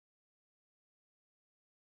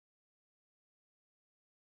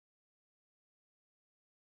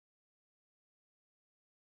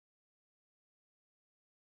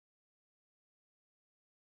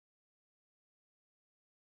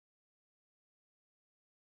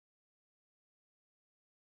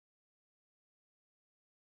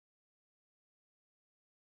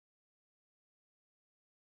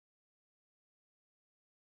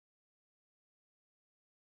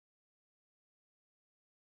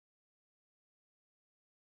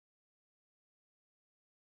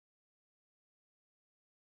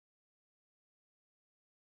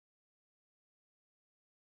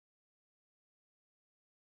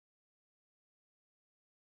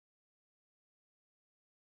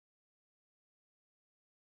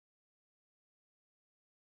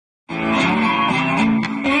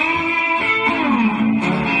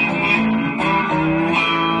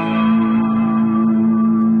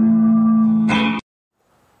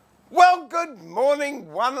good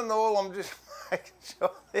morning, one and all. I'm just making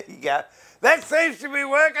sure. There you go. That seems to be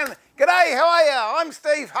working. G'day, how are you? I'm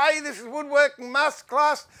Steve. Hey, this is Woodworking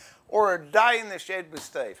Masterclass, or a day in the shed with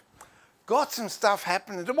Steve. Got some stuff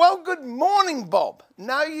happening. Well, good morning, Bob.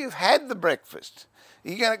 No, you've had the breakfast.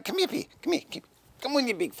 You're going to come here. Come on,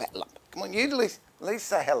 you big fat lump. Come on, you at least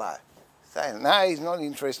say hello. Say no. He's not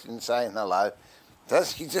interested in saying hello.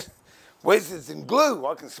 Does he? Just where's some glue?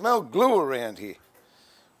 I can smell glue around here.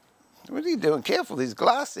 What are you doing? Careful, there's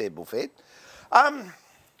glass there, Buffett.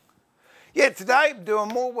 Yeah, today doing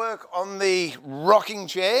more work on the rocking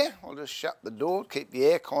chair. I'll just shut the door, keep the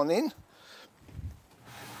aircon in.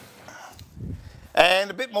 And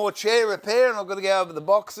a bit more chair repair, and I've got to go over the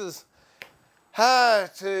boxes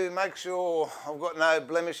to make sure I've got no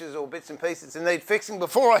blemishes or bits and pieces that need fixing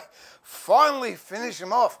before I finally finish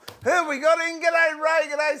them off. Who we got in? G'day Ray,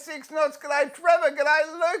 g'day Six Knots, g'day Trevor,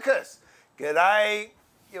 g'day Lucas, g'day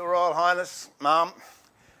Your Royal Highness, Mum.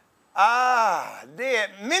 Dear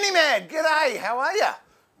Mini-Mad, g'day, how are you?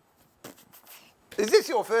 Is this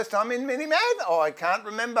your first time in Mini-Mad? Oh, I can't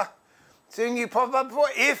remember seeing you pop up before.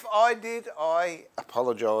 If I did, I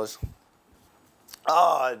apologise.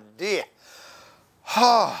 Oh dear.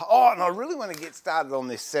 Oh, and I really want to get started on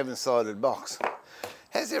this 7-sided box.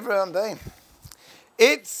 How's everyone been?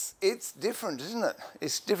 It's different, isn't it?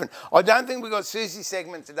 It's different. I don't think we got Susie's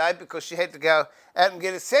segment today because she had to go out and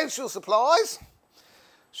get essential supplies.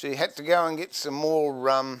 She had to go and get some more,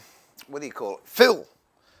 what do you call it, fill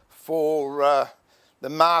for the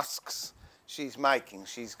masks she's making.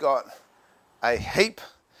 She's got a heap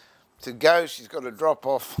to go. She's got to drop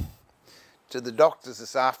off to the doctor's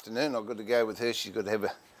this afternoon. I've got to go with her. She's got to have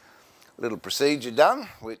a little procedure done,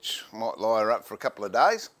 which might lie her up for a couple of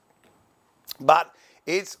days. But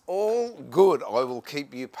it's all good. I will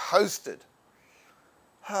keep you posted.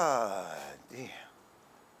 Oh, dear.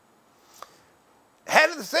 How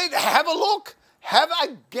did the seat? Have a look. Have a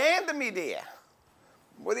gander, me dear.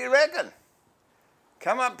 What do you reckon?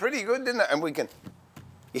 Come up pretty good, didn't it? And we can...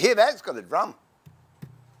 You hear that? It's got a drum.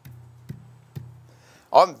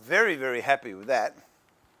 I'm very, very happy with that.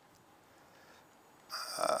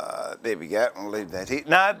 There we go. I'll leave that here.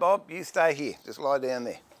 No, Bob, you stay here. Just lie down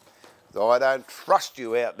there. I don't trust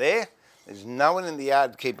you out there. There's no one in the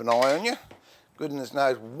yard to keep an eye on you. Goodness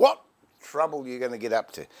knows what trouble you're going to get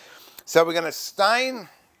up to. So we're going to stain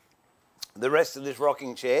the rest of this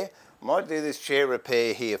rocking chair. Might do this chair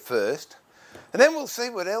repair here first. And then we'll see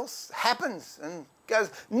what else happens and goes.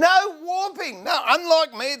 No warping. No,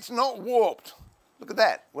 unlike me, it's not warped. Look at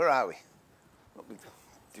that. Where are we? Let me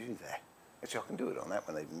do that. Actually, I can do it on that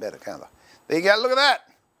one even better, can't I? There you go. Look at that.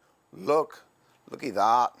 Look at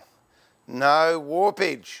that. No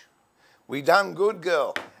warpage. We done good,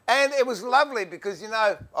 girl. And it was lovely because, you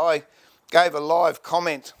know, I gave a live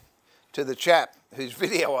comment to the chap whose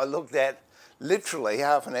video I looked at literally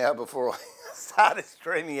half an hour before I started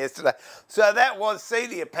streaming yesterday. So that was seat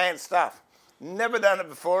of your pants stuff. Never done it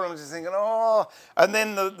before. I was just thinking, oh. And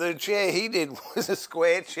then the chair he did was a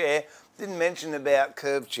square chair. Didn't mention about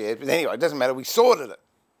curved chairs. But anyway, it doesn't matter. We sorted it.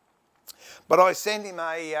 But I sent him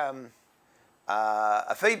a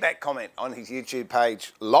feedback comment on his YouTube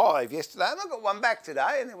page live yesterday. And I got one back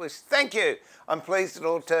today. And it was, thank you. I'm pleased it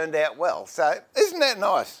all turned out well. So isn't that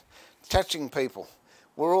nice? Touching people.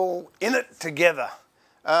 We're all in it together.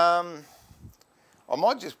 I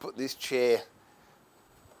might just put this chair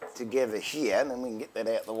together here and then we can get that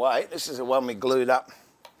out of the way. This is the one we glued up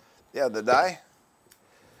the other day.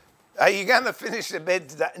 Are you going to finish the bed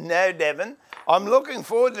today? No, Devon. I'm looking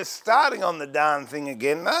forward to starting on the darn thing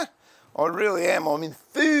again, though. I really am. I'm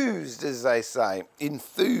enthused, as they say.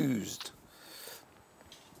 Enthused.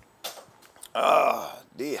 Oh,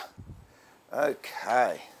 dear.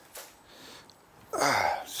 Okay.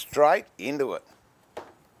 Straight into it.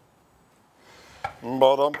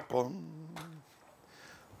 Ba-dum-bum.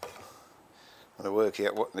 I'm going to work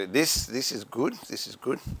out what this is good. This is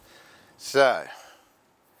good. So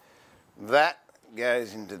that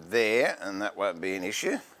goes into there, and that won't be an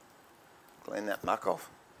issue. Clean that muck off,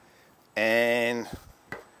 and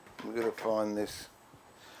we're going to find this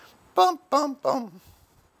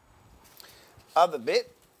other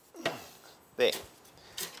bit.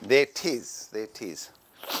 There tis.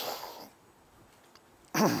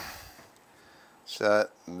 So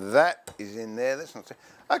that is in there. That's not too...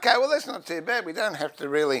 Okay, well, that's not too bad. We don't have to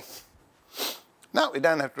really... No, we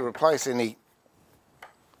don't have to replace any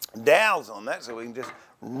dowels on that, so we can just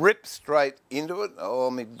rip straight into it. Oh,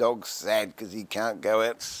 my dog's sad because he can't go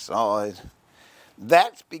outside.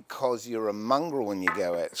 That's because you're a mongrel when you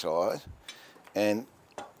go outside. And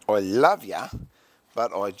I love you,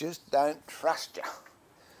 but I just don't trust you.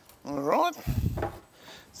 All right.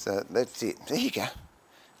 So that's it. There you go.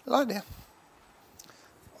 Lie down.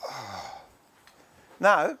 Oh.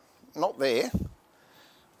 No, not there.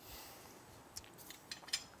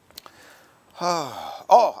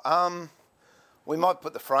 Oh, we might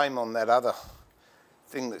put the frame on that other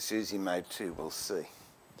thing that Susie made too. We'll see.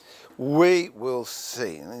 We will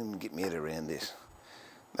see. Let me get my head around this.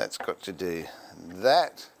 That's got to do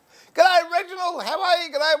that. G'day, Reginald. How are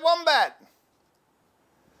you? G'day, Wombat.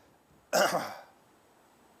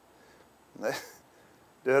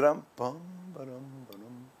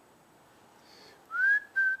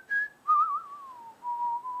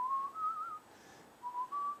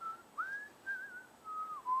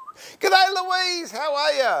 G'day, Louise. How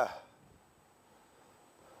are you?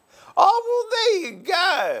 Oh, well, there you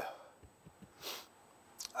go.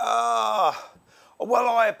 Well,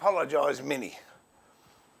 I apologise, Minnie.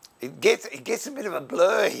 It gets a bit of a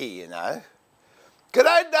blur here, you know.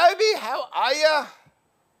 G'day, Dobie. How are you?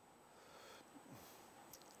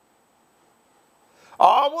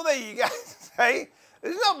 Oh, well, there you go. See,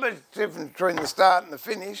 there's not much difference between the start and the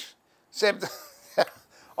finish, except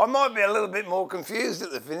I might be a little bit more confused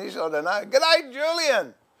at the finish. I don't know. G'day,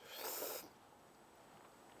 Julian.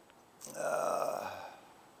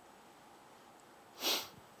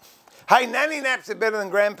 Hey, nanny naps are better than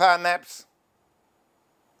grandpa naps,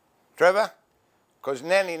 Trevor, because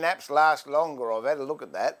nanny naps last longer. I've had a look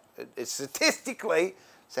at that. It's statistically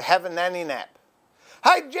to have a nanny nap.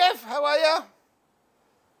 Hey, Jeff, how are you?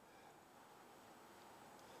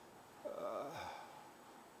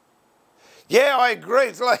 Yeah, I agree.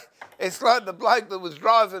 It's like the bloke that was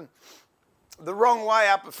driving the wrong way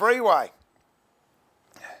up a freeway.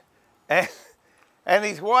 And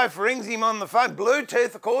his wife rings him on the phone,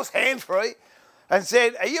 Bluetooth, of course, hands-free, and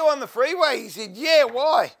said, "Are you on the freeway?" He said, "Yeah,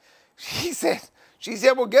 why?" She said,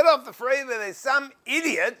 "Well, get off the freeway. There's some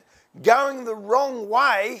idiot going the wrong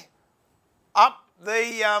way up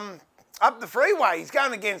the freeway. He's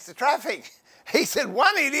going against the traffic." He said,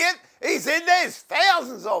 "One idiot?" He said, "There's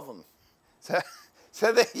thousands of them."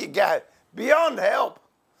 So there you go. Beyond help.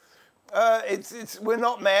 We're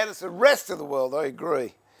not mad. It's the rest of the world. I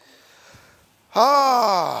agree.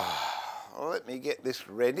 Well, let me get this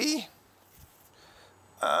ready.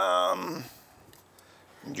 I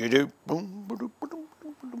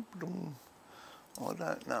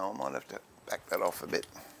don't know. I might have to back that off a bit.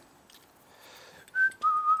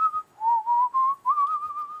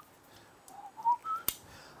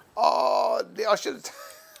 Oh,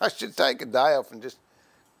 I should take a day off and just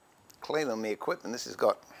clean on my equipment. This has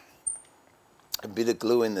got a bit of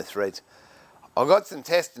glue in the threads. I've got some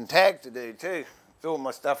test and tag to do too. All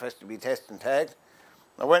my stuff has to be test and tagged.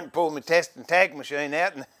 I went and pulled my test and tag machine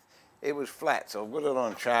out and it was flat, so I've got it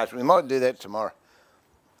on charge. We might do that tomorrow.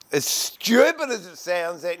 As stupid as it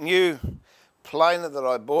sounds, that new planer that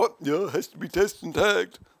I bought, yeah, it has to be test and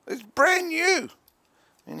tagged. It's brand new.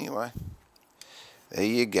 Anyway, there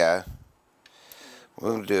you go.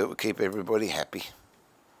 We'll do it. We'll keep everybody happy.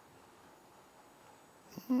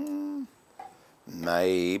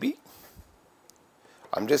 Maybe.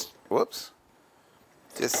 I'm just, whoops,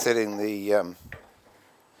 just setting the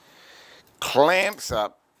clamps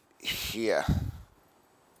up here.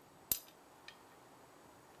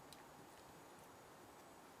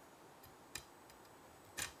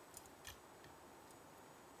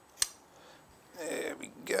 There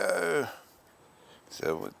we go.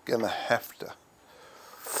 So we're going to have to,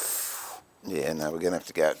 yeah, no, we're going to have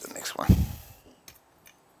to go to the next one.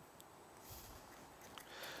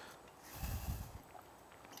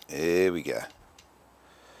 There we go.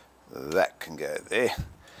 That can go there.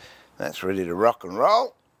 That's ready to rock and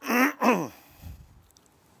roll.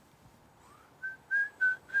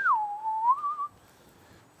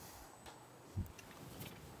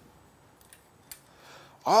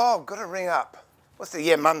 Oh, I've got to ring up. What's the,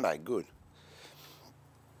 yeah, Monday, good.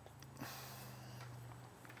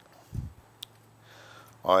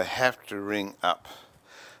 I have to ring up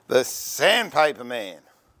the sandpaper man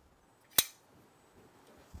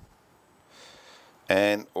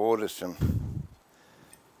and order some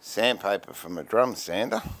sandpaper from a drum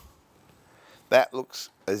sander. That looks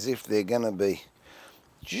as if they're going to be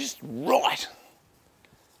just right.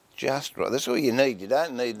 Just right. That's all you need. You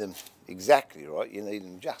don't need them exactly right. You need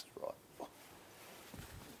them just right.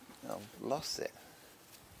 I've lost that.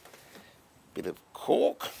 Bit of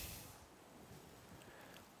cork.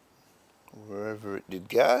 Wherever it did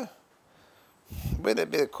go. Where'd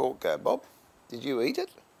that bit of cork go, Bob? Did you eat it?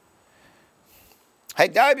 Hey,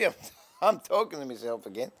 Dobie, I'm talking to myself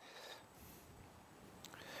again.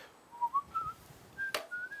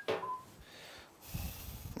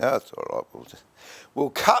 No, it's all right. We'll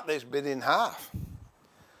cut this bit in half.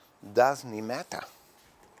 Doesn't it matter?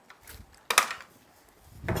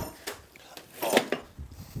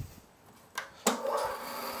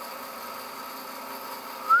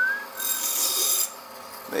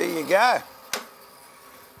 There you go.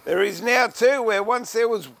 There is now two where once there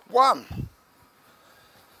was one.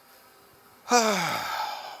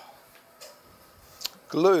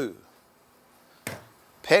 Glue,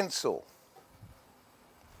 pencil,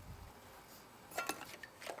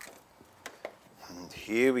 and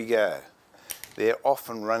here we go. They're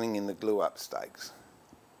often running in the glue up stakes.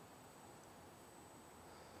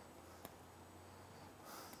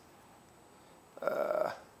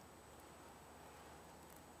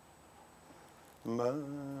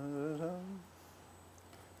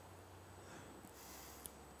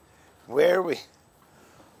 Where are we?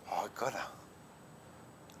 Oh, I gotta.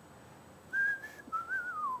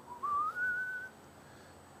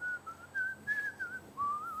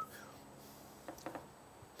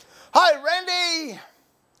 Hi, Randy.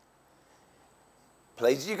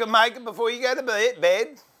 Please, you can make it before you go to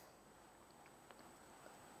bed.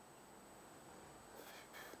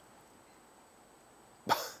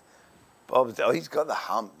 Bob's, oh, he's got the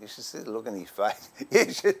hump. You should see the look in his face.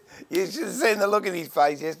 You should have seen the look in his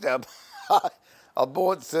face yesterday. I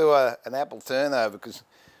bought through an apple turnover because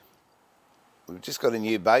we've just got a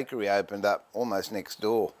new bakery opened up almost next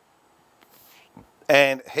door.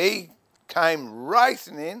 And he came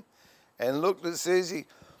racing in and looked at Susie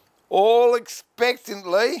all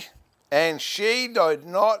expectantly, and she did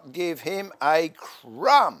not give him a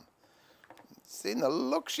crumb. Seen the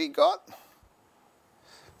look she got?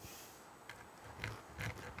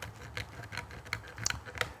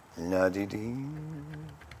 La-dee-dee.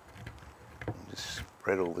 Just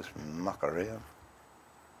spread all this muck around.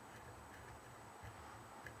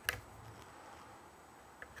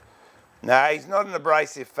 No, he's not an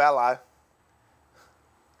abrasive fellow.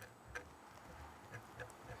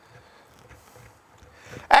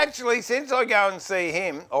 Actually, since I go and see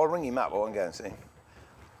him, I'll ring him up, I won't go and see him.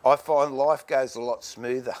 I find life goes a lot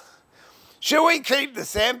smoother. Should we keep the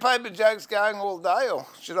sandpaper jokes going all day, or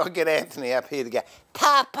should I get Anthony up here to go,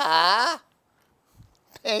 Papa,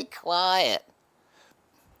 be quiet?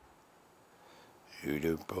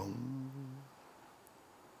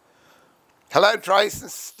 Hello, Trace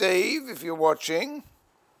and Steve, if you're watching,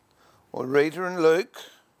 or Rita and Luke.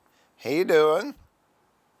 How you doing?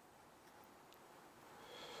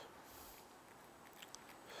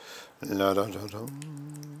 La da da da.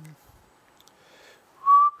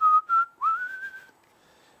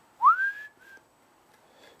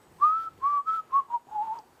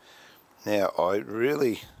 Now, I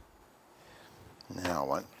really... No, I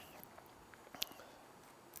won't.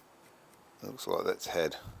 Looks like that's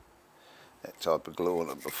had that type of glue on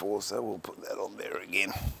it before, so we'll put that on there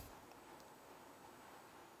again.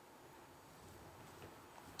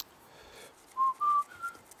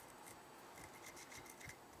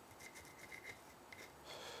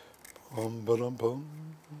 Bum-ba-dum-bum.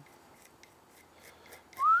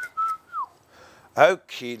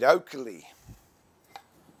 Okie dokie.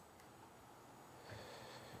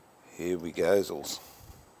 Here we go, Zels.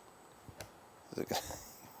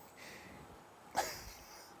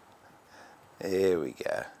 There we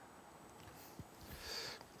go.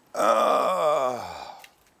 Oh.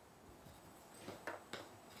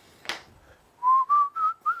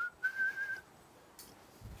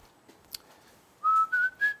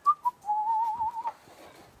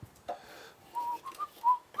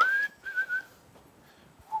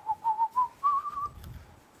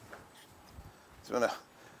 Just want to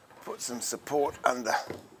put some support under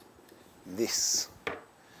this.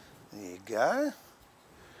 There you go.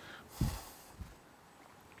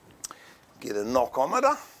 Get a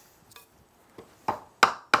knockometer.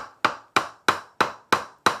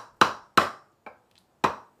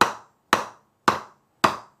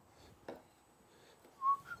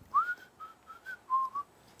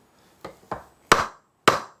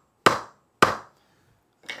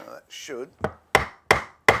 That should,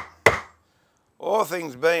 all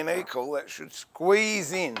things being equal, that should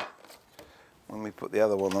squeeze in when we put the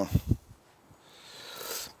other one on.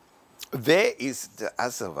 There is the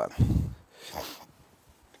other one.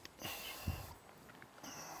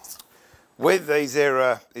 With these,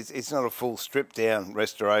 it's not a full strip down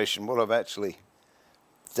restoration. What I've actually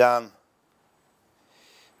done,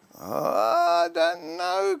 I don't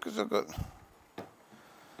know, because I've got,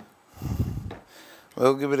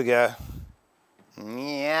 we'll give it a go.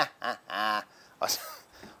 Yeah, I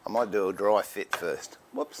might do a dry fit first.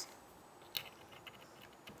 Whoops.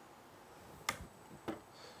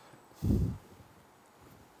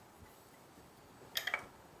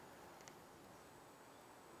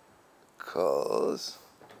 because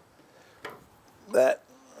that,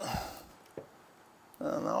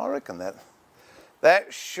 no, I reckon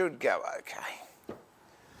that should go okay.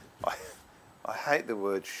 I hate the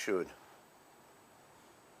word should.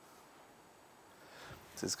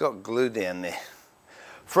 So it's got glue down there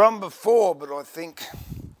from before, but I think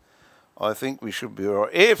we should be all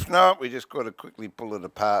right. If not, we just got to quickly pull it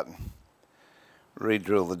apart and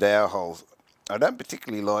re-drill the dowel holes. I don't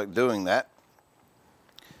particularly like doing that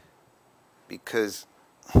because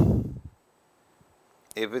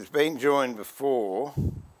if it's been joined before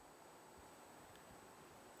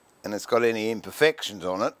and it's got any imperfections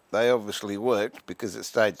on it, they obviously worked because it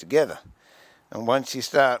stayed together. And once you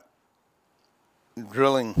start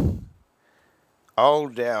drilling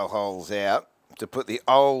old dowel holes out to put the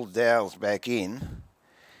old dowels back in,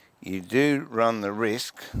 you do run the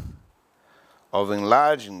risk of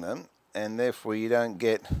enlarging them, and therefore you don't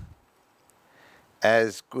get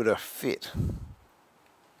as good a fit.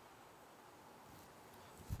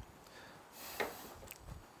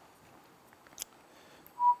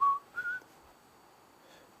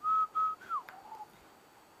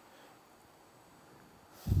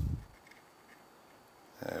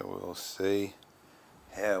 So we'll see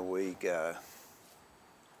how we go.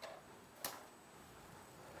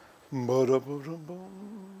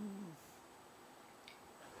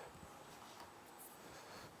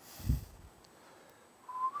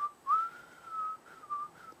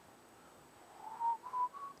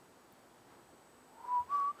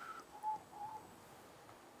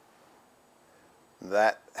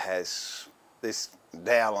 That has, this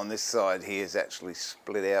dowel on this side here is actually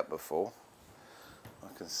split out before.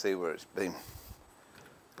 I can see where it's been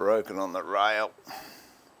broken on the rail.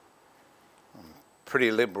 I'm pretty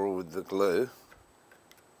liberal with the glue.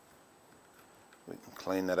 We can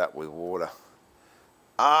clean that up with water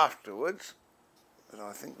afterwards, but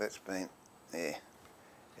I think that's been, yeah,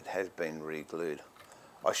 it has been re-glued.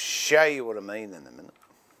 I'll show you what I mean in a minute.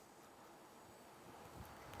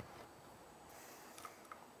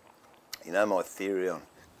 You know my theory on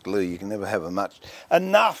glue, you can never have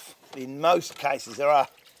enough. In most cases, there are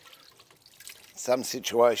some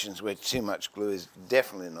situations where too much glue is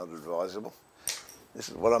definitely not advisable. This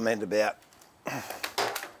is what I meant about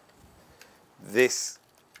this.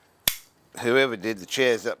 Whoever did the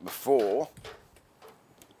chairs up before,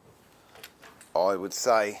 I would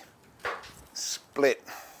say split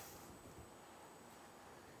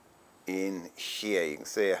in here. You can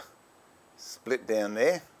see a split down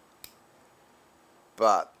there,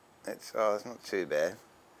 but it's not too bad.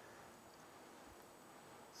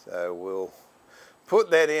 So we'll put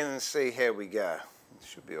that in and see how we go. It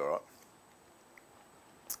should be all right.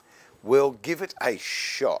 We'll give it a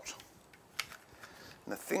shot.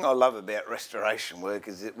 And the thing I love about restoration work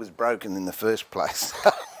is it was broken in the first place.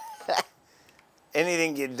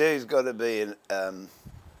 Anything you do has got to be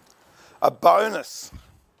a bonus,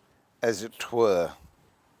 as it were.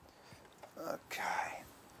 Okay.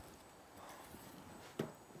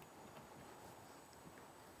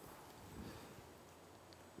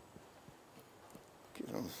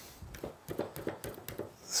 Get them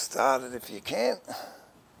started if you can.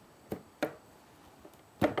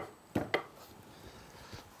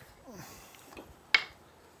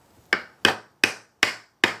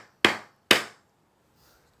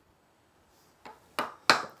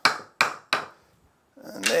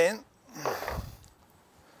 And then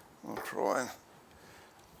we'll try and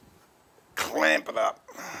clamp it up.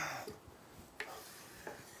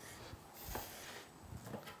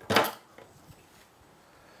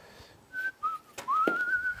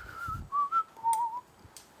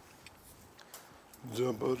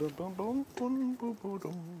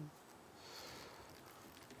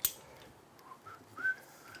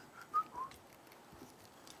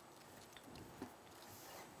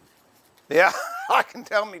 Yeah, I can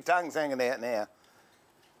tell my tongue's hanging out now.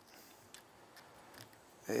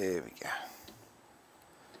 There we go.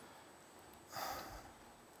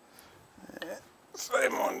 Yeah,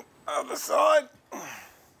 same on other side.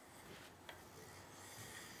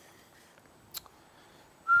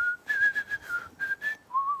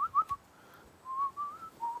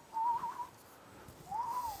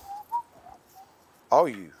 Oh,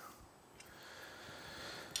 you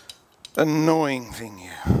annoying thing, you.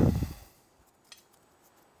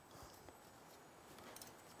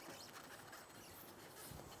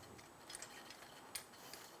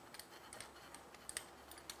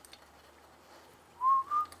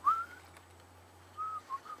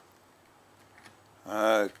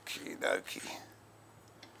 Okie dokie.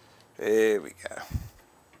 There we go.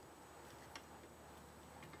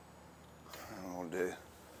 And we'll do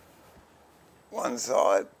one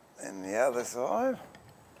side And the other side.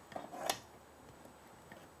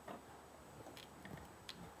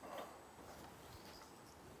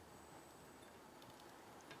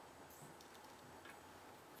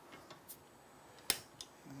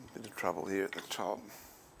 Bit of trouble here at the top.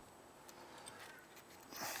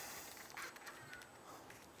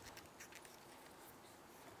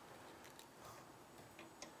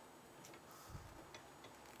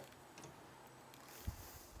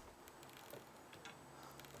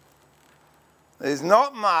 There's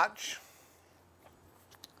not much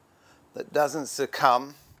that doesn't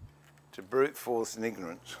succumb to brute force and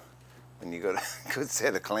ignorance when you've got a good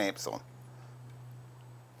set of clamps on.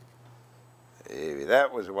 Maybe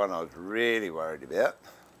that was the one I was really worried about,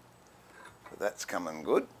 but that's coming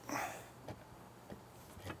good. And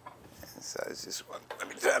so is this one. Let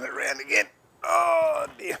me turn it around again. Oh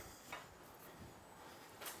dear.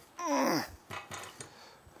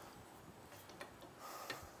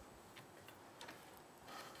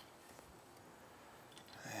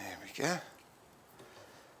 There we go.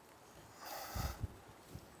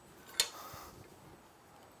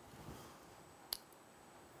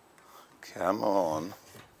 Come on.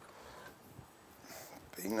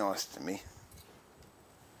 Be nice to me.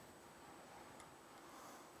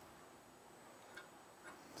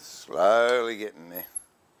 Slowly getting there.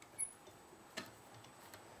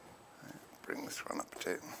 Bring this one up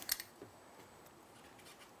too.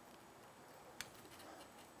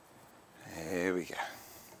 There we go.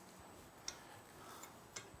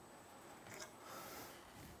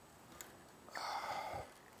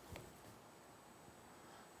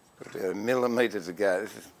 Got about a millimetre to go.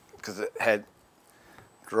 This is because it had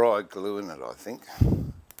dry glue in it, I think.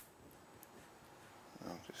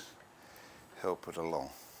 I'll just help it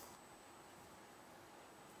along.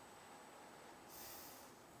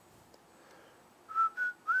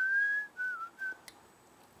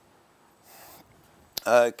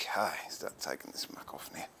 Okay, start taking this muck off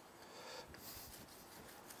now.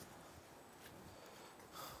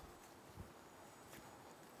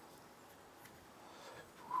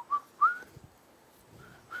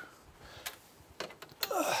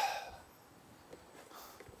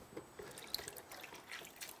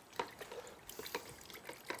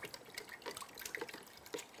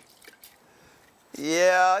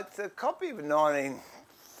 Yeah, it's a copy of a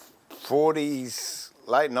 1940s,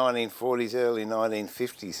 late 1940s, early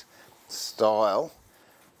 1950s style.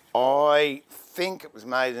 I think it was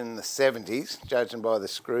made in the 70s, judging by the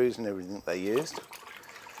screws and everything they used.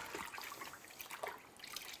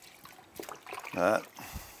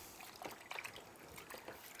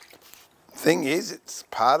 Thing is, it's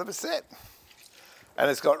part of a set.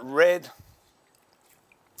 And it's got red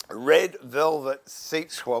velvet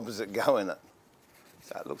seat swabs that go in it.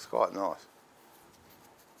 So it looks quite nice.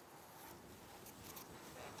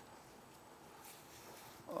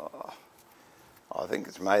 Oh, I think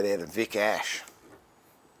it's made out of Vic ash.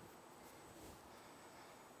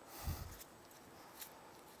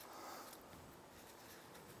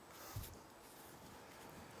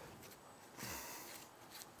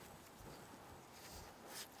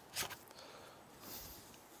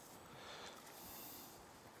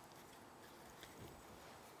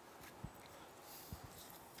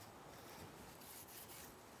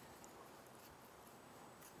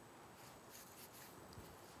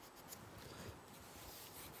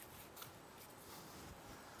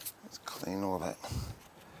 Let's clean all that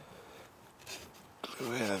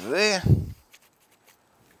glue out of there.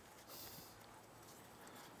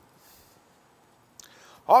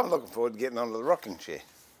 I'm looking forward to getting onto the rocking chair.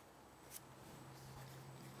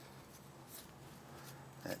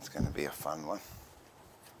 That's going to be a fun one.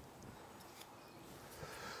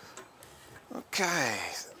 Okay,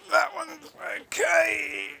 so that one's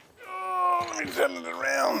okay. Oh, let me turn it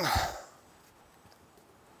around.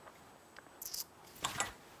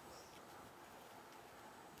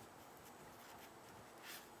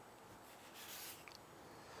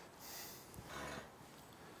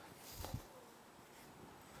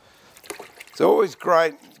 It's always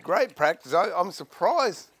great practice. I'm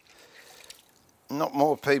surprised not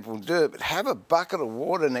more people do it, but have a bucket of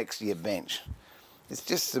water next to your bench. It's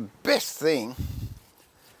just the best thing.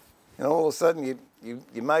 And all of a sudden you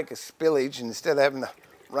make a spillage, and instead of having to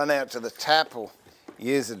run out to the tap or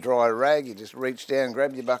use a dry rag, you just reach down,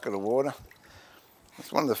 grab your bucket of water.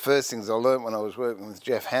 It's one of the first things I learned when I was working with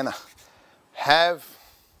Jeff Hanna. Have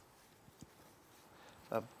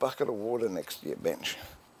a bucket of water next to your bench.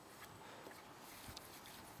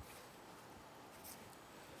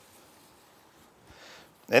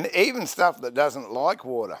 And even stuff that doesn't like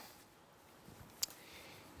water,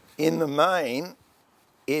 in the main,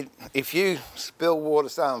 if you spill water,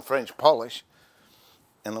 say on French polish,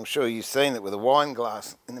 and I'm sure you've seen it with a wine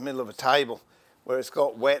glass in the middle of a table where it's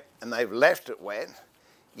got wet and they've left it wet,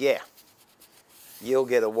 yeah, you'll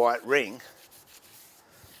get a white ring.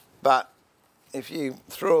 But if you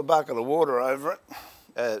threw a bucket of water over it,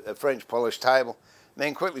 a French polish table, and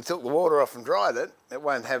then quickly took the water off and dried it, it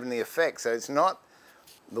won't have any effect. So it's not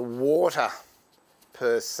the water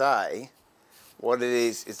per se. What it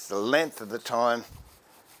is, it's the length of the time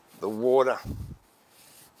the water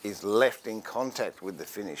is left in contact with the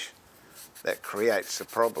finish that creates the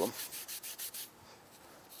problem.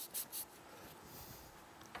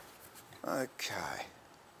 Okay.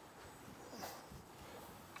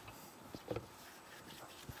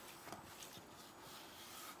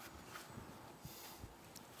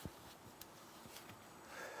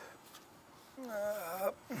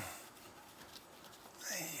 There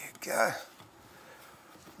you go.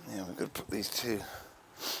 Now we've got to put these two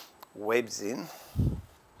webs in.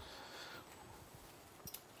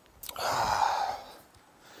 I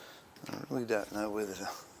really don't know whether to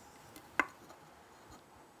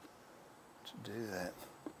do that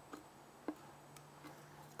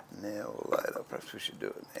now or later. Perhaps we should do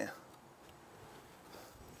it now.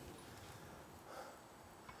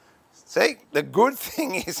 See, the good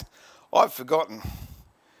thing is I've forgotten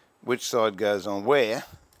which side goes on where,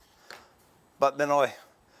 but then I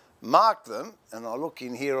mark them and I look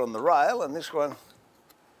in here on the rail and this one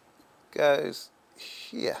goes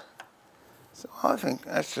here. So I think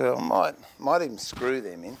actually I might even screw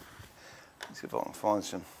them in. Let's see if I can find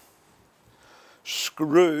some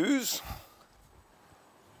screws.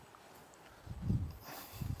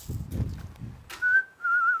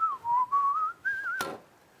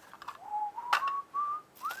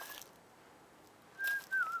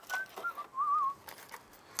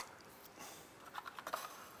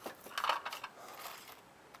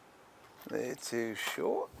 They're too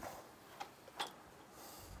short.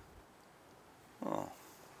 Oh.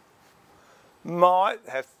 Might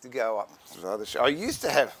have to go up to the other side. I used to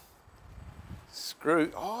have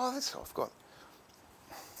screw. Oh, that's what I've got.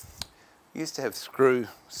 Used to have screw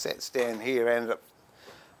sets down here, ended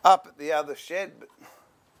up at the other shed, but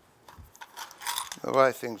the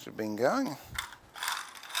way things have been going,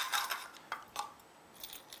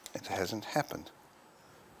 it hasn't happened.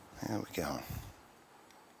 There we go.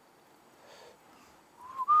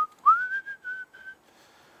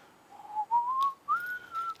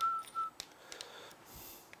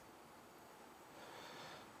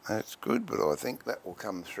 That's good, but I think that will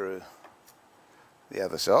come through the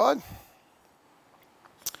other side.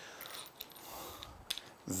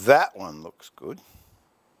 That one looks good.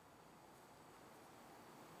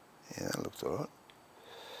 Yeah, that looks all right.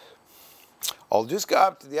 I'll just go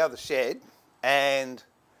up to the other shed and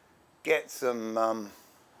get some other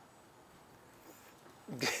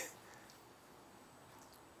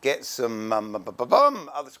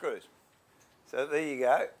screws. So there you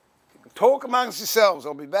go. Talk amongst yourselves.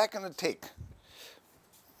 I'll be back in a tick.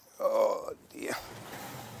 Oh dear.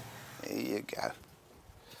 There you go.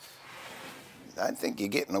 Don't think you're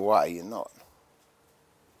getting away, you're not.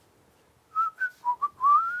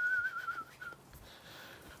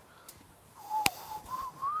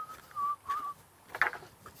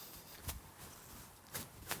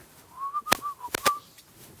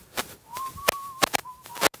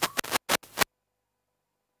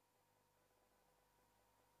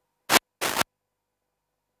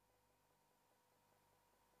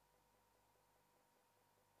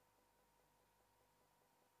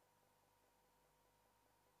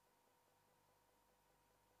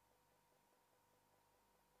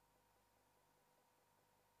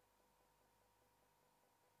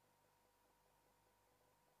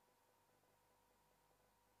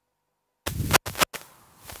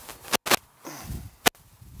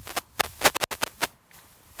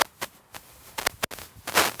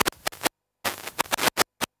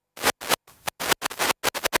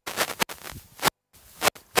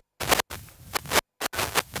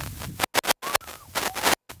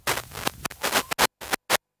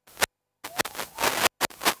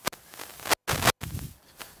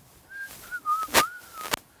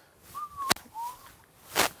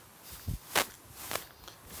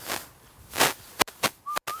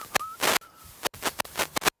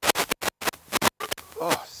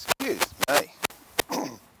 Oh, excuse me.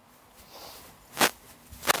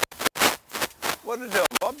 What are you doing,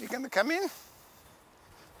 Bob? You going to come in?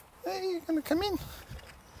 Hey, you going to come in?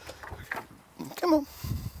 Come on.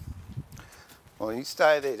 Well, you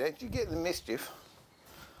stay there. Don't you get in the mischief.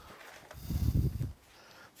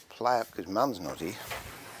 Play up because Mum's not here.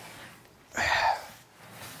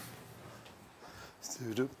 So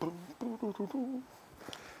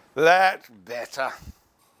That's better.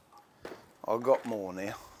 I've got more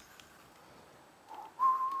now.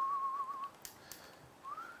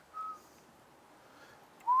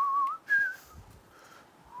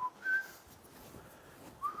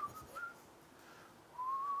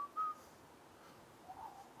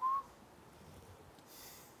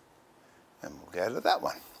 And we'll go to that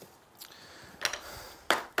one.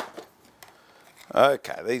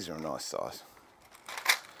 Okay, these are a nice size.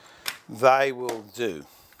 They will do.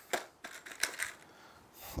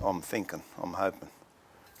 I'm thinking, I'm hoping.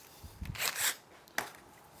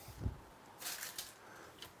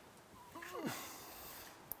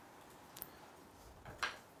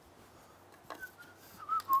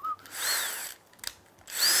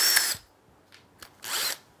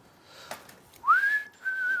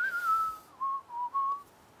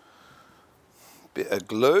 Bit of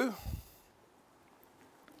glue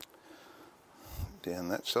down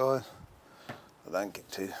that side. I don't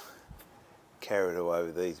get too carried away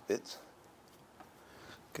with these bits.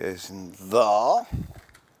 Goes in there,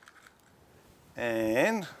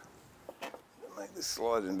 and make this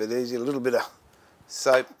slide in a bit easier. A little bit of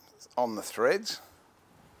soap on the threads,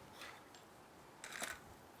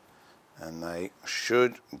 and they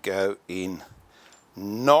should go in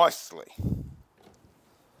nicely,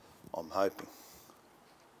 I'm hoping.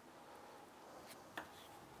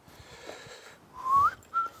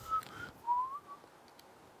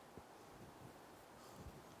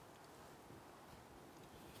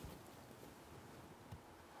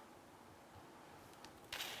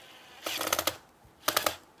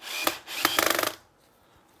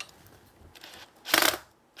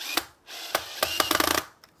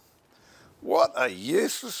 What a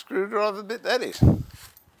useless screwdriver bit that is.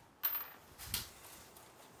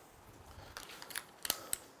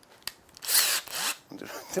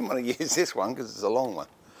 Didn't want to use this one because it's a long one.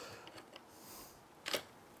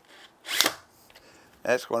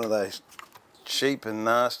 That's one of those cheap and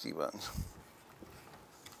nasty ones.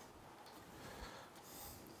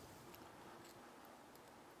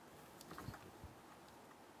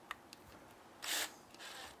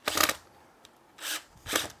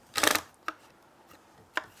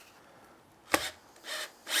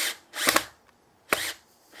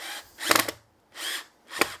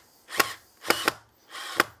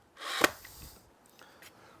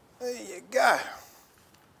 There you go.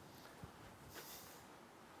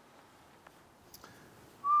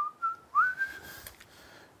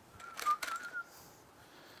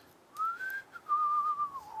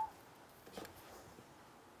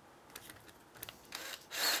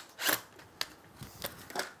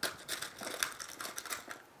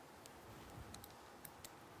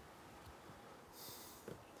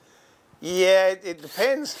 Yeah, it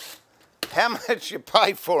depends how much you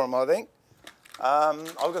pay for them, I think.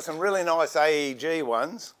 I've got some really nice AEG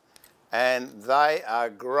ones, and they are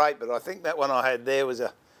great, but I think that one I had there was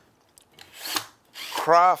a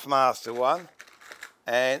Craftmaster one,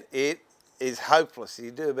 and it is hopeless.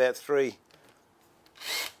 You do about three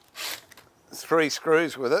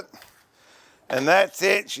screws with it, and that's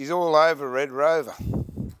it. She's all over Red Rover.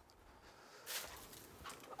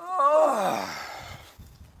 Oh.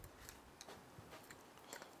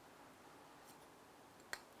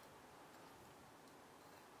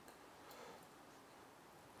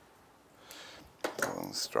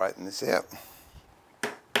 I'll straighten this out.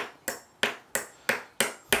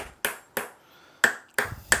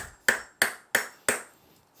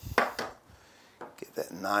 Get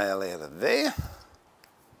that nail out of there.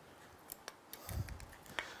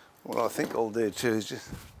 What I think I'll do too is just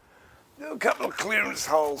do a couple of clearance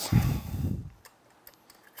holes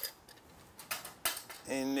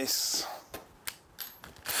in this.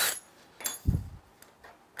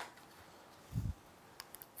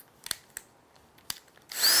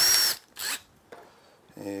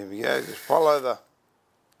 There we go, just follow the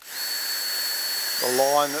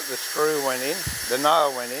line that the screw went in, the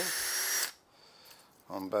nail went in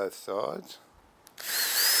on both sides.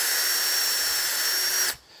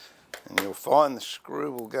 And you'll find the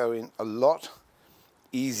screw will go in a lot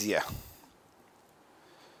easier.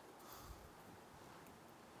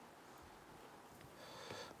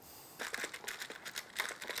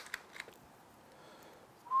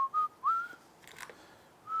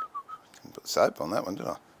 Put soap on that one,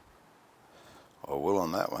 didn't I? I will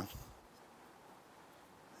on that one.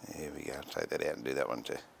 There we go. I'll take that out and do that one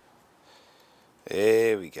too.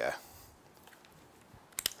 There we go.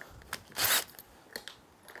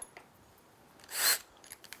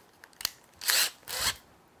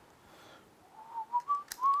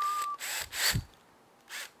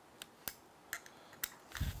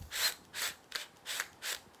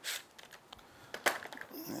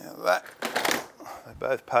 that. They're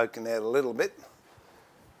both poking out a little bit.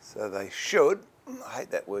 So they should, I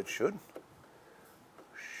hate that word should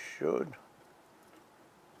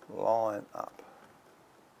line up.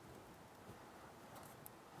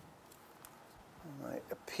 And they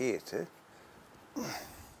appear to.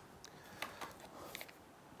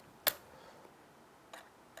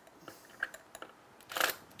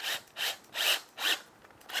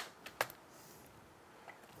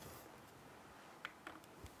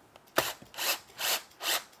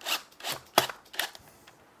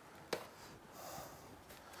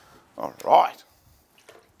 All right.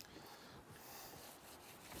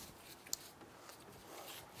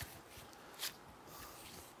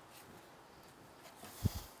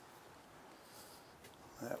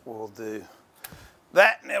 That will do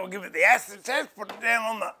that. Now we'll give it the acid test, put it down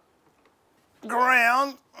on the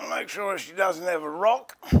ground and make sure she doesn't have a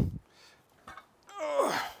rock.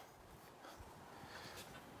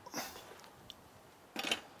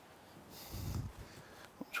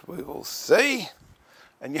 Which we will see.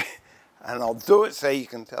 And I'll do it so you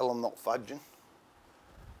can tell I'm not fudging.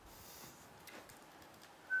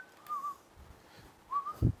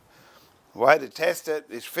 The way to test it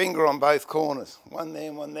is finger on both corners. One there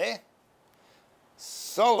and one there.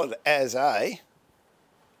 Solid as a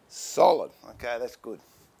solid. Okay, that's good.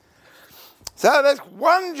 So that's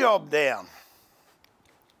one job down.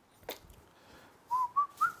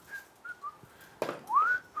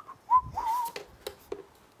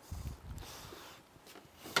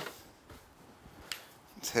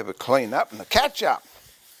 Let's have a clean up and a catch up.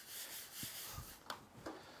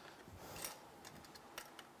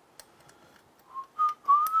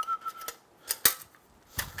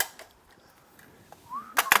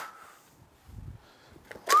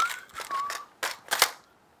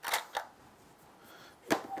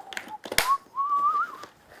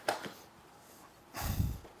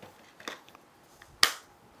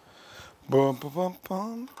 Bum, bum, bum,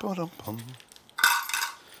 bum, bum, bum.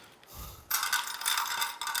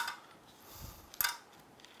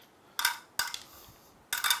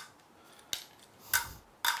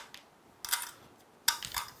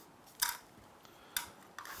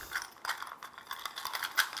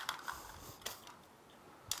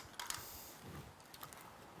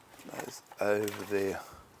 Those over there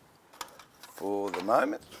for the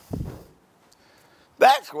moment.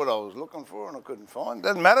 That's what I was looking for and I couldn't find.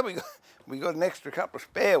 Doesn't matter, we got an extra couple of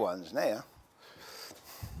spare ones now.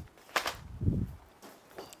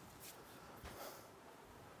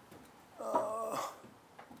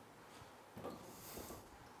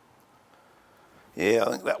 Yeah,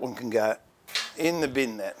 I think that one can go in the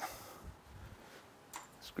bin, that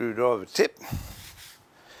screwdriver tip.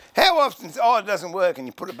 How often, oh, it doesn't work and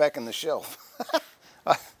you put it back in the shelf.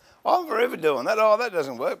 I'm forever doing that. Oh, that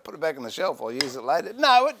doesn't work. Put it back in the shelf. I'll use it later.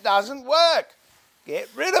 No, it doesn't work. Get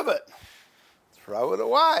rid of it. Throw it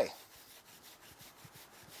away.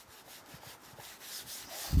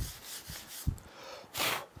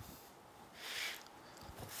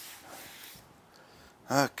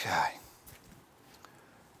 Okay.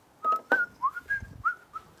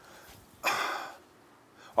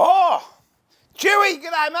 Oh, Chewy,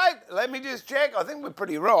 g'day mate. Let me just check. I think we're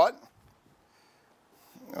pretty right.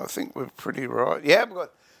 Yeah, we've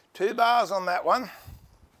got 2 bars on that one.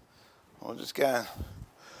 I'll just go and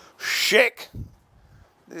check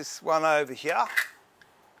this one over here.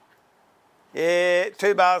 Yeah,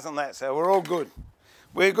 2 bars on that, so we're all good.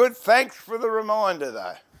 We're good. Thanks for the reminder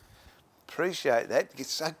though. Appreciate that. You get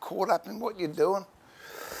so caught up in what you're doing.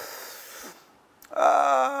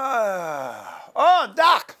 Oh,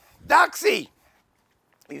 duck. Duxie.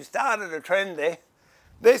 You started a trend there.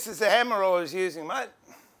 This is the hammer I was using, mate.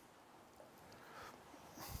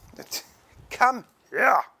 Come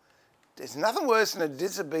here. There's nothing worse than a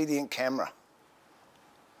disobedient camera.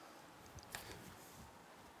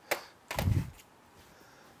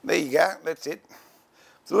 There you go, that's it.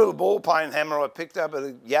 It's a little ball peen hammer I picked up at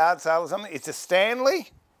a yard sale or something. It's a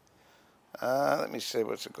Stanley. Let me see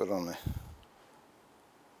what's it got on there.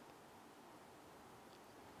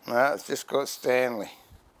 No, it's just got Stanley.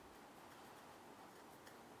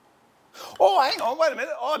 Oh, hang on, wait a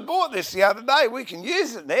minute. I bought this the other day. We can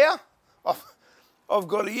use it now. I've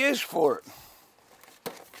got a use for it.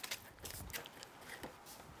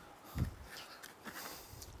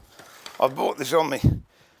 I bought this on me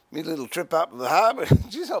little trip up to the harbour.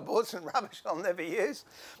 Jeez, I bought some rubbish I'll never use.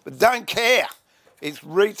 But don't care. It's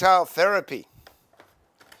retail therapy.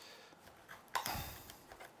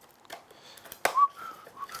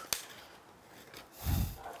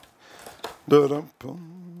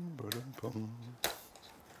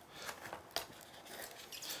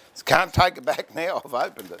 Can't take it back now, I've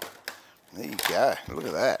opened it. There you go, look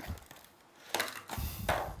at that.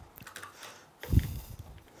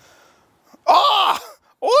 Oh,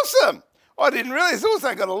 awesome! I didn't realise it's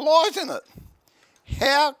also got a light in it.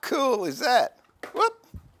 How cool is that? Whoop.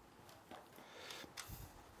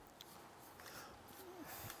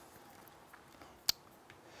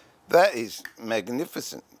 That is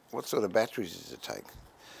magnificent. What sort of batteries does it take?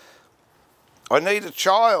 I need a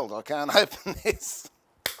child. I can't open this.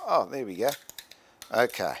 Oh, there we go.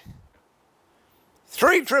 Okay.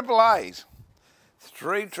 3 AAAs.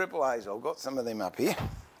 3 AAAs. I've got some of them up here.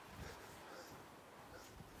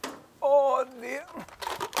 Oh dear.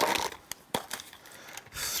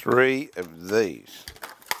 3 of these.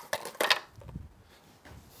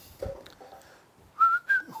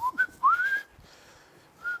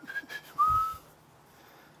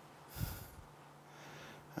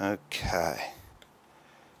 Okay.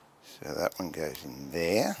 So that one goes in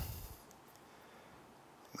there.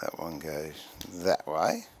 That one goes that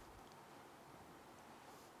way.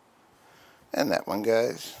 And that one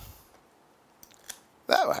goes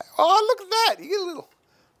that way. Oh, look at that. You get a little,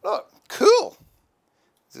 look, cool.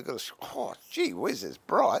 It's got a, oh, gee whiz, it's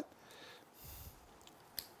bright.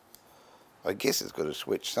 I guess it's got a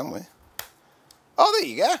switch somewhere. Oh, there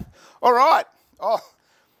you go. All right.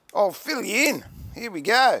 I'll fill you in. Here we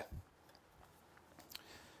go.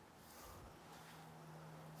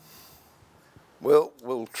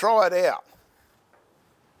 We'll try it out.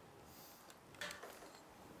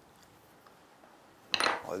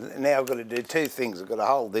 Now I've got to do 2 things. I've got to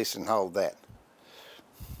hold this and hold that.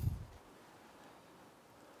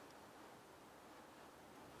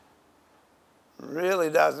 Really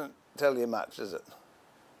doesn't tell you much, does it?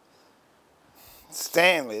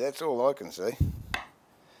 Stanley, that's all I can see.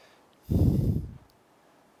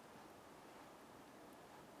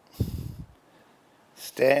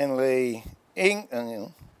 Stanley,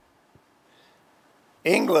 England.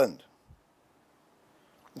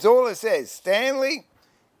 That's all it says, Stanley,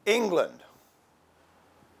 England.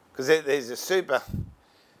 Because there's a super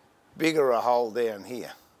bigger a hole down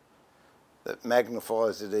here that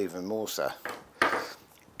magnifies it even more so.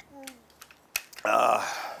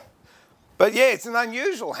 But yeah, it's an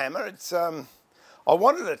unusual hammer. It's I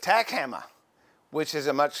wanted a tack hammer, which has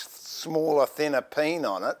a much smaller, thinner peen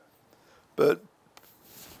on it, but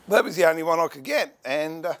that was the only one I could get,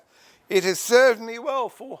 and it has served me well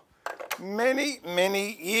for many,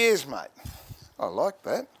 many years, mate. I like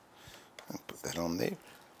that. I'll put that on there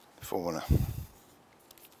if I want to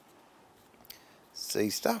see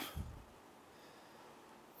stuff.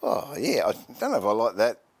 Oh yeah, I don't know if I like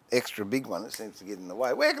that extra big one. It seems to get in the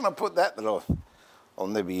way. Where can I put that I'll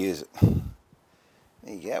never use it?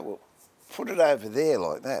 There you go. Well, put it over there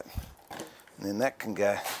like that, and then that can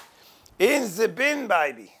go in the bin,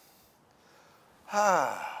 baby.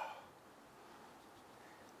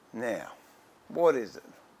 Now, what is it?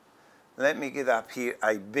 Let me get up here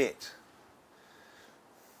a bit.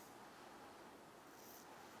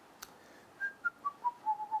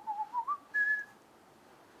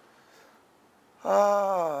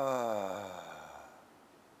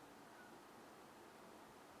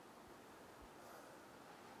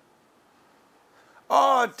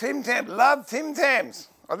 Oh, Tim Tam, love Tim Tams.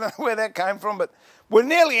 I don't know where that came from, but we're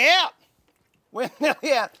nearly out. We're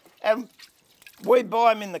nearly out. And we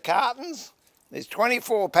buy them in the cartons. There's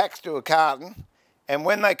 24 packs to a carton. And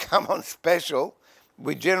when they come on special,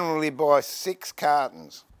 we generally buy 6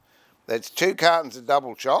 cartons. That's 2 cartons of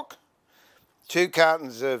double choc, 2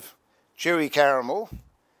 cartons of chewy caramel.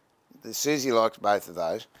 Susie likes both of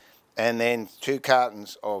those. And then 2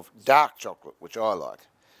 cartons of dark chocolate, which I like.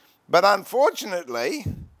 But unfortunately,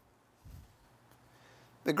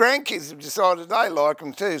 the grandkids have decided they like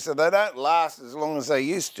them too, so they don't last as long as they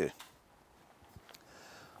used to.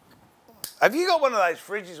 Have you got one of those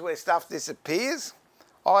fridges where stuff disappears?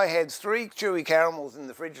 I had 3 chewy caramels in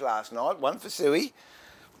the fridge last night, one for Suey,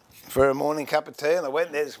 for a morning cup of tea, and I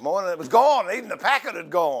went there this morning and it was gone, even the packet had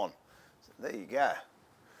gone. So there you go.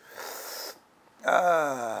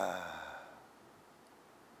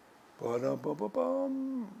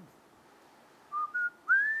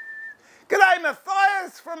 G'day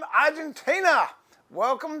Matthias from Argentina.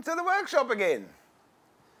 Welcome to the workshop again.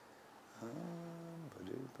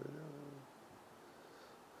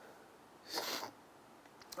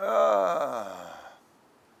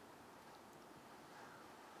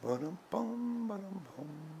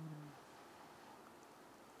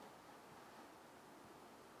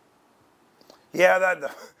 Yeah,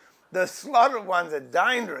 the slotted ones are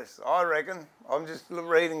dangerous, I reckon. I'm just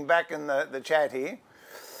reading back in the chat here.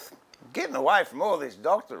 Getting away from all this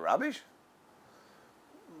doctor rubbish.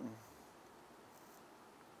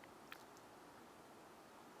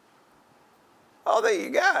 Oh, there you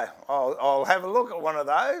go. I'll have a look at one of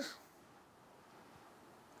those.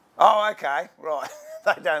 Oh, okay, right.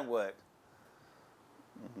 They don't work.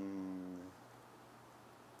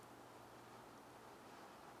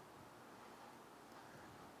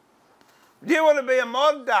 Do you want to be a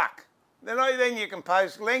mod duck? Then you can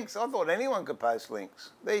post links. I thought anyone could post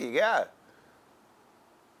links. There you go.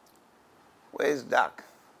 Where's duck?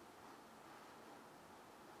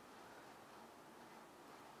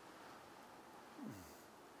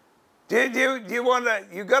 Do you want to?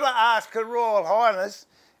 You've got to ask Her Royal Highness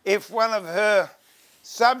if one of her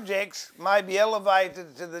subjects may be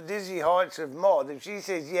elevated to the dizzy heights of mod. If she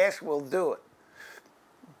says yes, we'll do it.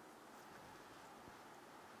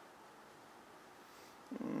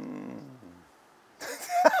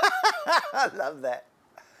 I love that.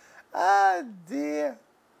 Oh dear.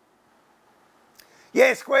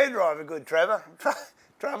 Yeah, square drive are good, Trevor.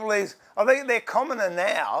 Trouble is, I think they're commoner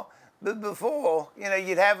now, but before, you know,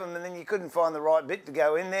 you'd have them and then you couldn't find the right bit to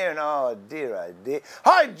go in there and oh dear, oh dear.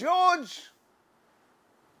 Hi, George.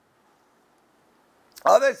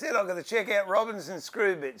 Oh, that's it. I've got to check out Robinson's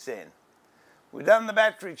screw bits then. We've done the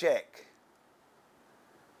battery check.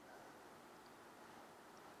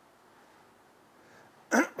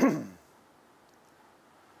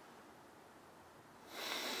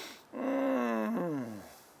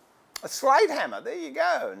 A slate hammer, there you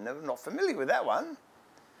go. Not familiar with that one.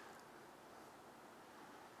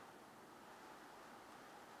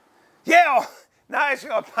 Yeah, no, actually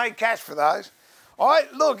I paid cash for those.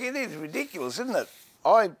 Look, it is ridiculous, isn't it?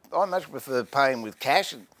 I much prefer paying with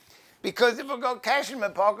cash because if I've got cash in my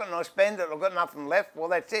pocket and I spend it, I've got nothing left, well,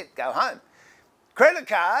 that's it, go home. Credit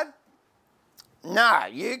card, no,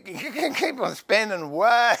 you can keep on spending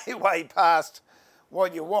way, way past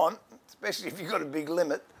what you want, especially if you've got a big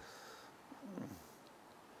limit.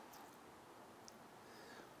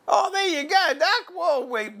 Oh, there you go, Duck. Well,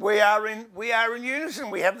 we are in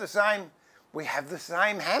unison. We have the same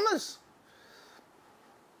hammers.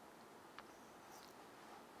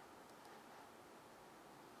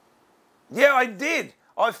 Yeah, I did.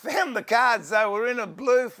 I found the cards. They were in a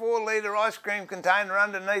blue 4-litre ice cream container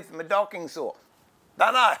underneath my docking saw.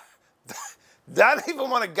 Don't know. Don't even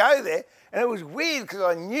want to go there. And it was weird because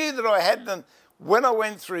I knew that I had them when I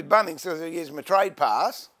went through Bunnings because I used my trade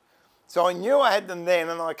pass. So I knew I had them then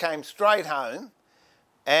and I came straight home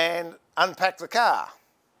and unpacked the car.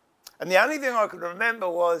 And the only thing I could remember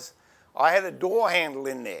was I had a door handle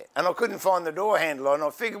in there and I couldn't find the door handle. And I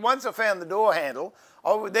figured once I found the door handle,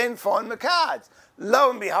 I would then find the cards. Lo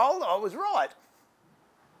and behold, I was right.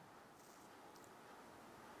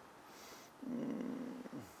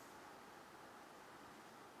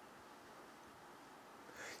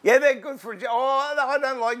 Yeah, they're good for... Oh, I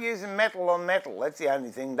don't like using metal on metal. That's the only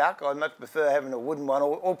thing, Duck. I much prefer having a wooden one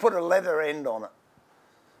or put a leather end on it.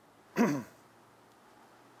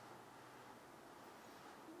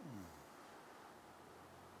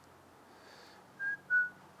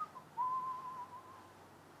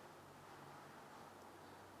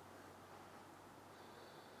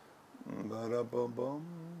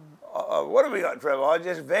 What have we got, Trevor? I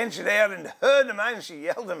just ventured out and heard the man. She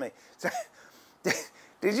yelled at me. So,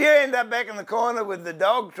 did you end up back in the corner with the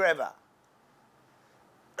dog, Trevor?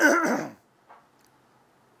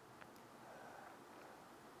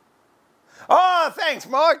 Oh, thanks,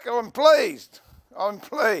 Mike. I'm pleased. I'm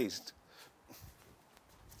pleased.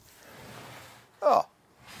 Oh,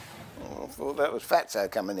 I thought that was Fatso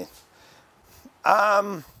coming in.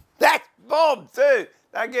 That's Bob too.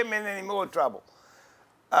 Don't get me in any more trouble.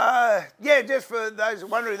 Yeah, just for those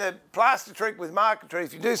wondering, the plaster trick with marquetry,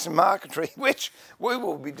 if you do some marquetry, which we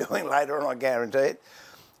will be doing later on, I guarantee it,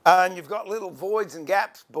 and you've got little voids and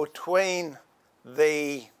gaps between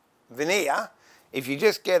the veneer, if you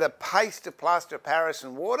just get a paste of plaster of Paris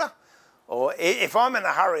and water, or if I'm in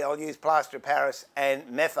a hurry, I'll use plaster of Paris and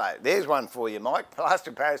metho. There's one for you, Mike,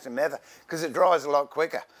 plaster of Paris and metho, because it dries a lot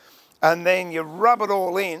quicker. And then you rub it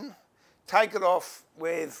all in, take it off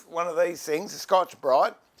with one of these things, a Scotch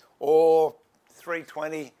Brite, or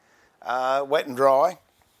 320 wet and dry,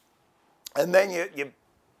 and then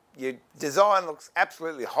your design looks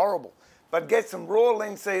absolutely horrible. But get some raw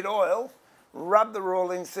linseed oil, rub the raw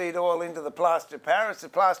linseed oil into the plaster of Paris, the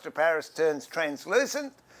plaster of Paris turns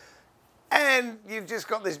translucent, and you've just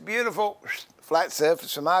got this beautiful flat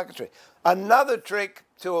surface for marquetry. Another trick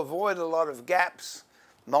to avoid a lot of gaps,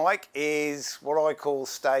 Mike, is what I call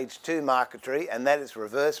stage 2 marquetry, and that is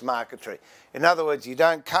reverse marquetry. In other words, you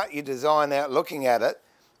don't cut your design out looking at it,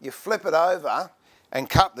 you flip it over and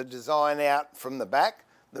cut the design out from the back.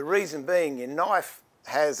 The reason being your knife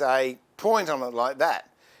has a point on it like that.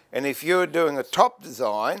 And if you're doing a top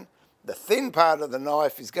design, the thin part of the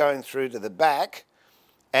knife is going through to the back,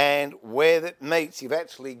 and where that meets, you've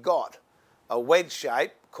actually got a wedge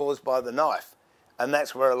shape caused by the knife, and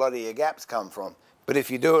that's where a lot of your gaps come from. But if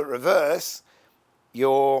you do it reverse,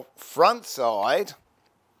 your front side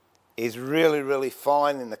is really, really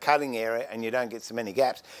fine in the cutting area and you don't get so many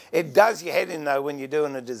gaps. It does your head in though when you're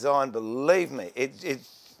doing a design, believe me.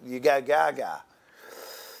 You go gaga.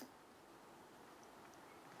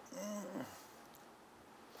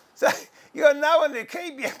 So you got no one to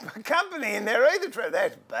keep your company in there either, Trev.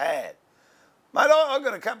 That's bad. Mate, I've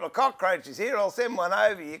got a couple of cockroaches here. I'll send one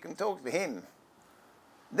over. You can talk to him.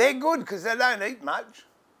 They're good because they don't eat much.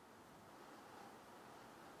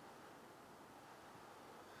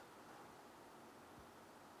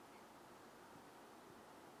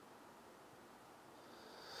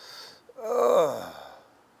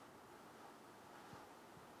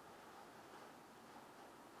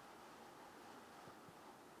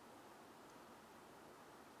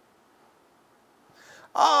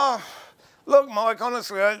 Oh, look, Mike,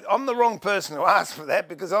 honestly, I'm the wrong person to ask for that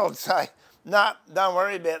because I would say, nah, don't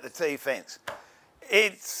worry about the T-fence.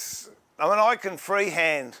 I can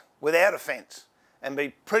freehand without a fence and be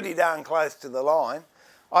pretty darn close to the line.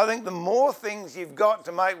 I think the more things you've got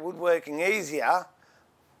to make woodworking easier,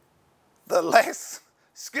 the less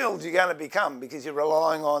skilled you're going to become because you're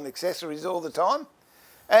relying on accessories all the time.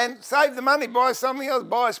 And save the money, buy something else,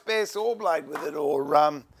 buy a spare saw blade with it,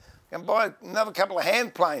 or and buy another couple of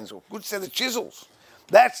hand planes or a good set of chisels.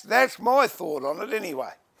 That's my thought on it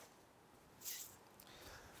anyway.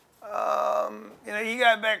 You know, you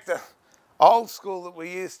go back to old school that we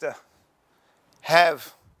used to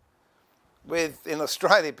have in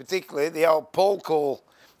Australia particularly, the old Paul Call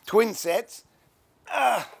twin sets,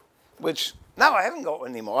 which, no, I haven't got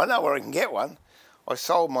one anymore. I know where I can get one. I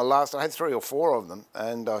sold my last, I had 3 or 4 of them,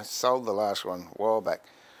 and I sold the last one a while back.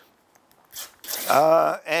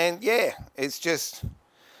 And yeah, it's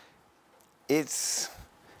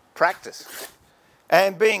practice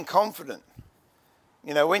and being confident.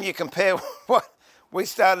 You know, when you compare what we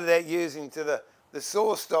started out using to the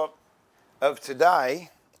saw stop of today,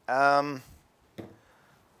 I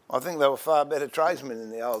think they were far better tradesmen in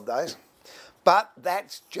the old days. But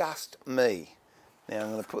that's just me. Now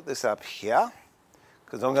I'm going to put this up here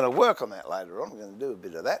because I'm going to work on that later on. I'm going to do a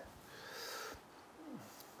bit of that.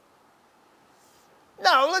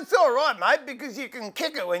 No, well, it's all right, mate, because you can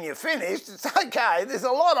kick it when you're finished. It's okay. There's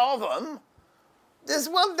a lot of them.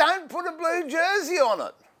 Well, don't put a blue jersey on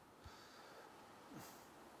it.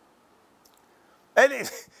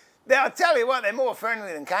 And now, I tell you what, they're more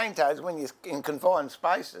friendly than cane toads when you're in confined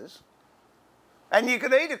spaces. And you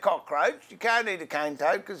can eat a cockroach. You can't eat a cane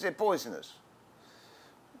toad because they're poisonous.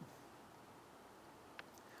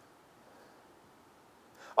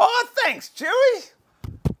 Oh, thanks, Chewy.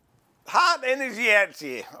 Heart energy out to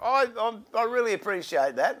you. I really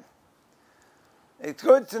appreciate that. It's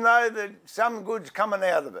good to know that some good's coming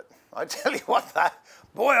out of it. I tell you what, though,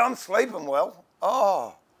 boy, I'm sleeping well.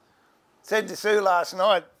 Oh, said to Sue last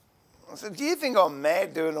night, I said, do you think I'm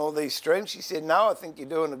mad doing all these streams? She said, no, I think you're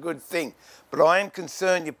doing a good thing, but I am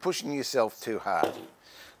concerned you're pushing yourself too hard.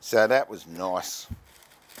 So that was nice.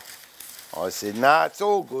 I said, no, it's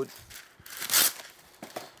all good.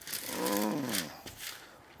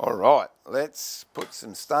 All right, let's put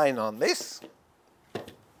some stain on this.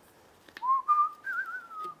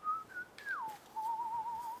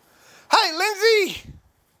 Hey, Lindsay!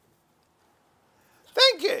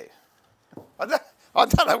 Thank you. I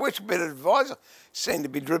don't know which bit of advice. I seem to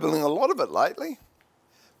be dribbling a lot of it lately,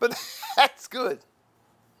 but that's good.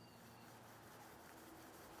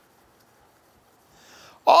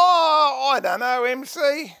 Oh, I don't know,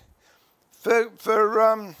 MC.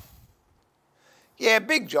 Yeah,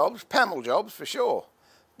 big jobs, panel jobs for sure.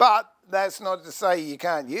 But that's not to say you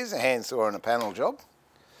can't use a handsaw on a panel job.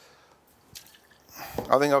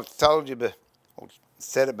 I think I've told you, or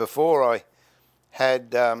said it before, I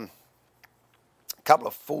had a couple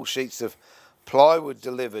of full sheets of plywood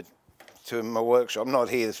delivered to my workshop. Not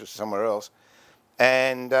here, this was somewhere else.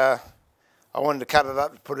 And I wanted to cut it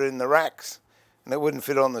up to put it in the racks. And it wouldn't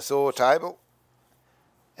fit on the saw table.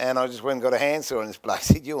 And I just went and got a handsaw, and this bloke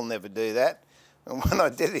said, you'll never do that. And when I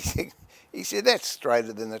did it, he said, that's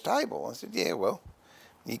straighter than the table. I said, yeah, well,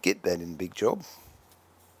 you get that in a big job.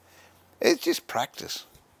 It's just practice.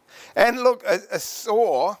 And look, a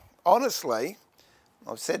saw, honestly,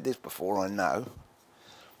 I've said this before, I know,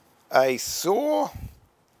 a saw,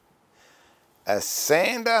 a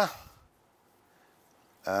sander,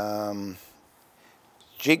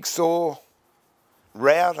 jigsaw,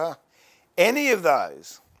 router, any of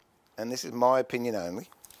those, and this is my opinion only,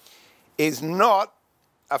 is not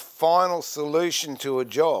a final solution to a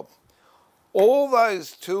job. All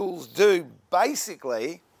those tools do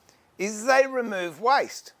basically is they remove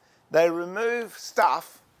waste. They remove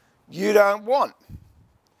stuff you don't want.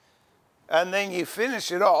 And then you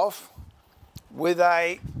finish it off with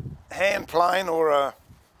a hand plane or a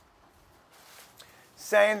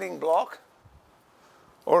sanding block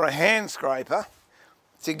or a hand scraper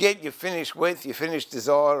to get your finished width, your finished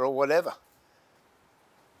desire or whatever.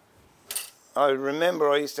 I remember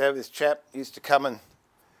I used to have this chap used to come and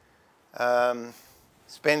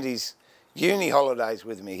spend his uni holidays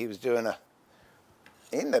with me. He was doing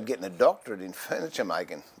he ended up getting a doctorate in furniture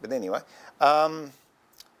making, but anyway.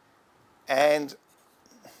 And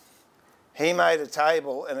he made a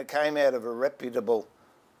table and it came out of a reputable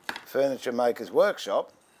furniture maker's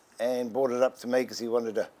workshop and brought it up to me because he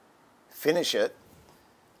wanted to finish it.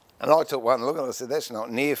 And I took one look and I said, that's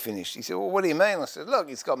not near finished. He said, well, what do you mean? I said,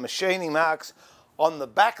 look, it's got machining marks on the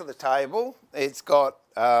back of the table. It's got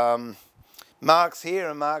marks here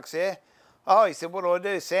and marks there. Oh, he said, what do I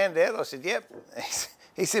do, sand it out? I said, yep.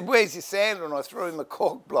 He said, where's your sander? And I threw him a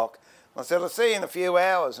cork block. I said, I'll see you in a few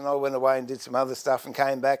hours. And I went away and did some other stuff and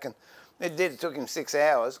came back, and it took him 6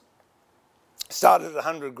 hours. Started at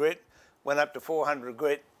 100 grit, went up to 400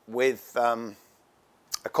 grit with a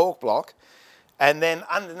cork block. And then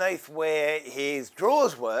underneath where his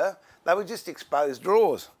drawers were, they were just exposed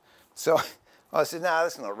drawers. So I said, no,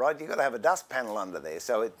 that's not right. You've got to have a dust panel under there.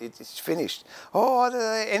 So it's finished. Oh,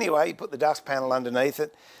 anyway, he put the dust panel underneath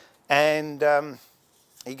it, and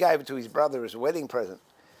he gave it to his brother as a wedding present.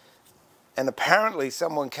 And apparently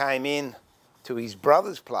someone came in to his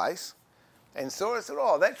brother's place and saw it and said,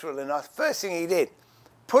 oh, that's really nice. First thing he did,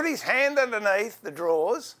 put his hand underneath the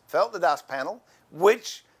drawers, felt the dust panel,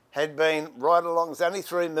 which had been right along, it's only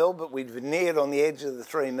 3mm, but we'd veneered on the edge of the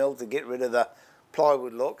 3mm to get rid of the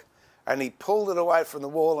plywood look. And he pulled it away from the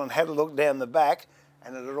wall and had a look down the back,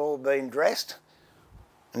 and it had all been dressed.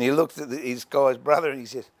 And he looked at his guy's brother and he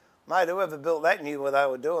said, mate, whoever built that knew what they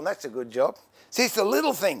were doing. That's a good job. See, it's the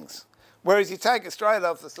little things. Whereas you take it straight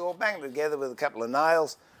off the saw, bang it together with a couple of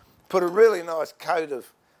nails, put a really nice coat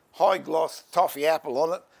of high gloss toffee apple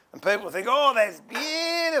on it, and people think, oh, that's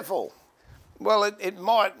beautiful. Well, it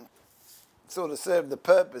might sort of serve the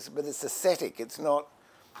purpose, but it's aesthetic. It's not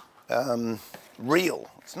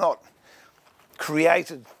real. It's not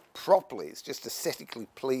created properly. It's just aesthetically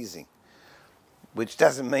pleasing, which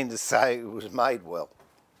doesn't mean to say it was made well.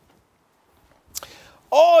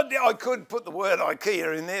 Oh, I could put the word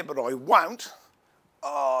IKEA in there, but I won't.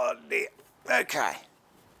 Oh, dear. Okay.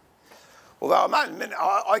 Although I must admit,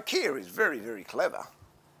 IKEA is very, very clever.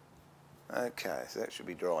 Okay, so that should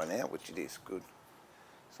be drying out, which it is. Good.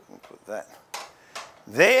 So I can put that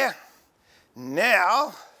there.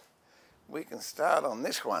 Now, we can start on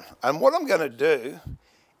this one. And what I'm going to do,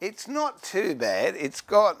 it's not too bad. It's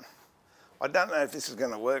got, I don't know if this is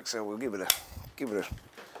going to work, so we'll give it a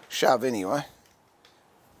shove anyway.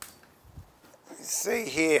 You see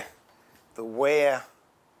here the wear,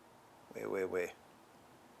 where?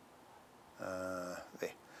 There.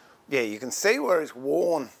 Yeah, you can see where it's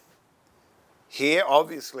worn here,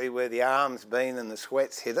 obviously where the arm's been and the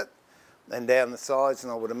sweat's hit it, and down the sides,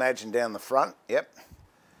 and I would imagine down the front, yep,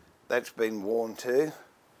 that's been worn too.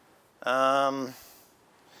 And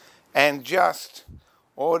just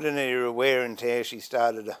ordinary wear and tear, she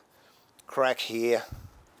started to crack here,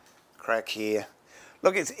 crack here.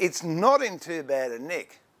 Look, it's not in too bad a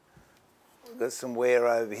nick. There's some wear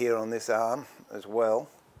over here on this arm as well.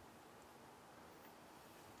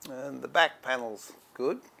 And the back panel's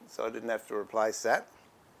good, so I didn't have to replace that.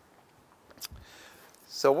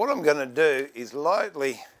 So what I'm going to do is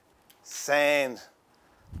lightly sand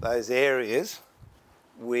those areas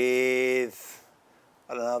with,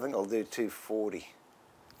 I don't know, I think I'll do 240.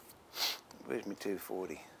 Where's my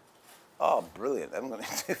 240? Oh, brilliant, I haven't got any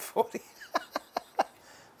 240.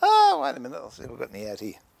 Oh, wait a minute, I'll see if I've got any out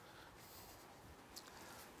here.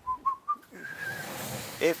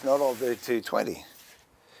 If not, I'll do 220.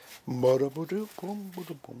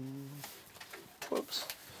 Whoops.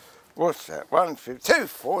 What's that? 150,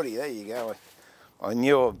 240, there you go. I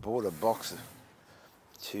knew I bought a box of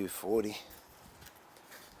 240.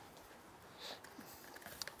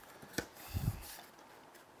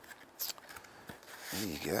 There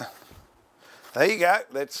you go. There you go.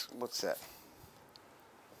 What's that?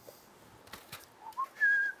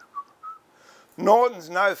 Norton's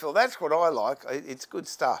no fill. That's what I like. It's good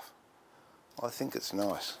stuff. I think it's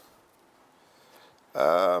nice.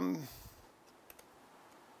 Oh,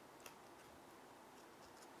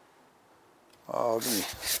 give me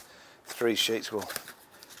 3 sheets. We'll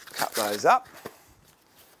cut those up.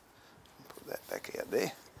 Put that back out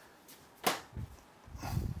there.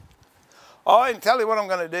 I can tell you what I'm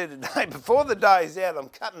going to do today. Before the day's out, I'm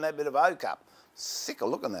cutting that bit of oak up. Sick of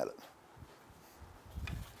looking at it.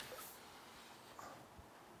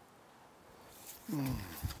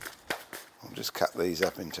 I'll just cut these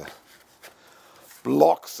up into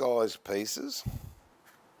block-sized pieces.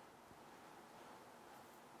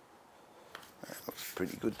 That looks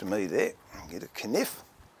pretty good to me there. I'll get a kniff.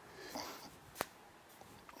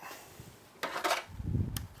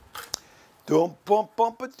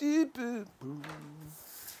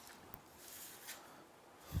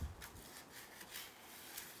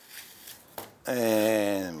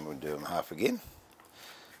 And we'll do them half again.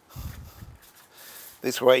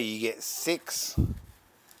 This way you get 6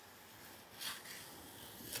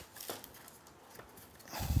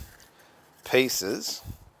 pieces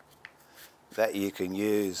that you can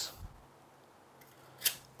use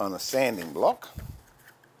on a sanding block,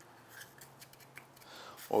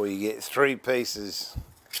 or you get 3 pieces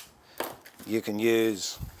you can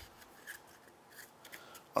use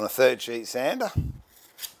on a 3rd sheet sander,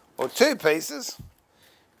 or 2 pieces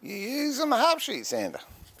you use on a half sheet sander.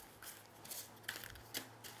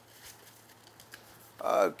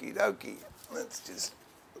 Okie dokie, let's just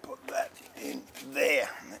put that in there,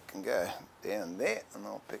 and that can go down there, and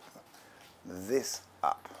I'll pick this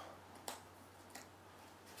up.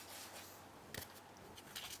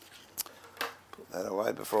 Put that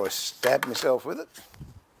away before I stab myself with it.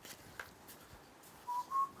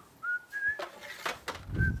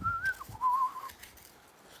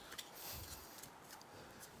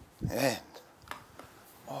 And,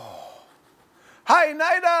 oh. Hey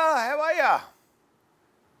Nada, how are ya?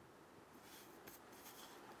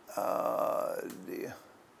 Dear.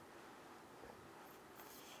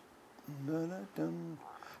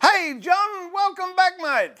 Hey John, welcome back,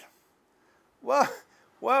 mate. Well,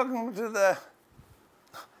 welcome to the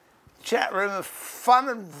chat room of fun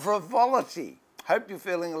and frivolity. Hope you're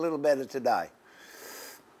feeling a little better today.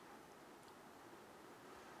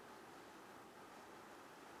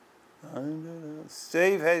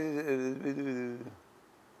 Steve,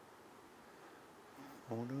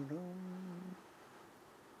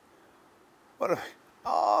 what?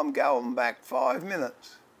 Oh, I'm going back 5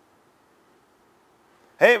 minutes.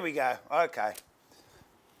 Here we go. Okay.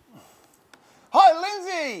 Hi,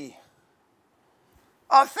 Lindsay.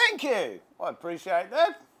 Oh, thank you. I appreciate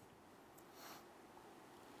that.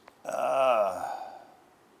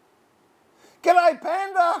 G'day,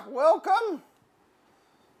 Panda. Welcome.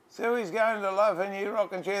 Suey's going to love her new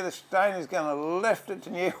rocking chair. The stain is going to lift it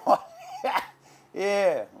to new height.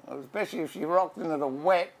 Yeah, especially if she rocked in it a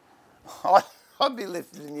wet. I'd be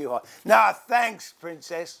lifted to new height. No, thanks,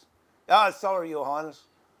 Princess. Oh, sorry, Your Highness.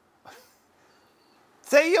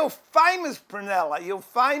 See, you're famous, Prunella. You're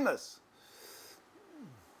famous.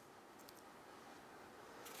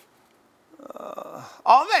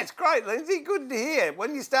 Oh, that's great, Lindsay. Good to hear.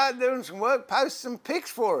 When you start doing some work, post some pics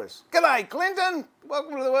for us. G'day, Clinton.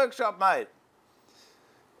 Welcome to the workshop, mate.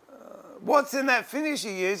 What's in that finish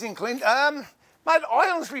you're using, Clint? Mate,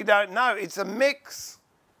 I honestly don't know. It's a mix.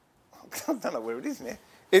 I don't know where it is now.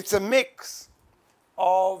 It's a mix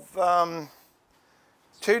of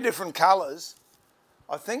 2 different colours.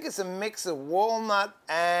 I think it's a mix of walnut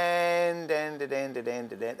and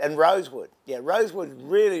rosewood. Yeah, rosewood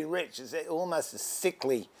really rich. It's almost a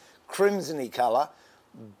sickly crimsony colour,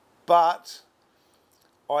 but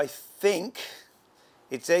I think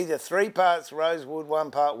it's either 3 parts rosewood,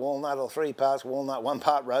 1 part walnut, or 3 parts walnut, 1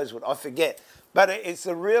 part rosewood. I forget. But it's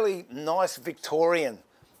a really nice Victorian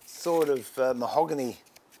sort of mahogany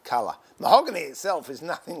colour. Mahogany itself is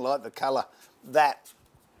nothing like the colour that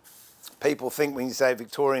people think when you say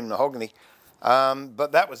Victorian mahogany.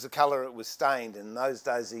 But that was the colour it was stained. In those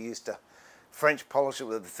days they used to French polish it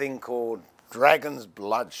with a thing called dragon's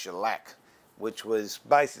blood shellac, which was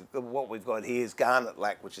basically what we've got here is garnet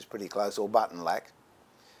lac, which is pretty close, or button lac.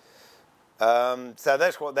 So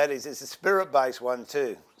that's what that is. It's a spirit-based one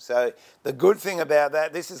too. So the good thing about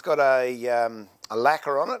that, this has got a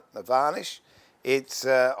lacquer on it, a varnish. It's,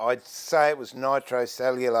 I'd say it was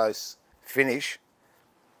nitrocellulose finish,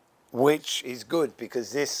 which is good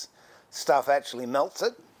because this stuff actually melts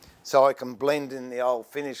it. So I can blend in the old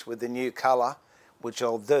finish with the new colour, which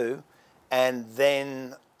I'll do, and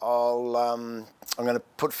then I'm going to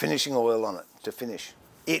put finishing oil on it to finish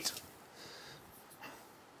it.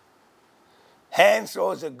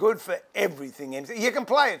 Handsaws are good for everything. You can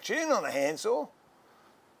play a tune on a handsaw.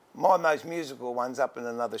 My most musical one's up in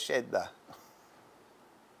another shed though.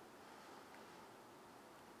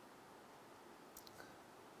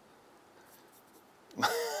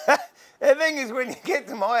 The thing is, when you get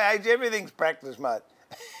to my age, everything's practice, mate.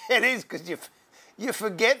 It is, because you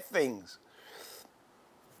forget things.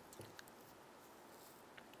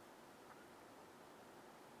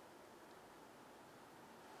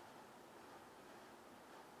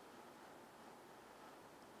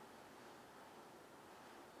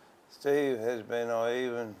 Steve has been, I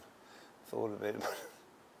even thought of it.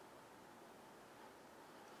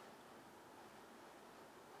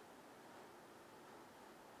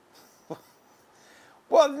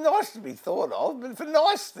 Well, nice to be thought of, but for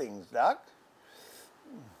nice things, Duck.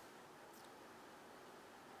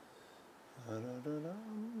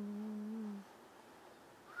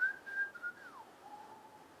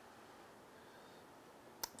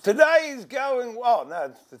 Today is going, oh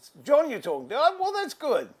no, it's John you're talking to. Oh, well, that's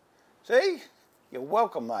good. See? You're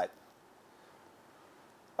welcome, mate.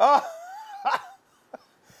 Oh,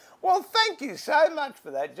 well, thank you so much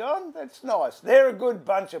for that, John. That's nice. They're a good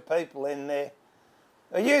bunch of people in there.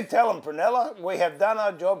 You tell them, Prunella, we have done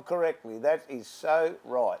our job correctly. That is so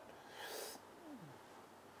right.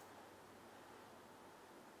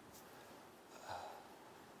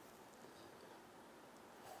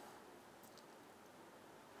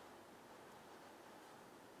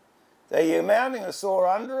 So are you mounting a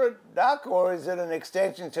saw under it, Duck, or is it an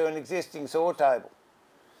extension to an existing saw table?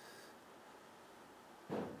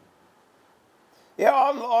 Yeah,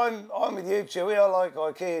 I'm with you, Chewy. I like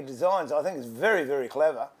IKEA designs. I think it's very, very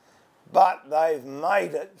clever. But they've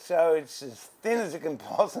made it so it's as thin as it can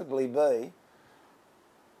possibly be.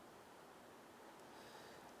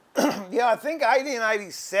 Yeah, I think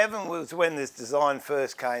 1887 was when this design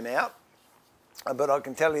first came out. But I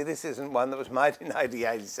can tell you this isn't one that was made in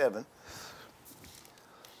 1887.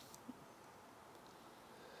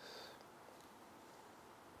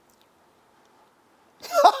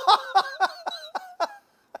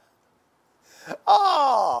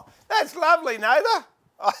 Oh, that's lovely, Nada.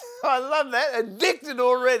 I love that. Addicted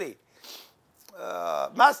already.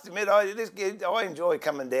 Must admit, I enjoy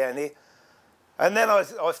coming down here. And then I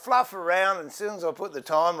fluff around, and as soon as I put the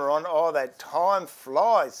timer on, oh, that time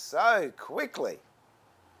flies so quickly.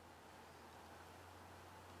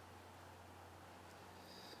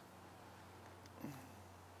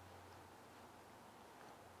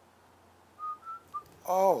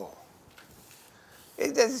 Oh.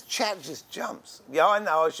 This chat just jumps. Yeah, I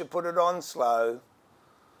know, I should put it on slow.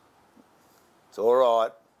 It's all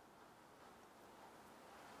right.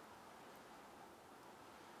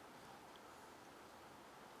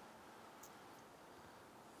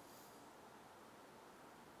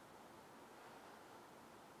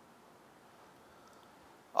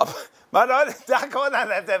 Mate, Duck, I don't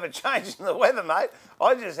have to have a change in the weather, mate.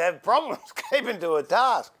 I just have problems keeping to a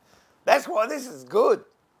task. That's why this is good.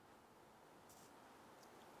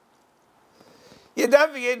 Yeah,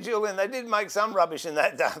 don't forget, Julian, they did make some rubbish in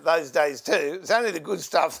those days too. It's only the good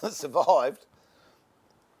stuff that survived.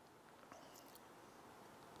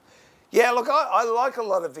 Yeah, look, I like a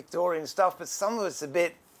lot of Victorian stuff, but some of it's a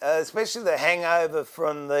bit, especially the hangover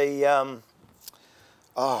from the,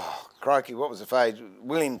 oh, crikey, what was the phrase?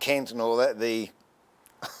 William Kent and all that,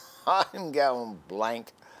 I'm going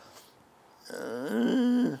blank.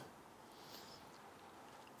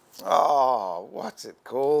 Oh, what's it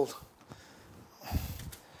called?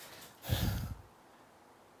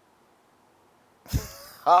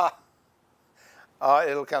 Oh,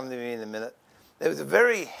 it'll come to me in a minute. There was a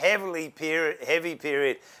very heavy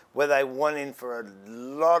period where they went in for a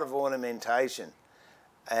lot of ornamentation.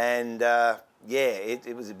 And, yeah,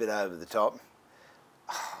 it was a bit over the top.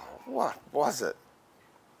 Oh, what was it?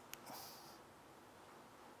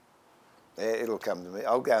 Yeah, it'll come to me.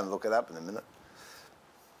 I'll go and look it up in a minute.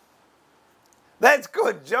 That's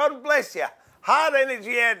good, John. Bless you. Heart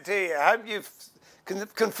energy out to you. I hope you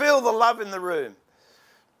can feel the love in the room.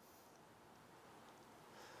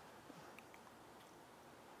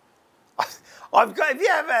 If you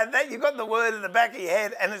ever had that, you've got the word in the back of your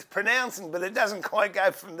head and it's pronouncing, but it doesn't quite go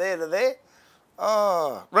from there to there.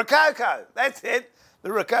 Oh, Rococo, that's it.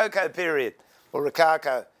 The Rococo period, or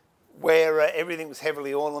Rococo, where everything was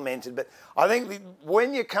heavily ornamented. But I think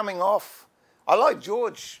when you're coming off, I like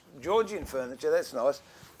Georgian furniture, that's nice.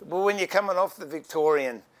 But when you're coming off the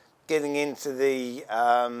Victorian, getting into the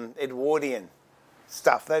Edwardian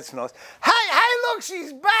stuff, that's nice. Hey, look,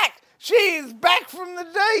 she's back. She is back from the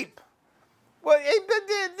deep. Well,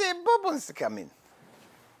 Bob wants to come in.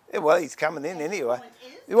 Yeah, well, he's coming in anyway.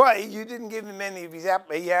 Well, you didn't give him any of his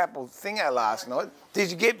apple thingo last night.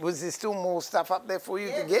 Did you get, was there still more stuff up there for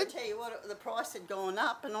you to get? I tell you what, the price had gone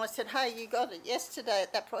up, and I said, hey, you got it yesterday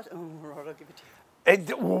at that price. Oh, right, I'll give it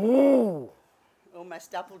to you. Ooh.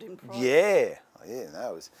 Almost doubled in price. Yeah,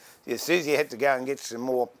 no, Susie had to go and get some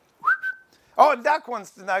more. Oh, Duck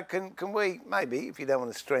wants to know, can we, maybe, if you don't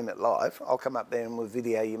want to stream it live, I'll come up there and we'll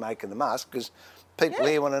video you making the mask, because people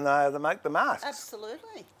here want to know how to make the masks.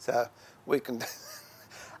 Absolutely. So we can...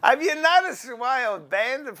 Have you noticed the way I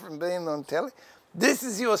banned her from being on telly? This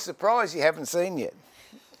is your surprise you haven't seen yet.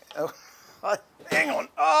 Oh, hang on.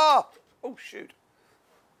 Oh, shoot.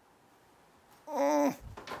 Anyone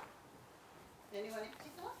in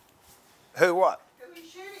particular? Who, what? Who are you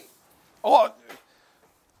shooting? Oh,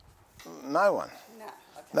 no one.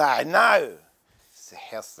 No. No. It's the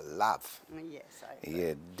house of love. Yes, I agree.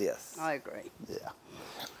 Yeah, yes. I agree. Yeah.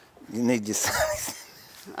 You need your sunnies.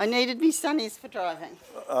 I needed me sunnies for driving.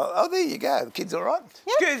 Oh, there you go. The kids all right?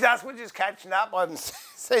 Yep. Excuse us, we're just catching up. I haven't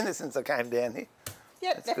seen her since I came down here.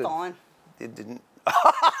 Yep, they're good. fine. It didn't.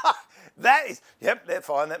 Yep, they're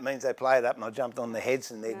fine. That means they played up and I jumped on their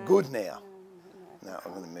heads and they're good now. No,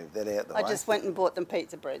 I'm going to move that out the way. I just went and bought them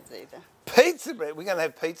pizza breads either. Pizza bread? We're going to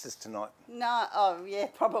have pizzas tonight. No, oh yeah,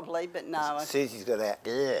 probably, but no. Susie's got out.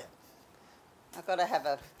 Yeah. I've got to have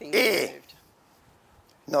a thing Yeah. removed.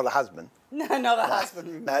 Not a husband. No, not a husband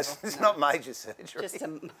removal. No, it's not major surgery. Just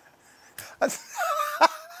a...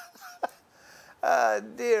 Oh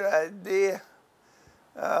dear.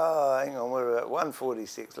 Oh, hang on, we're at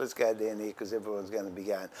 1:46. Let's go down here because everyone's going to be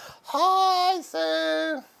going, hi,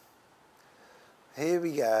 Sue. Here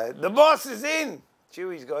we go. The boss is in.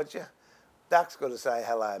 Chewy's got you. Duck's got to say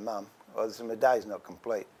hello, Mum. Or my day's not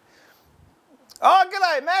complete. Oh,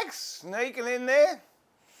 g'day, Max. Sneaking in there.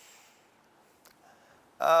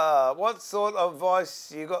 What sort of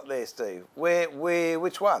voice you got there, Steve?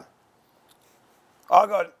 Which one? I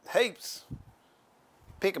got heaps.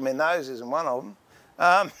 Pick 'em in those isn't one of them.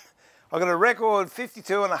 I got a record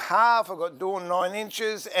 52 and a half. I got Dawn 9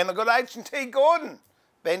 inches, and I got H&T Gordon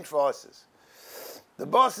bench vices. The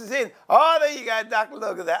boss is in. Oh, there you go, Duck.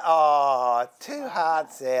 Look at that. Oh, 2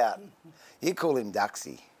 hearts out. You call him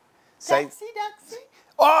Duxie. Duxie.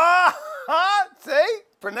 Oh, see?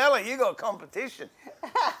 Prunella, you got competition.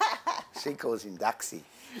 She calls him Duxie.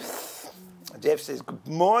 Jeff says, good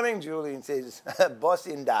morning. Julian says, boss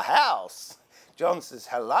in the house. John says,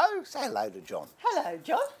 hello. Say hello to John. Hello,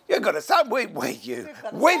 John. You've got a son. We've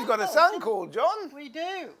got a son called John. We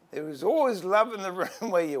do. There was always love in the room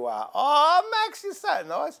where you are. Oh, Max, you're so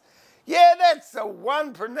nice. Yeah, that's the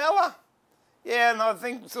one, Prunella. Yeah, and I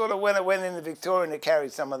think sort of when it went into Victorian, it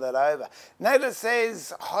carried some of that over. Nada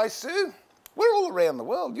says, hi, Sue. We're all around the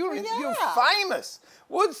world. You're famous.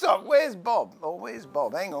 Woodstock, where's Bob? Oh, where's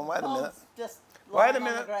Bob? Hang on, wait a minute. Just Wait a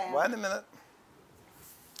minute.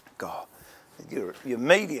 God, you're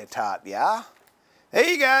media tart, yeah? There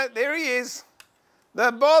you go. There he is.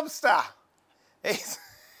 The Bobster.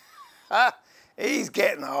 He's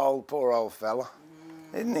getting old, poor old fella.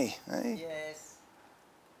 Isn't he? Hey? Yes.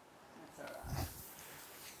 That's all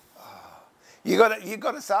right. You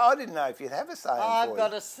got a say. I didn't know if you'd have a saying for I've you.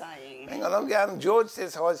 got a saying. Hang on, I'm going. George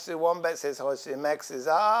says hi, Sue. Wombat says hi, Sue. Max says,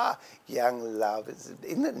 young love.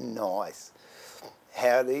 Isn't it nice?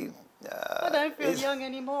 Howdy. I don't feel young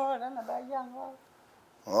anymore. I don't know about young love.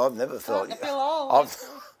 Well, I've never felt I feel old.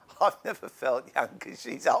 I've never felt young because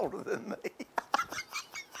she's older than me.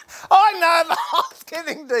 I know, but I was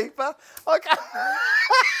getting deeper. Okay.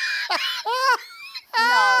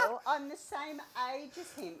 No, I'm the same age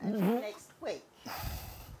as him until next week.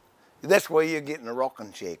 That's why you're getting a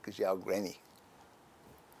rocking chair, because you're old granny.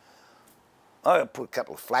 I gotta put a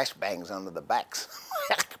couple of flashbangs under the backs.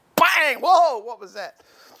 Bang! Whoa, what was that?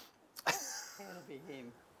 That'll be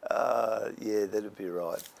him. Yeah, that'd be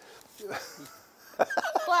right.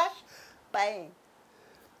 Flash, bang.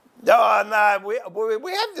 Oh, no,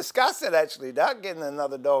 we have discussed it actually, Doug, getting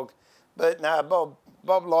another dog. But no,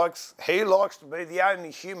 Bob likes to be the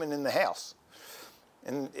only human in the house.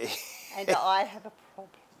 And I have a problem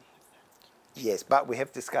with that. yes, but we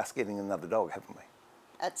have discussed getting another dog, haven't we?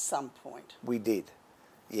 At some point. We did,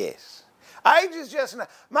 yes. Age is just, mate,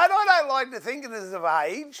 I don't like to think of it as of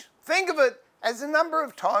age. Think of it as the number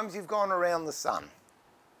of times you've gone around the sun.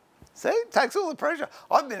 See, it takes all the pressure.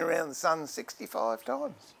 I've been around the sun 65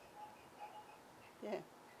 times. Yeah.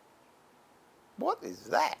 What is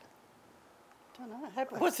that? I don't know. I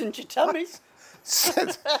hope it wasn't your tummy.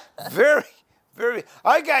 Very, very.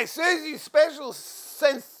 Okay, Susie's special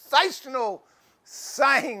sensational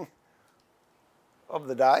saying of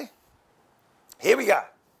the day. Here we go.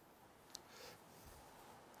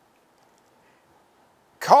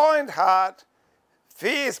 Kind heart,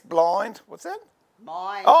 fierce blind. What's that?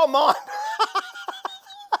 Mine. Oh, mine.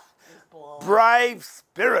 Is blind. Brave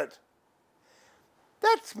spirit.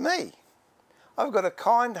 That's me. I've got a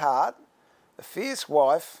kind heart, a fierce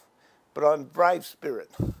wife, but I'm brave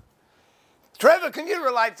spirit. Trevor, can you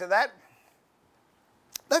relate to that?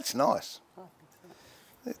 That's nice.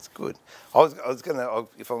 That's good. I was going to,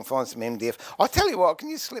 if I can find some MDF. I'll tell you what, can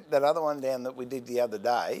you slip that other one down that we did the other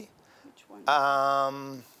day? Which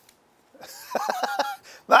one?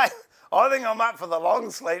 Mate, I think I'm up for the long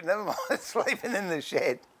sleep. Never mind sleeping in the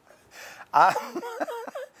shed.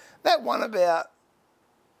 That one about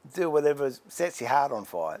do whatever sets your heart on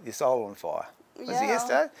fire, your soul on fire. Was it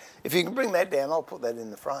yesterday? If you can bring that down, I'll put that in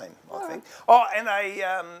the frame, I think. Oh, and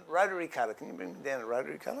a rotary cutter. Can you bring me down a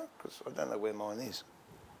rotary cutter? Because I don't know where mine is.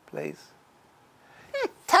 Please.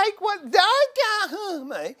 Take one. Don't go,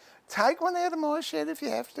 me. Take one out of my shed if you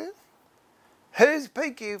have to. Whose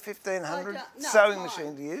PQ 1500 sewing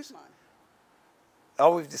machine to use? Mine.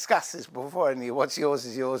 Oh, we've discussed this before, haven't you? What's yours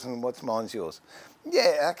is yours and what's mine's yours.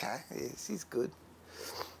 Yeah, okay. Yes, he's good.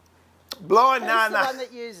 Blind, no. Who's the one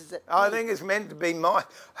that uses it? I think it's meant to be mine.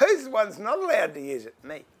 Who's the one's not allowed to use it?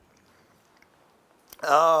 Me.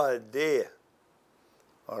 Oh, dear.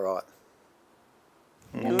 All right.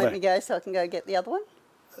 And let me go so I can go get the other one?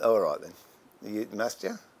 All right, then. You, must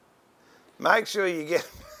you? Make sure you get...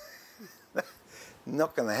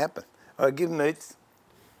 Not going to happen. All right, give him moots.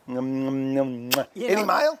 Any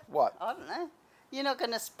mail? What? I don't know. You're not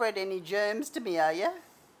going to spread any germs to me, are you?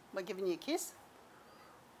 By giving you a kiss?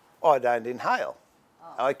 I don't inhale.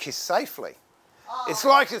 Oh. I kiss safely. Oh. It's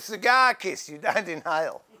like a cigar kiss. You don't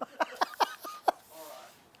inhale. All right.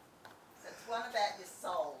 So it's one about your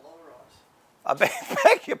soul, all right. I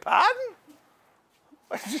beg your pardon?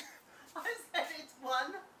 I said it's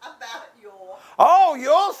one about your... Oh,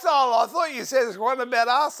 your soul. I thought you said it's one about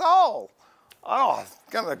our soul. Oh, I'm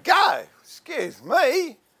going to go. Excuse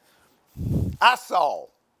me. A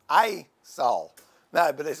soul. A soul.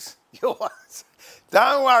 No, but it's yours.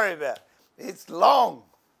 Don't worry about it. It's long.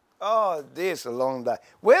 Oh, dear, it's a long day.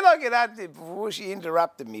 Where did I get out there before she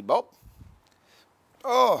interrupted me, Bob?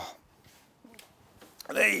 Oh,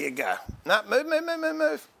 there you go. No,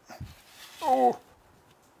 move. Oh.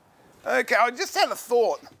 Okay, I just had a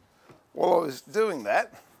thought while I was doing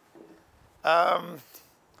that.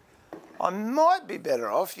 I might be better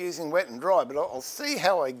off using wet and dry, but I'll see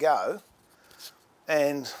how I go.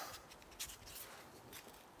 And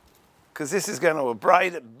because this is going to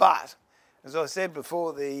abrade it, but as I said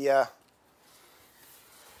before, it's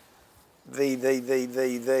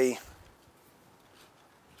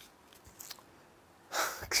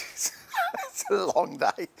a long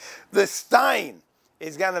day. The stain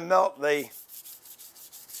is going to melt the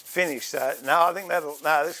finish. So no, I think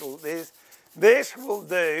this will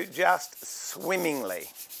do just swimmingly.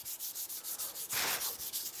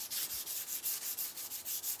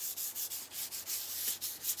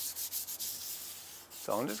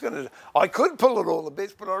 So I'm just going to, I could pull it all to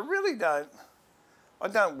bits, but I really don't. I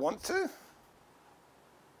don't want to.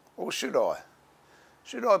 Or should I?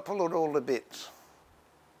 Should I pull it all to bits?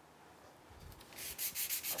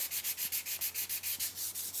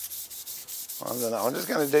 I don't know. I'm just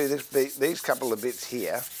going to do these couple of bits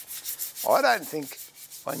here. I don't think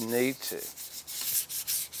I need to.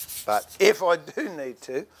 But if I do need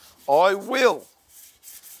to, I will.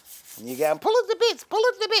 And you go, pull it to bits, pull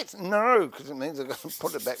it to bits. No, because it means I've got to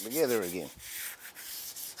put it back together again.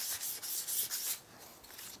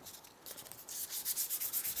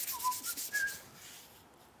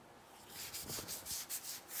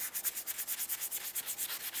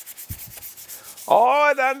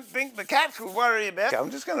 I don't think the cats will worry about it. I'm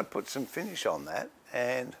just going to put some finish on that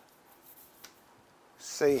and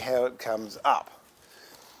see how it comes up.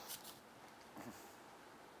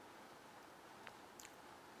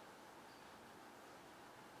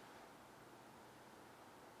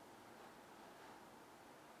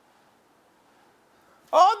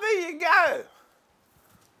 Oh, there you go.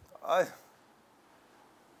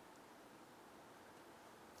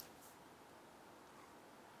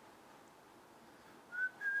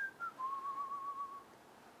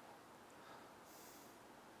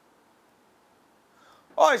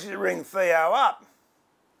 I should ring Theo up.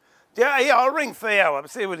 Yeah, I'll ring Theo up,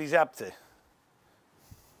 see what he's up to.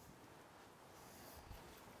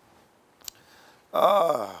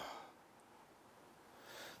 Oh.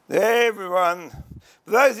 Everyone,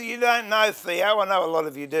 for those of you who don't know Theo, I know a lot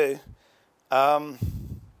of you do,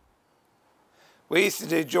 we used to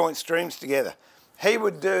do joint streams together. He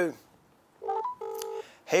would do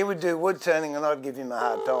wood turning and I'd give him a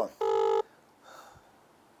hard time.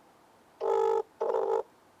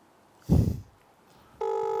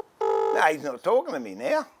 No, he's not talking to me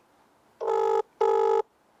now.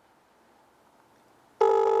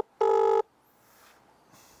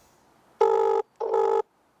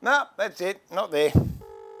 No, that's it, not there.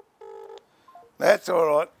 That's all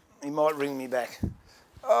right. He might ring me back.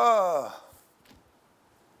 Oh.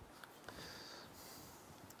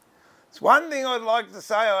 It's one thing I'd like to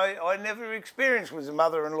say I never experienced was a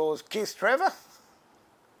mother-in-law's kiss, Trevor.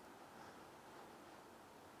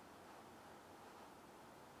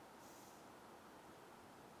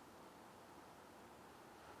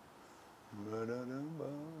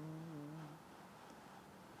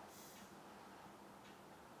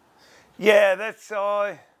 Yeah, that's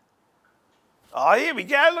Oh, here we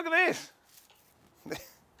go. Look at this.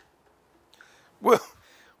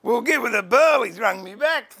 We'll give it a Burley's rung me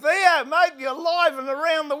back. Theo, mate, you're live and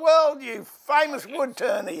around the world, you famous wood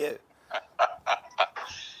turner, you.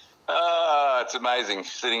 It's amazing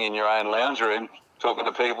sitting in your own lounge room talking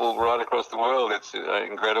to people right across the world. It's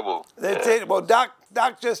incredible. That's it. Well, Duck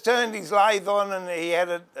just turned his lathe on and he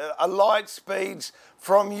had a light speeds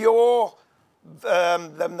from your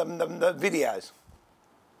the videos.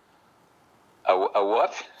 A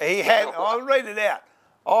what? He had, I'll read it out.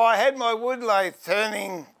 I had my wood lathe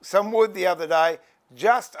turning some wood the other day,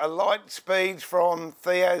 just a light speeds from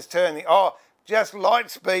Theo's turning. Oh, just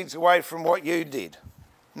light speeds away from what you did.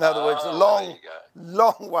 In other words, a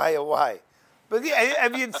long way away. But yeah,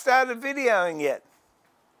 have you started videoing yet?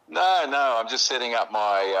 No, I'm just setting up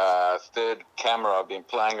my third camera. I've been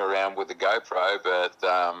playing around with the GoPro, but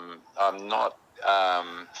I'm not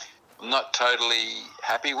totally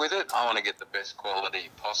happy with it. I want to get the best quality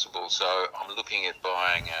possible, so I'm looking at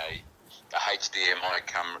buying a HDMI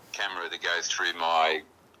camera that goes through my,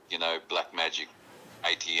 Blackmagic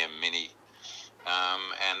ATM Mini,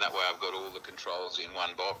 and that way I've got all the controls in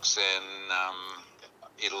one box, and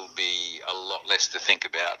it'll be a lot less to think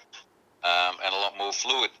about, and a lot more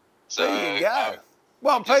fluid. So, there you go.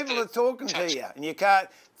 Well, people are talking to you, and you can't.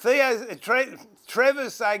 Trevor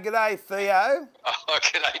say g'day, Theo. Oh,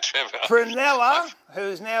 g'day, Trevor. Prunella,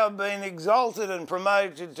 who's now been exalted and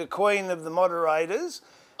promoted to Queen of the Moderators,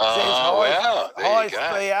 says wow. Hi,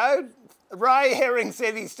 Theo. Ray Herring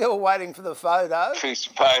said he's still waiting for the photo. Piece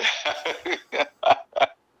of photo.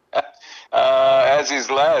 As is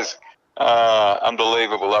Laz.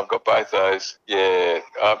 Unbelievable. I've got both those. Yeah.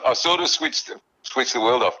 I sort of switched the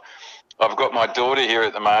world off. I've got my daughter here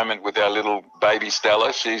at the moment with our little baby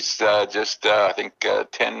Stella. She's just, I think,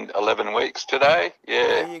 10, 11 weeks today. Yeah.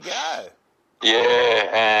 There you go. Yeah,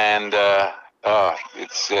 and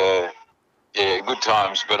it's, good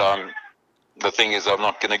times, but the thing is I'm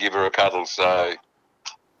not going to give her a cuddle, so,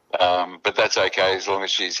 but that's okay as long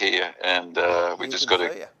as she's here, and we just got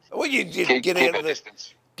to well, you get out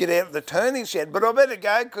of the turning shed, but I better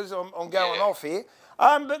go because I'm going off here.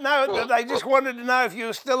 But no, they just wanted to know if you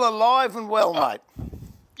were still alive and well, mate.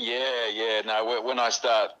 Yeah. No, when I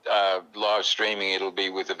start live streaming, it'll be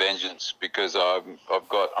with a vengeance because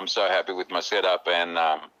I'm so happy with my setup and.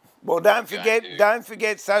 Well, don't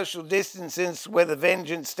forget social distancing with a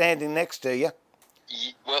vengeance standing next to you.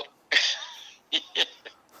 Well,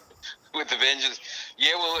 with the vengeance.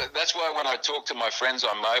 Yeah, well, that's why when I talk to my friends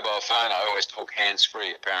on mobile phone, I always talk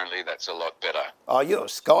hands-free. Apparently, that's a lot better. Oh, you're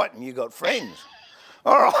Skype and you got friends.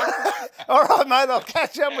 All right, mate, I'll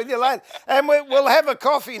catch up with you later. And we'll have a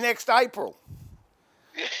coffee next April.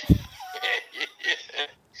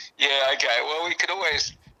 Yeah, okay. Well, we could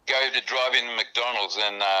always go to drive-in McDonald's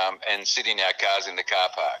and sit in our cars in the car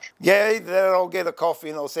park. Yeah, either I'll get a coffee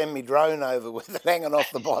and I'll send me drone over with it hanging off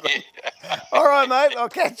the bottom. All right, mate, I'll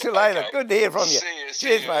catch you later. Okay. Good to hear from you.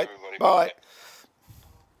 Cheers, mate. Everybody. Bye.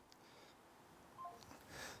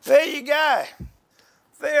 There you go.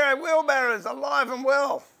 Theo Wheelbarrow's alive and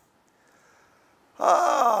well.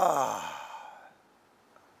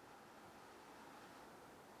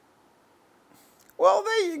 Well,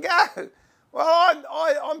 there you go. Well,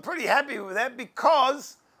 I'm pretty happy with that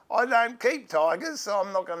because I don't keep tigers, so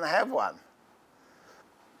I'm not going to have one.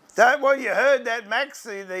 So, well, you heard that, Max.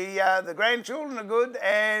 The grandchildren are good,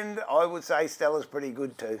 and I would say Stella's pretty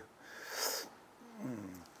good too.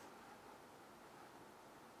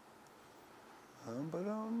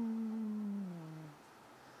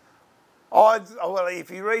 Well,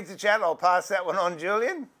 if you read the chat, I'll pass that one on,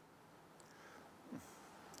 Julian.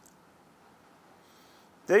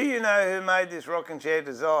 Do you know who made this rocking chair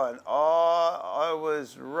design? Oh, I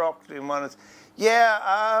was rocked in one of... Yeah,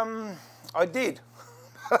 I did.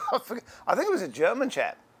 I think it was a German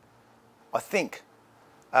chap. I think.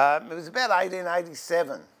 It was about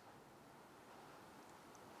 1887.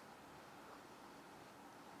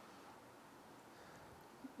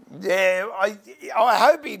 Yeah, I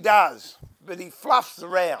hope he does, but he fluffs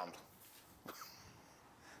around.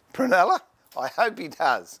 Prunella, I hope he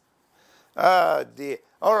does. Oh dear.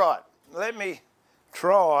 All right, let me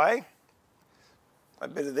try a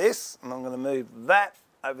bit of this, and I'm going to move that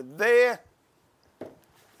over there.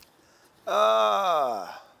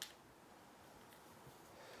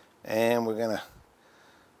 And we're going to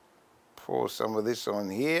pour some of this on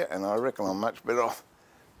here, and I reckon I'm much better off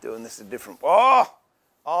doing this a different...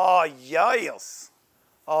 Oh, yes.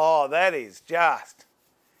 Oh, that is just...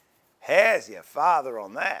 How's your father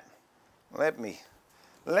on that? Let me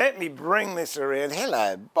bring this around.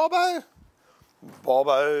 Hello, Bobo.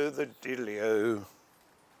 Bobbo the diddly-o.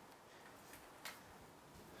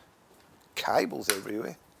 Cables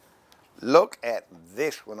everywhere. Look at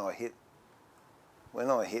this when I hit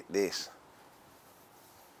this.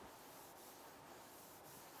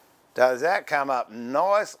 Does that come up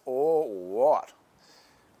nice or what?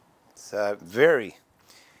 So very,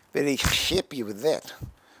 very happy with that.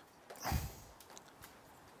 I'll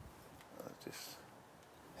just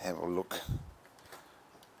have a look.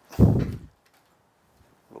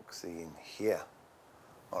 See in here.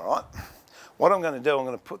 All right. What I'm going to do, I'm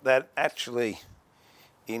going to put that actually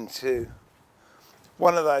into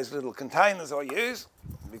one of those little containers I use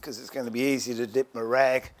because it's going to be easier to dip my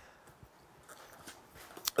rag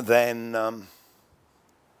than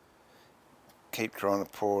keep trying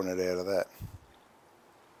to pouring it out of that.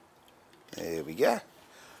 There we go.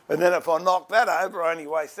 And then if I knock that over, I only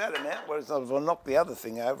waste that amount, whereas if I knock the other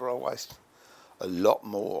thing over, I waste a lot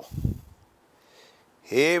more.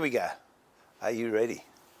 Here we go. Are you ready?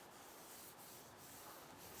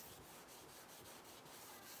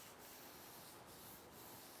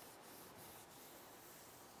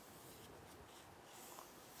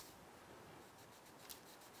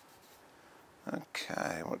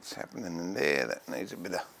 Okay, what's happening in there? That needs a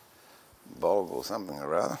bit of bog or something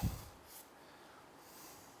or other.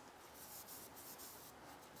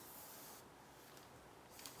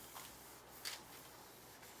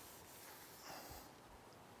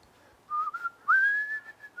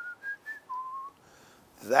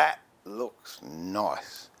 That looks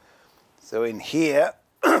nice. So in here,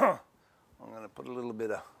 I'm going to put a little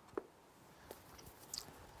bit of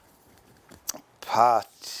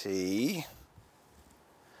party.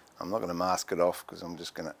 I'm not going to mask it off because I'm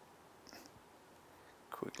just going to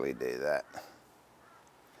quickly do that.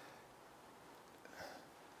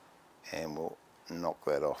 And we'll knock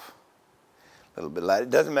that off a little bit later.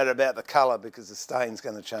 It doesn't matter about the colour because the stain's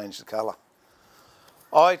going to change the colour.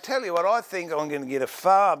 I tell you what, I think I'm going to get a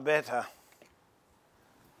far better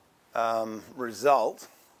result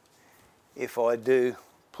if I do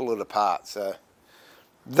pull it apart. So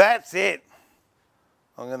that's it.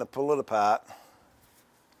 I'm going to pull it apart.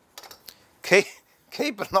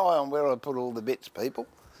 Keep an eye on where I put all the bits, people,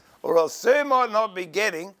 or else Sue might not be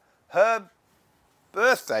getting her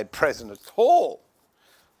birthday present at all.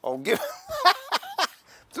 I'll give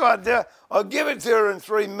so I'll give it to her in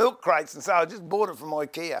 3 milk crates and say I just bought it from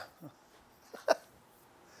IKEA.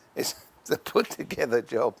 It's a put together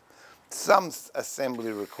job. Some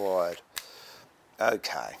assembly required.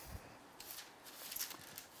 Okay.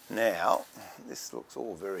 Now, this looks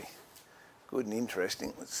all very good and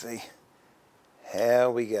interesting. Let's see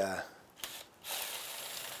how we go.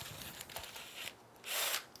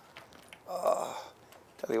 Oh,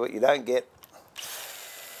 tell you what, you don't get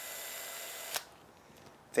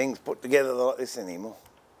things put together like this anymore.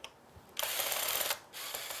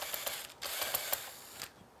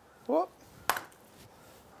 What?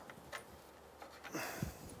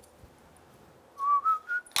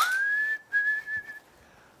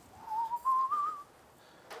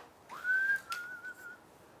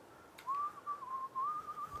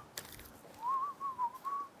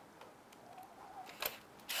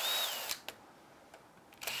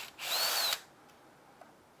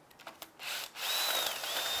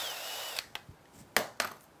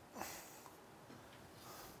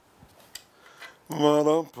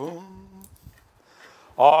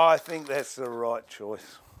 I think that's the right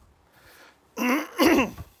choice.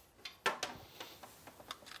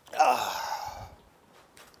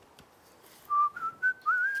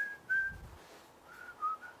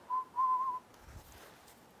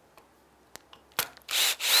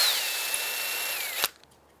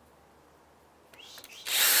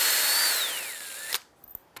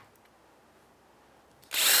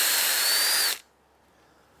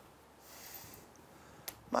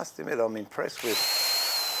 Must admit, I'm impressed with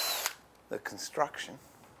the construction.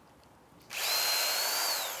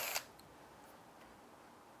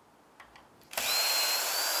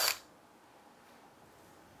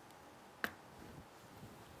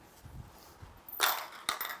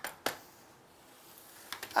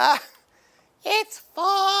 Ah, it's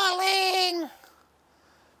falling.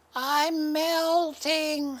 I'm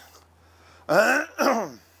melting.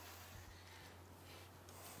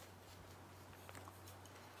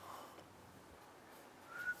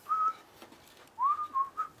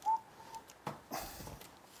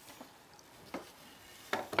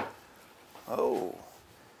 Oh,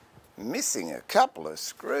 missing a couple of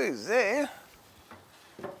screws there.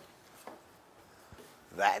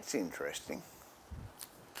 That's interesting.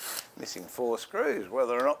 Missing 4 screws.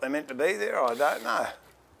 Whether or not they're meant to be there, I don't know.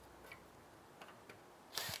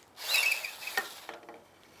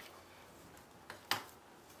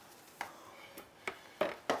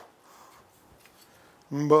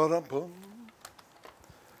 Ba-dum-bum.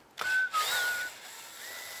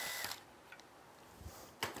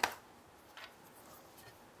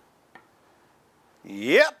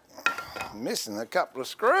 Yep, missing a couple of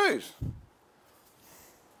screws.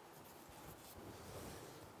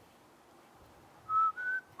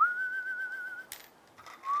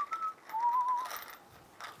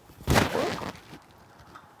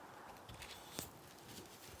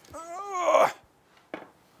 Oh.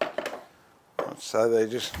 So they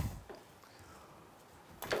just...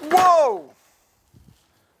 Whoa!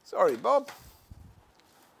 Sorry, Bob.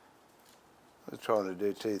 I was trying to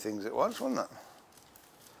do two things at once, wasn't it?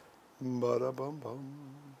 Ba-da-bum-bum.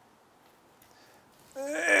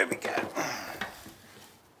 There we go.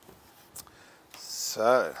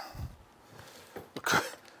 So,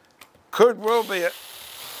 could well be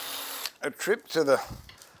a trip to the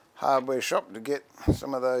hardware shop to get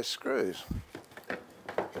some of those screws.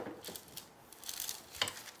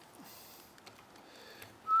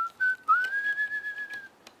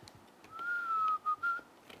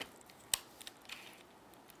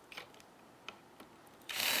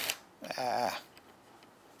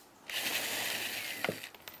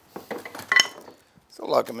 It's all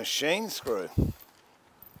like a machine screw.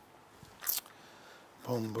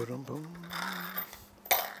 Boom, boom, boom.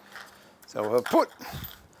 So I've put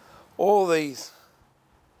all these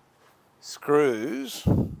screws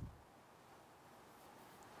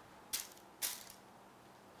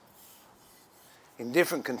in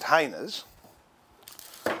different containers.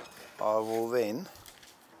 I will then,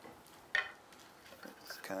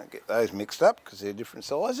 can't get those mixed up because they're different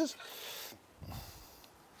sizes.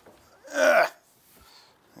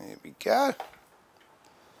 There we go.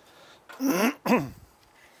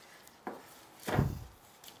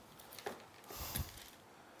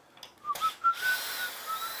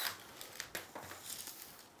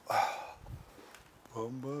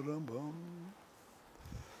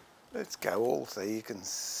 Let's go all so you can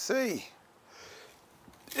see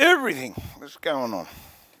everything that's going on.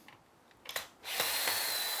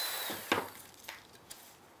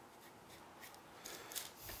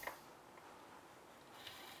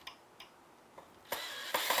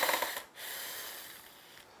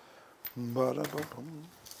 Ba-da-ba-bum.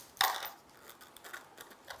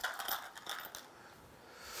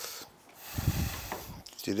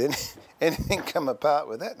 Did anything come apart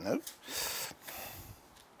with that? No.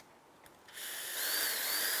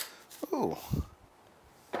 Ooh.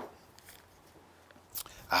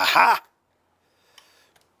 Aha!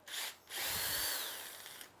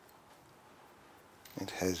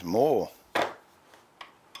 It has more.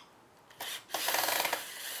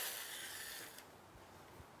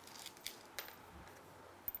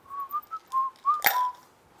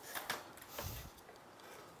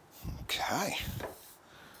 Okay.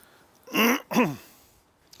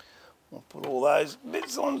 We'll put all those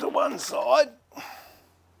bits onto one side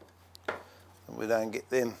so we don't get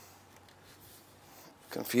them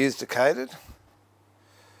confused-icated.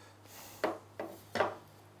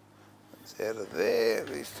 It's out of there,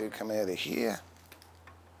 these two come out of here.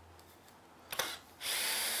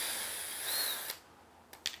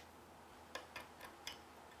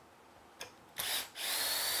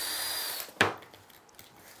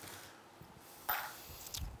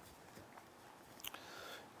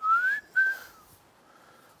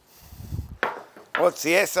 What's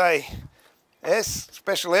the SAS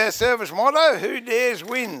Special Air Service motto? Who dares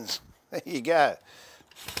wins. There you go.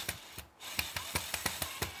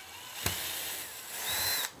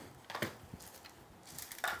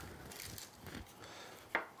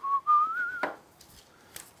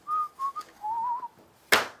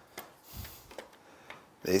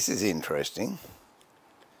 This is interesting.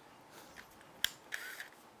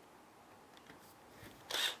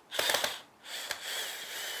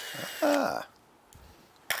 Ah.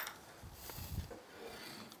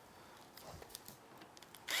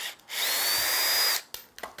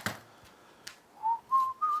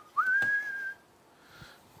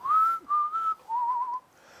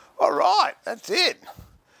 All right, that's it.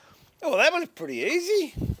 Oh, that was pretty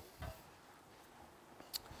easy.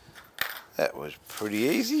 That was pretty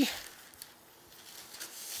easy.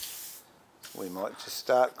 We might just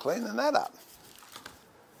start cleaning that up.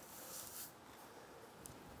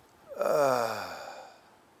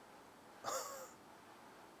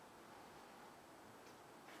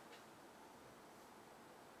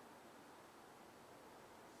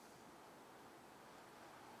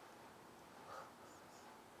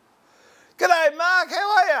 G'day, Mark.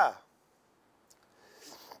 How are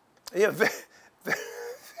you? You're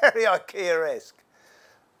very IKEA-esque.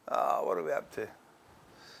 Oh, what are we up to?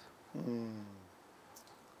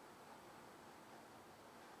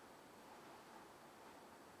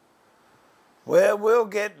 Well, we'll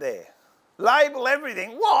get there. Label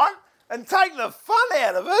everything. What? And take the fun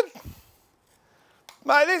out of it?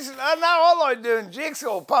 Mate, I know I like doing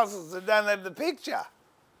jigsaw puzzles that don't have the picture.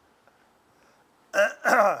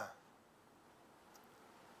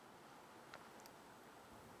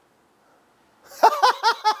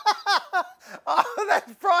 Oh,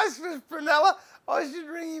 that's priceless, Prunella. I should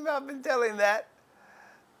ring him up and tell him that.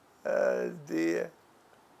 Oh, dear.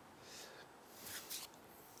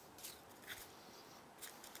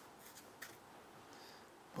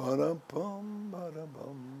 Ba-dum-bum,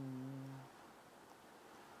 ba-dum-bum.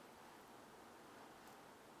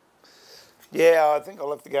 Yeah, I think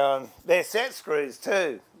I'll have to go and... They're set screws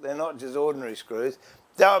too. They're not just ordinary screws.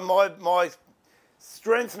 So my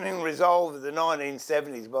strengthening resolve of the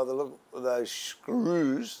 1970s by the look of those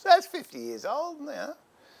screws, that's 50 years old now.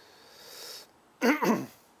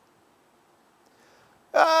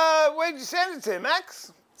 Where'd you send it to,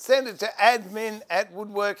 Max? Send it to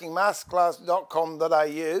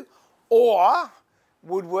admin@woodworkingmasterclass.com.au or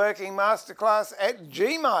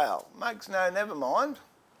woodworkingmasterclass@gmail. Max, no, never mind.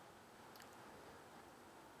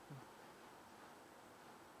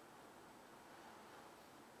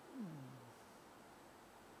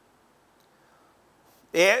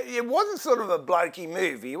 Yeah, it wasn't sort of a blokey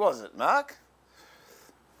movie, was it, Mark?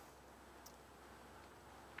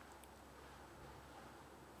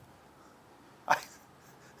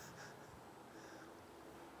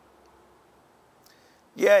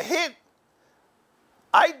 You hit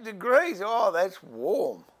 8 degrees. Oh, that's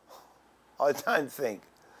warm. I don't think.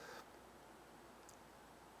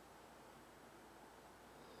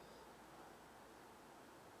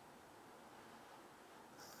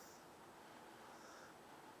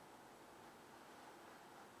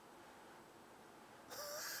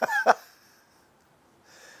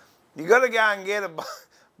 You got to go and get a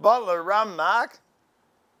bottle of rum, Mark.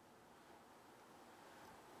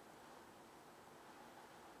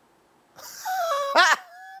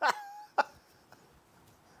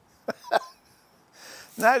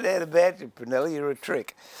 No doubt about you, Prunella, you're a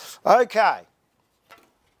trick. Okay.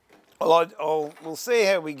 Well, we'll see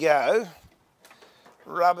how we go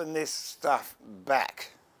rubbing this stuff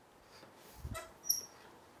back.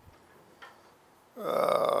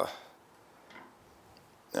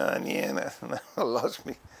 And yeah, no, I lost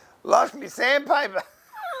me sandpaper.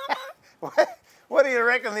 What do you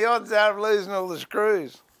reckon the odds are of losing all the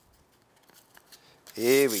screws?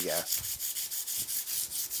 Here we go.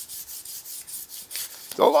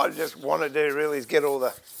 All I just want to do really is get all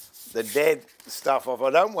the dead stuff off. I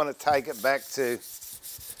don't want to take it back to...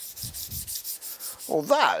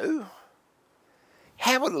 Although,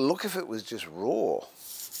 how would it look if it was just raw?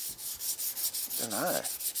 I don't know.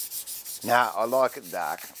 No, I like it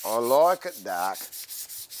dark. I like it dark. Let's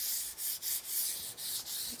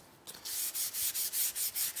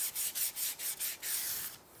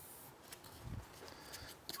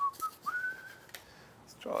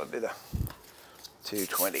try a bit of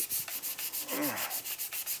 220.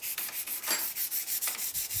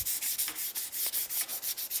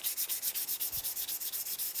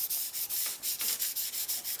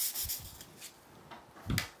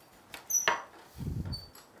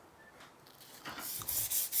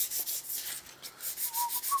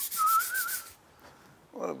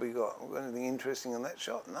 What have we got? Have we got anything interesting in that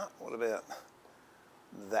shot? No. What about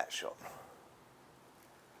that shot?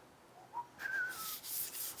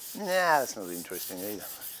 Nah, that's not interesting either.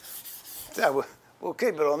 So we'll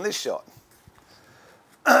keep it on this shot.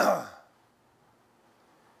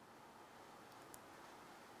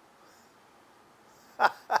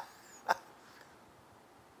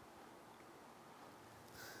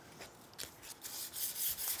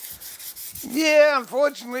 Yeah,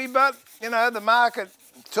 unfortunately, but, you know, the market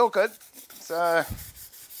took it, so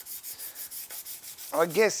I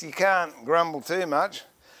guess you can't grumble too much.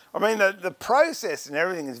 I mean, the process and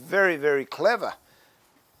everything is very, very clever,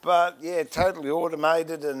 but yeah, totally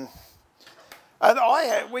automated. And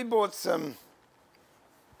we bought some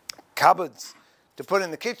cupboards to put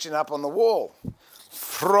in the kitchen up on the wall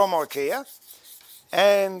from IKEA,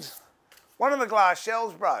 and one of the glass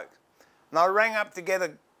shelves broke, and I rang up to get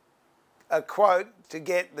a quote to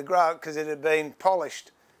get the grout because it had been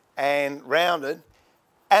polished and rounded,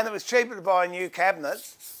 and it was cheaper to buy a new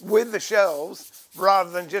cabinet with the shelves rather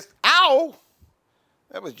than just, ow,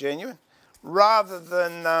 that was genuine, rather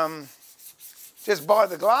than just buy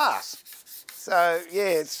the glass. So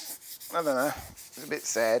yeah, I don't know, it's a bit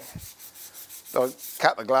sad. So I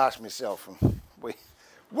cut the glass myself and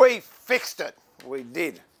we fixed it. We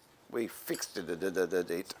did. We fixed it.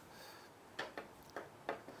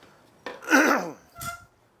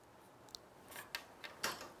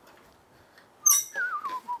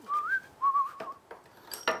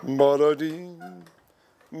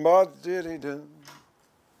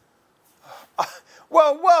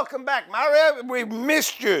 Well, welcome back, Mario. We've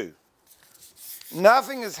missed you.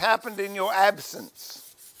 Nothing has happened in your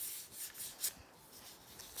absence.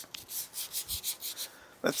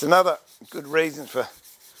 That's another good reason for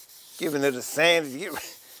giving it a sand, to get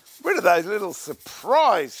rid of those little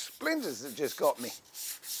surprise splinters that just got me.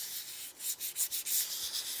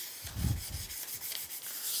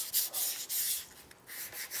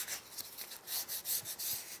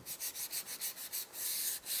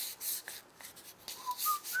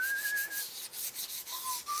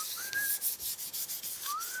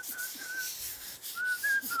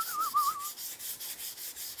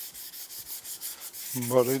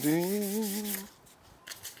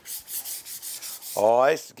 Oh,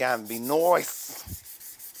 it's going to be nice.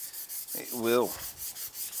 It will.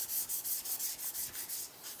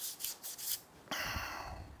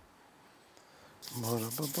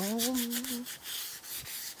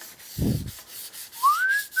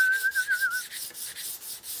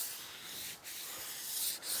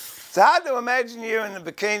 It's hard to imagine you in the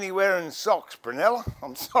bikini wearing socks, Brunella.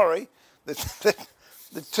 I'm sorry. The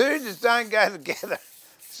two just don't go together.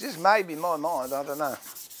 It's just maybe my mind, I don't know.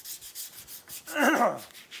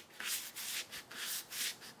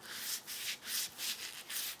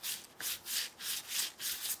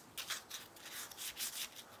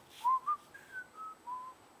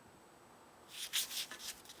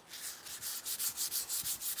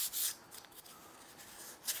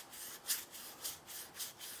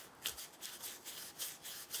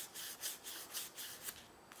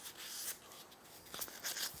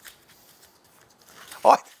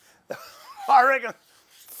 I reckon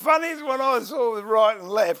funniest one I saw was right and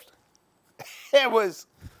left. It was,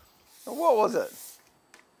 what was it?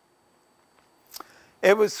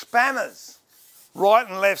 It was spanners, right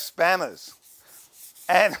and left spanners.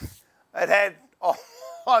 And it had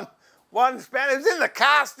on one spanner, it was in the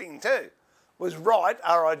casting too, was right,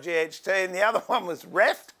 R-I-G-H-T, and the other one was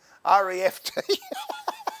reft, R-E-F-T.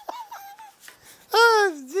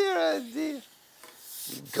 Oh dear, oh dear.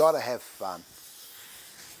 You've got to have fun.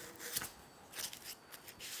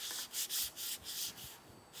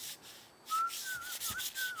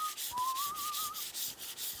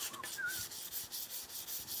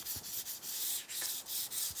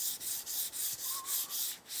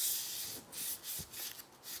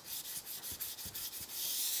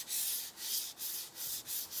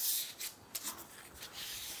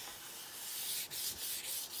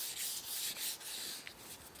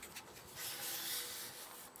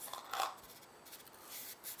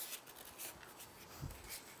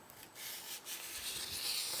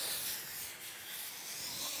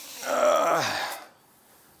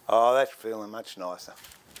 Oh, that's feeling much nicer.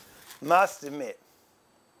 Must admit.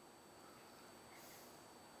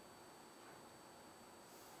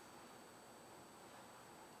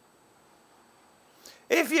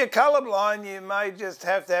 If you're colourblind, you may just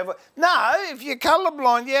have to have... No, if you're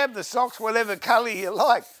colourblind, you have the socks whatever colour you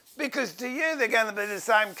like. Because to you, they're going to be the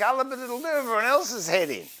same colour, but it'll do everyone else's head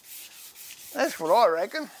in. That's what I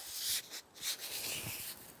reckon.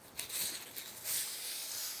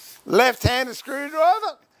 Left-handed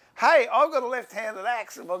screwdriver. Hey, I've got a left-handed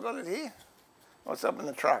axe. Have I got it here? What's up in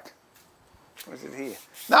the truck? Or is it here?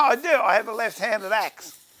 No, I do. I have a left-handed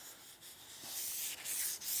axe.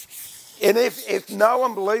 And if no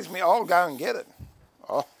one believes me, I'll go and get it.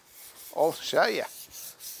 I'll show you.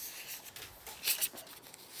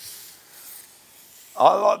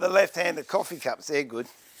 I like the left-handed coffee cups. They're good.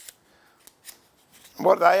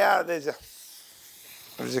 What they are, there's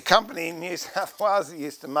a company in New South Wales that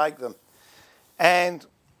used to make them. And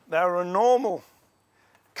they were a normal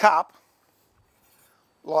cup,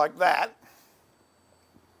 like that.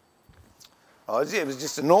 Oh, it was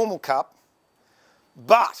just a normal cup,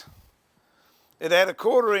 but it had a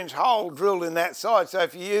 1/4-inch hole drilled in that side, so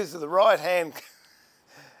if you used the right hand,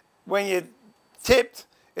 when you tipped,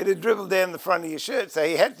 it had dribbled down the front of your shirt, so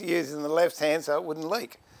you had to use it in the left hand so it wouldn't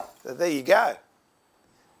leak. So there you go.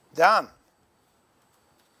 Done.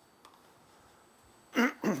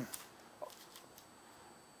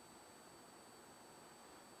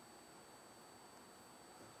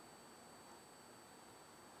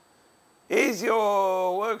 Is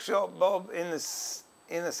your workshop, Bob, in a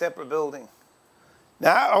separate building? No,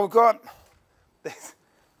 I've got...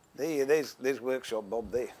 There's workshop Bob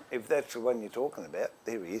there. If that's the one you're talking about,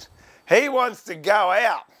 there he is. He wants to go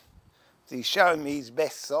out. He's showing me his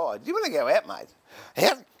best side. Do you want to go out, mate?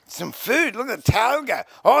 Have some food. Look at the tail go.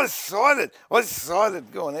 I'm excited.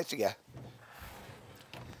 Go on, let you go.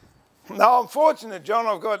 No, I'm fortunate, John.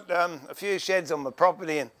 I've got a few sheds on my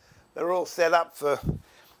property and they're all set up for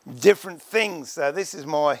different things. So this is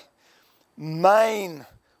my main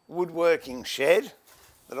woodworking shed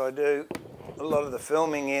that I do a lot of the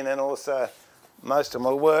filming in and also most of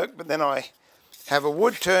my work. But then I have a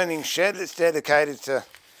wood turning shed that's dedicated to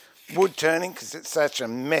wood turning because it's such a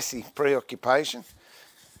messy preoccupation.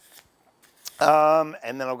 And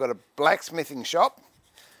then I've got a blacksmithing shop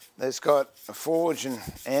that's got a forge and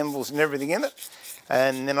anvils and everything in it.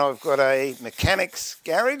 And then I've got a mechanics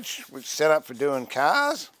garage which is set up for doing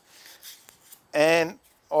cars. And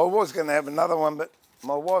I was going to have another one, but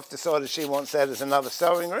my wife decided she wants that as another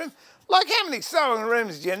sewing room. Like, how many sewing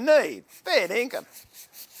rooms do you need? Fair dinkum.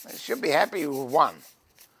 You should be happy with one.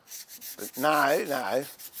 But no.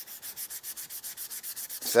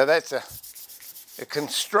 So that's a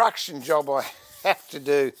construction job I have to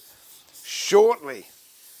do shortly,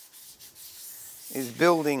 is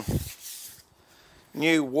building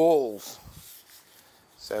new walls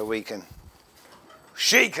so we can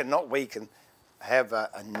have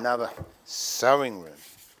another sewing room.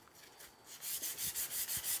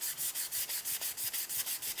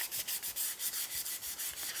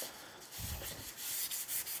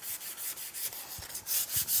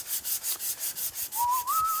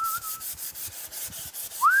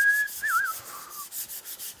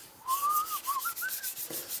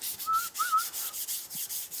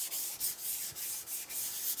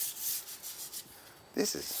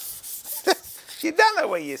 This is, you don't know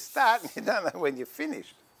where you start and you don't know when you're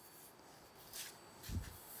finished.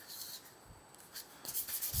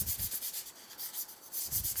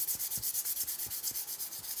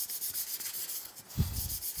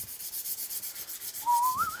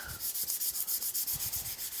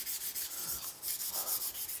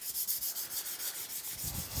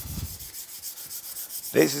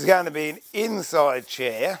 This is going to be an inside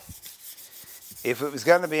chair. If it was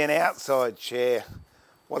going to be an outside chair,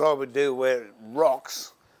 what I would do where it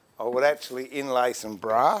rocks, I would actually inlay some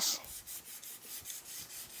brass.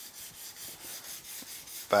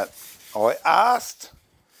 But I asked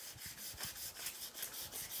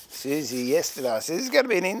Susie yesterday, I said, is it going to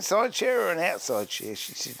be an inside chair or an outside chair?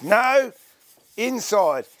 She said, no,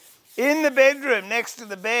 inside, in the bedroom next to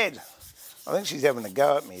the bed. I think she's having a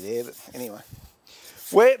go at me there, but anyway.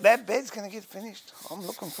 That bed's going to get finished. I'm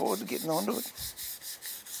looking forward to getting onto it.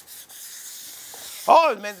 Oh,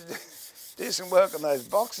 I was meant to do some work on those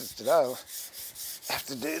boxes today. I'll have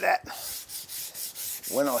to do that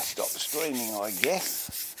when I stop streaming, I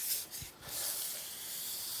guess.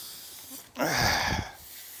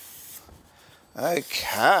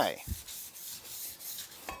 Okay.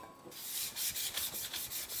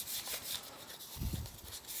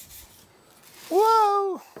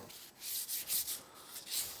 Whoa!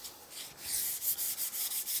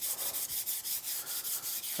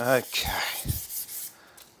 Okay.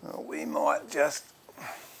 Well, we might just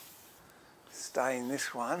stay in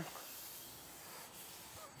this one.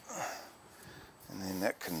 And then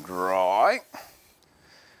that can dry.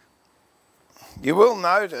 You will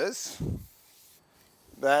notice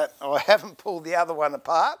that I haven't pulled the other one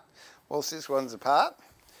apart whilst this one's apart.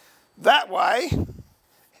 That way,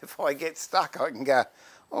 if I get stuck, I can go,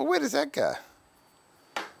 oh, where does that go?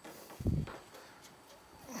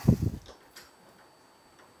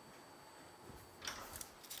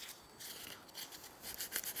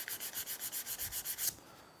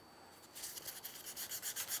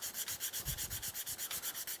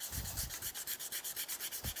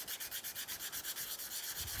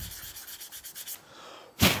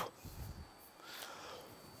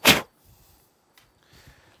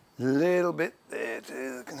 Little bit there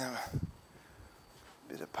too, can have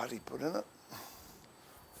a bit of putty put in it.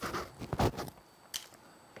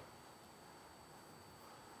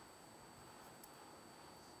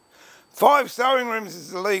 Five sewing rooms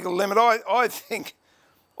is the legal limit. I think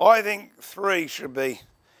 3 should be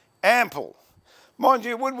ample. Mind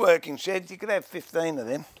you, woodworking sheds, you could have 15 of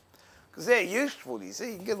them because they're useful, you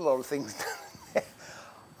see. You can get a lot of things done.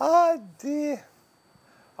 Oh dear.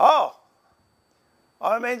 Oh.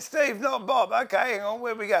 I mean Steve, not Bob. Okay, hang on,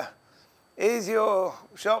 where we go? Is your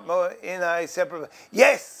shop in a separate...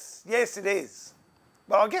 Yes, yes it is.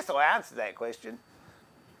 Well, I guess I answered that question.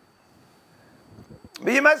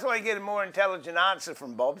 But you most likely get a more intelligent answer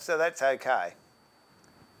from Bob, so that's okay.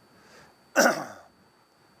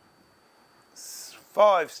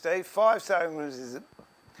 5, Steve. 5 sewing rooms, is it?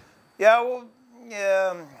 Yeah, well,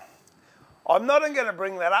 yeah. I'm not going to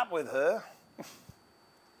bring that up with her.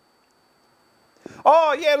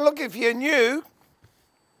 Oh, yeah, look, if you're new,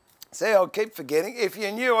 see, I'll keep forgetting. If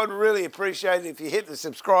you're new, I'd really appreciate it if you hit the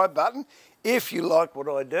subscribe button, if you like what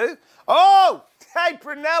I do. Oh, hey,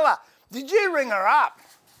 Prunella, did you ring her up?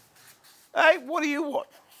 Hey, what do you want?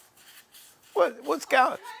 What's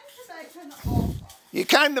going? You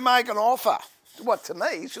came to make an offer. What, to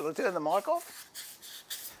me? Should I turn the mic off?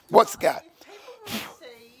 What's the go?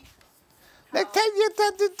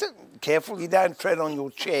 Careful you don't tread on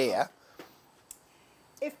your chair.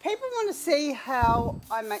 If people want to see how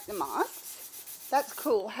I make the masks, that's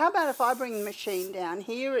cool. How about if I bring the machine down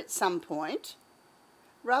here at some point,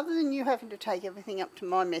 rather than you having to take everything up to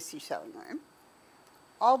my messy sewing room,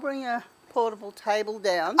 I'll bring a portable table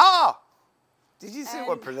down. Oh! Did you see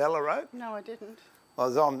what Prunella wrote? No, I didn't. I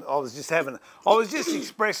was just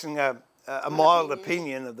expressing a mild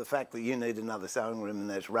opinion of the fact that you need another sewing room and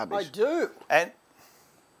that's rubbish. I do. And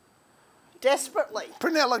desperately.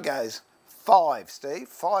 Prunella goes, 5, Steve.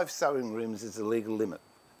 5 sewing rooms is the legal limit.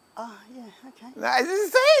 Oh, yeah, okay. No,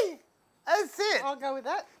 see? That's it. I'll go with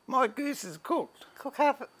that. My goose is cooked. Cook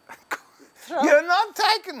half it. You're not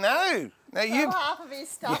taking, no. No, you. Throw half of his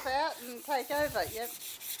stuff out and take over, yep.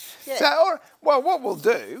 Yeah. So, well, what we'll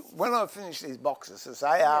do, when I finish these boxes, so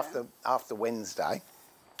say after Wednesday,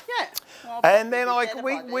 yeah. Well, and then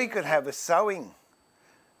we could have a sewing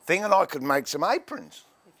thing and I could make some aprons.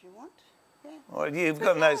 If you want, yeah. Or you've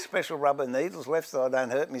got those special rubber needles left so I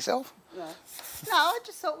don't hurt myself? No. No, I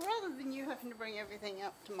just thought rather than you having to bring everything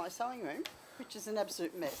up to my sewing room, which is an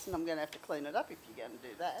absolute mess, and I'm going to have to clean it up if you're going to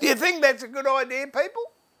do that. Do you think that's a good idea,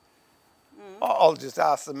 people? I'll just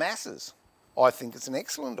ask the masses. I think it's an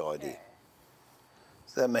excellent idea. Yeah.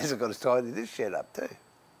 So that means I've got to tidy this shed up too.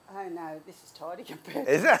 Oh no, this is tidy compared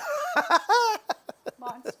Is to it?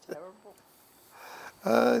 mine's terrible.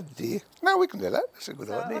 Oh dear. No, we can do that. That's a good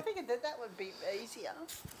So idea. I figured that would be easier.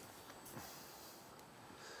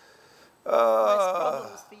 Less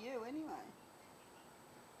problems for you anyway.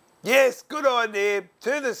 Yes, good idea.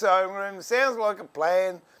 To the sewing room. Sounds like a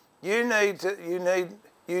plan. You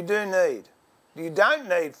don't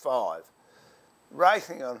need 5.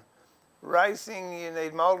 Racing, you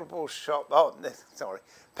need multiple shops. Oh, sorry.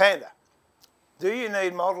 Panda, do you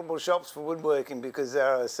need multiple shops for woodworking because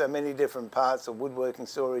there are so many different parts of woodworking,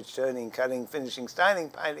 storage, turning, cutting, finishing, staining,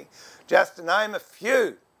 painting, just to name a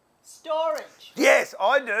few? Storage. Yes,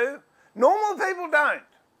 I do. Normal people don't.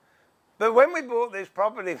 But when we bought this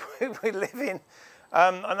property we live in,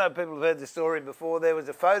 I know people have heard the story before, there was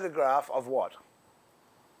a photograph of what?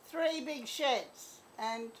 3 big sheds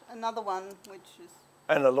and another one which is...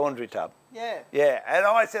 And a laundry tub. Yeah. Yeah, and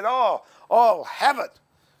I said, oh, I'll have it.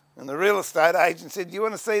 And the real estate agent said, do you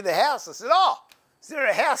want to see the house? I said, oh, is there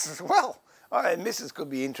a house as well? Oh, and Mrs. could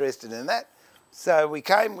be interested in that. So we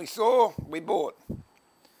came, we saw, we bought.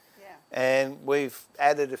 Yeah. And we've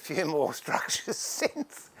added a few more structures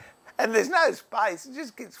since. And there's no space, it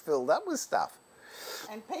just gets filled up with stuff.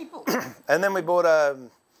 And people. And then we bought a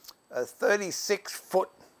 36-foot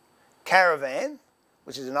caravan,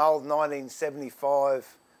 which is an old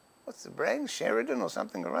 1975, what's the brand? Sheridan or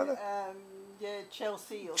something or other? Yeah,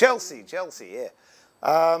 Chelsea. Or Chelsea,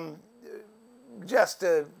 yeah. Just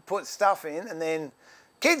to put stuff in, and then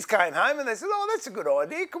kids came home and they said, oh, that's a good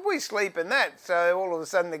idea. Could we sleep in that? So all of a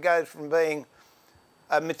sudden it goes from being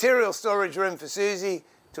a material storage room for Susie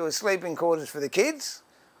to a sleeping quarters for the kids.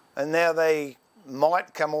 And now they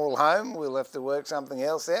might come all home. We'll have to work something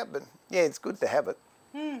else out. But yeah, it's good to have it.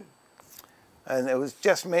 And it was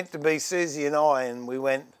just meant to be Susie and I, and we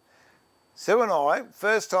went, Sue and I,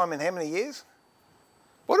 first time in how many years?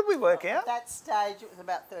 What did we work out? At that stage it was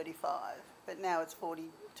about 35, but now it's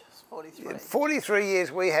 43. 43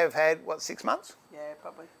 years we have had, what, 6 months? Yeah,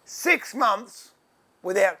 probably. 6 months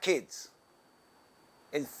without kids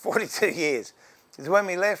in 42 years. Because when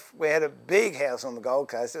we left, we had a big house on the Gold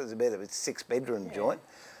Coast. It was about a 6-bedroom joint.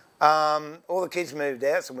 All the kids moved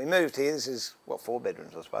out, so we moved here. This is, what, 4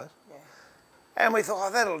 bedrooms, I suppose. Yeah. And we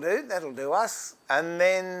thought, oh, that'll do us. And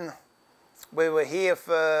then we were here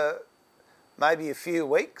for maybe a few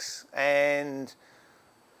weeks, and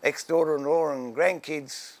ex-daughter-in-law and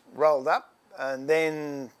grandkids rolled up, and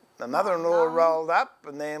then my mother-in-law rolled up,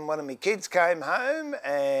 and then one of my kids came home,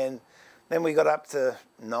 and then we got up to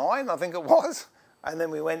 9, I think it was, and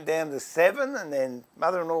then we went down to 7, and then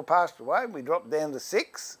mother-in-law passed away, we dropped down to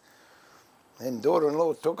 6, and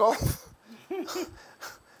daughter-in-law took off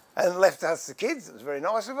and left us the kids. It was very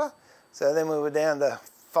nice of her. So then we were down to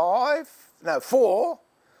 4,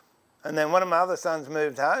 and then one of my other sons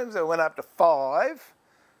moved home, so we went up to 5.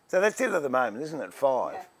 So that's it at the moment, isn't it?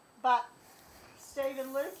 5. Yeah. But Steve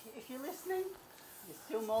and Luke, if you're listening, you're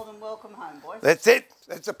still more than welcome home, boys. That's it.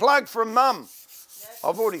 It's a plug from Mum. Yep.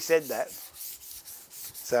 I've already said that.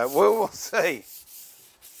 So we'll see.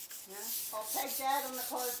 Yeah. I'll peg Dad on the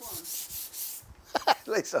clothesline. At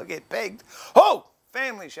least I'll get pegged. Oh,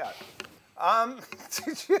 family show.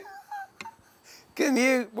 Can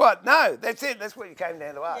you, what? No, that's it. That's what you came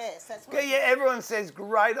down to ask. Yes, that's what. Yeah, everyone says,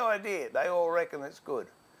 great idea. They all reckon it's good.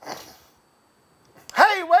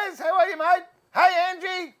 Hey, Wes, how are you, mate? Hey,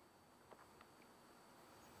 Angie.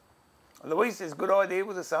 Louise says, good idea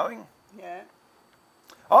with the sewing. Yeah.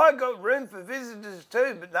 I got room for visitors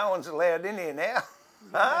too, but no one's allowed in here now.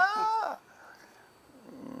 Ah.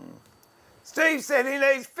 Steve said he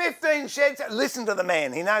needs 15 sheds. Listen to the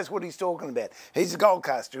man. He knows what he's talking about. He's a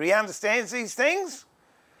goldcaster. He understands these things.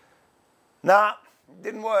 Nah,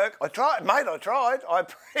 didn't work. I tried, mate, I tried. I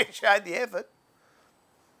appreciate the effort.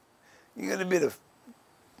 You got a bit of...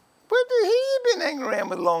 Where have you been hanging around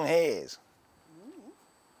with long hairs?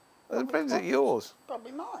 Is it yours?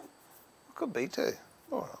 Probably mine. Could be too.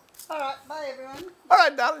 All right. All right, bye everyone. All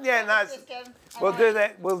right, darling. Yeah, no, we'll Okay. do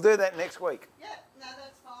that. We'll do that next week. Yeah, no,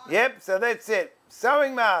 that's fine. Yep. So that's it.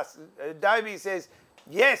 Sewing mask. Adobe says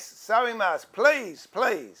yes. Sewing mask, please,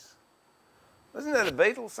 please. Wasn't that a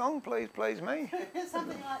Beatles song? Please, please me.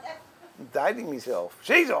 Something like that. I'm dating myself.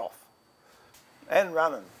 She's off and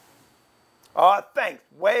running. Oh, thanks.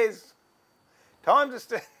 Where's time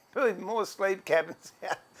to put more sleep cabins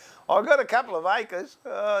out? I've got a couple of acres.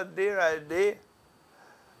 Oh dear, oh dear.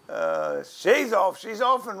 She's off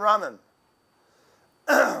and running.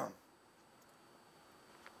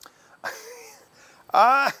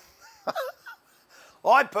 I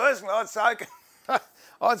personally,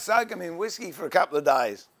 I'd soak them in whiskey for a couple of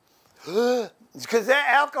days. It's because that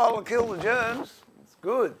alcohol will kill the germs. It's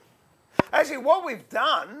good. Actually, what we've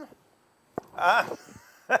done, I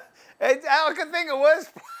can think of worse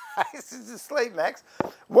places to sleep, Max.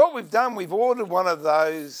 What we've done, we've ordered one of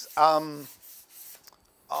those, what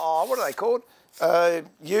are they called?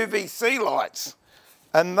 UVC lights.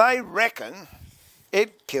 And they reckon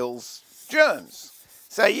it kills germs.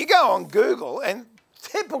 So you go on Google, and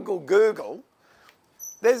typical Google,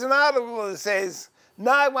 there's an article that says,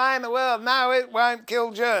 no way in the world, no, it won't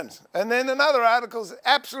kill germs. And then another article's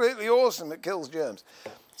absolutely awesome, it kills germs.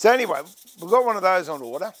 So anyway, we've got one of those on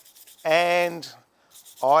order, and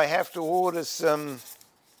I have to order some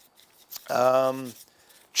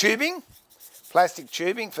tubing, plastic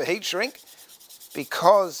tubing for heat shrink,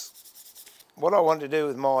 because what I want to do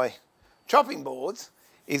with my chopping boards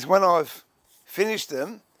is when I've finished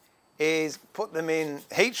them is put them in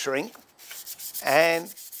heat shrink,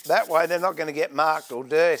 and that way they're not going to get marked or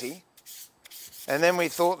dirty. And then we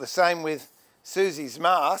thought the same with Susie's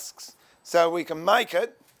masks, so we can make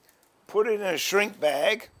it, put it in a shrink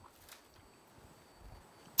bag,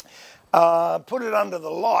 put it under the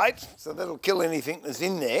light so that'll kill anything that's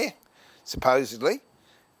in there, supposedly.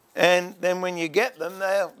 And then when you get them,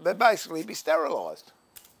 they'll basically be sterilised.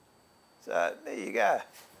 So there you go.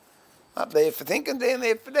 Up there for thinking, down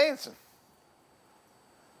there for dancing.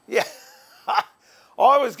 Yeah,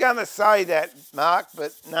 I was going to say that, Mark,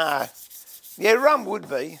 but no. Yeah, rum would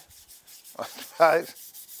be, I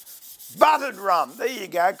suppose. Buttered rum, there you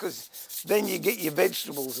go, because then you get your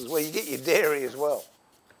vegetables as well, you get your dairy as well.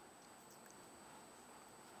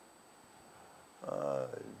 Oh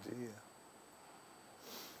dear.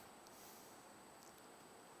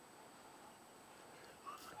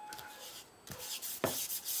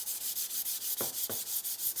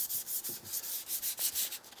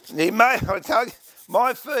 I tell you,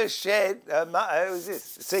 my first shed, it was this,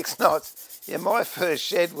 6 knots. Yeah, my first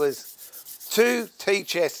shed was 2 tea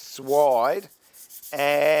chests wide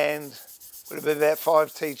and would have been about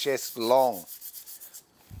 5 tea chests long.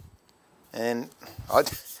 And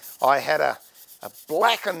I had a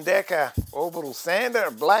Black & Decker orbital sander,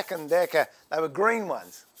 a Black & Decker, they were green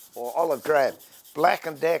ones, or olive drab, Black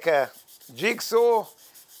 & Decker jigsaw,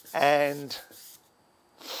 and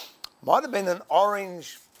might have been an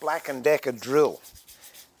orange Black & Decker drill.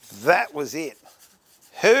 That was it.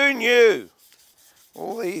 Who knew?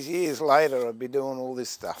 All these years later I'd be doing all this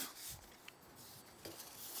stuff.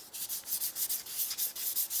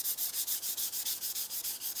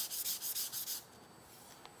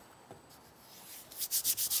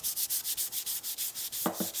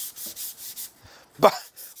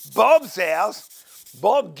 Bob's house,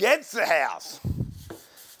 Bob gets the house.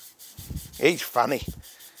 He's funny.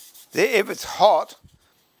 If it's hot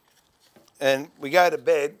and we go to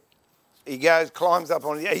bed, he climbs up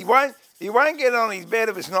on it. He won't get on his bed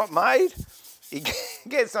if it's not made. He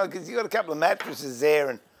gets on because he's got a couple of mattresses there,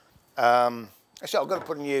 and actually I've got to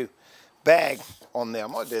put a new bag on there. I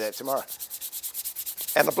might do that tomorrow.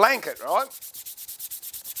 And a blanket, right?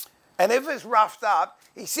 And if it's roughed up,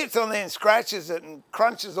 he sits on there and scratches it and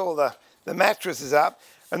crunches all the mattresses up,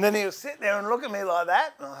 and then he'll sit there and look at me like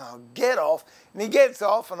that, and I'll get off, and he gets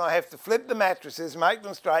off, and I have to flip the mattresses, make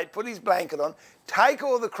them straight, put his blanket on, take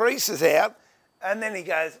all the creases out, and then he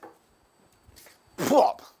goes,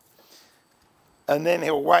 plop. And then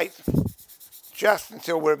he'll wait just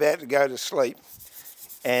until we're about to go to sleep.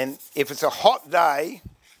 And if it's a hot day,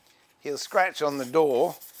 he'll scratch on the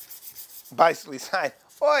door, basically saying,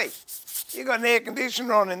 oi, you got an air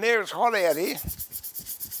conditioner on in there, it's hot out here.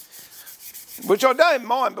 Which I don't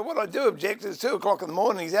mind, but what I do object is 2 o'clock in the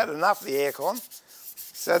morning, he's had enough of the aircon.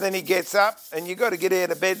 So then he gets up and you've got to get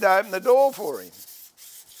out of bed to open the door for him.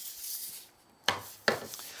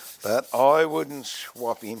 But I wouldn't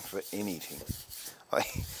swap him for anything.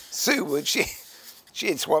 Sue would,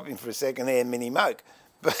 she'd swap him for a second-hand mini moke.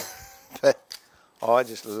 But I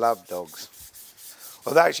just love dogs.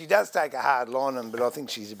 Although she does take a hard line on him, but I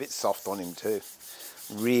think she's a bit soft on him too.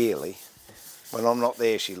 Really. When I'm not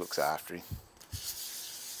there, she looks after him.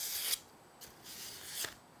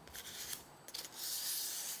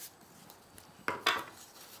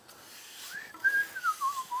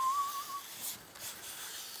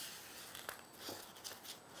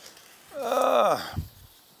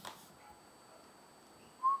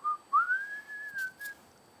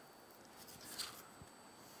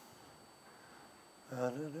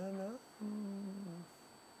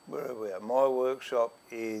 Where are we at? My workshop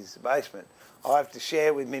is the basement. I have to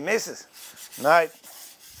share with me missus. No,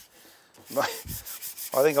 I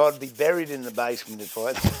think I'd be buried in the basement if I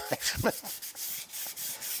had the basement.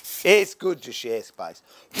 It's good to share space.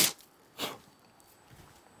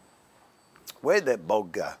 Where'd that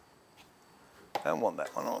bog go? I don't want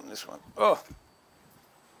that one, I want this one. Oh.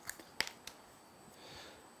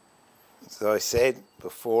 As I said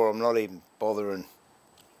before, I'm not even bothering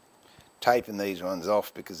taping these ones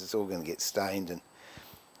off because it's all going to get stained, and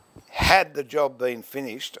had the job been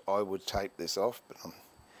finished I would tape this off, but I'm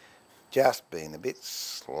just being a bit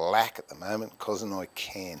slack at the moment because I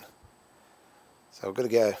can. So I've got to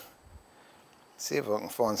go see if I can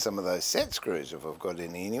find some of those set screws if I've got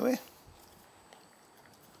any anywhere.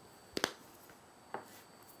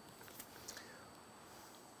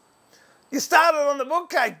 You started on the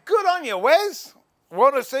bookcase. Good on you, Wes.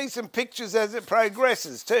 Want to see some pictures as it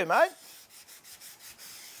progresses too, mate.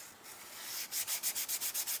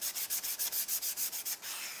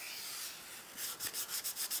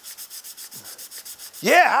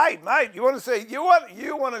 Yeah, hey, mate, you want to see, you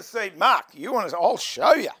want to see, Mark, I'll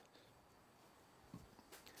show you.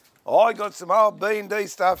 I got some old B&D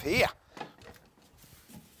stuff here.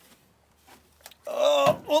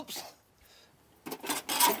 Oh, whoops.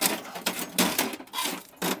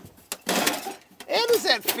 How does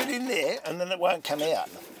that fit in there and then it won't come out?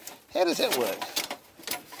 How does that work?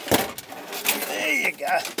 There you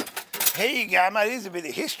go. Here you go, mate. Here's a bit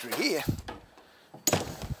of history here.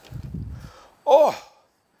 Oh,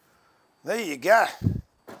 there you go.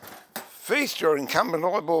 Feast your incumbent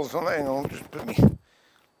eyeballs on that. Hang on, I'll just put my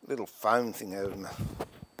little foam thing over my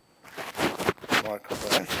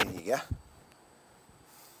microphone. There you go.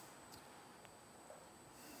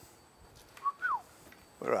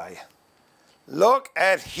 Where are you? Look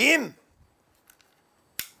at him.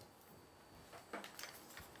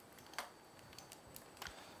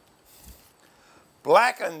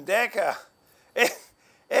 Black & Decker.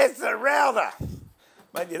 It's a router.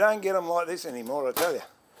 Mate, you don't get them like this anymore, I tell you.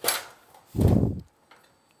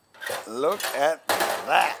 Look at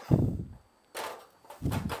that.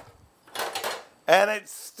 And it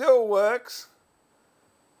still works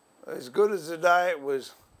as good as the day it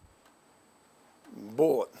was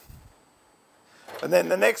bought. And then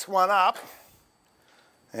the next one up,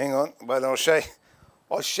 hang on, but I'll show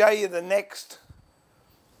you the next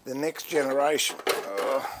generation.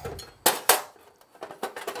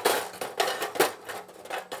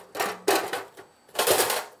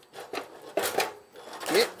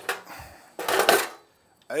 Get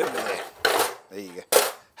over there. There you go.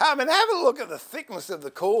 I mean, have a look at the thickness of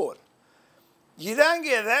the cord. You don't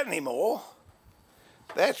get that anymore.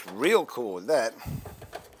 That's real cord, that.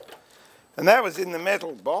 And that was in the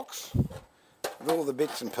metal box with all the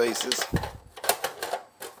bits and pieces.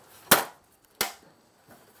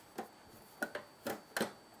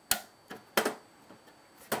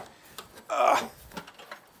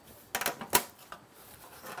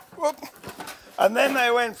 Whoop. And then they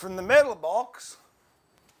went from the metal box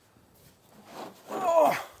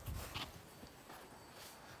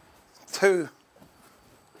to,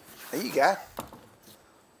 there you go,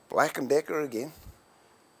 Black & Decker again.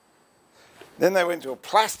 Then they went to a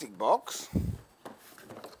plastic box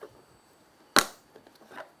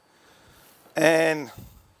and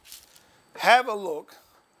have a look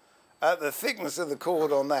at the thickness of the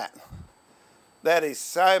cord on that. That is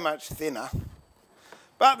so much thinner,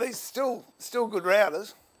 but these still good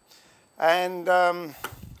routers. And so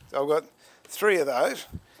I've got 3 of those,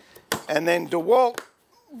 and then DeWalt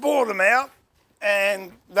bought them out,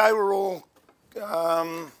 and they were all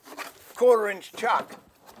 1/4-inch chuck.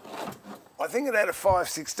 I think it had a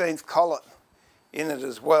 5/16 collet in it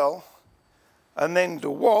as well. And then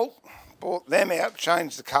DeWalt bought them out,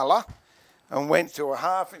 changed the colour, and went to a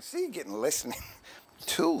 1/2 inch. See, you're getting a lesson in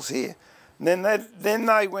tools here. And then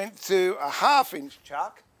they went to a 1/2 inch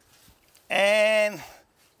chuck, and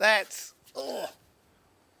that's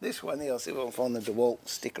this one here. I'll see if I can find the DeWalt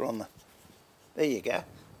sticker on the. There you go.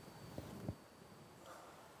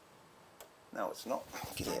 No, it's not.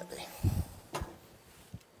 Get out there.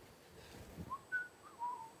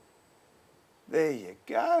 There you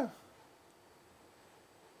go.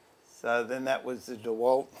 So then that was the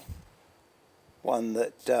DeWalt one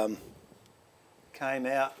that came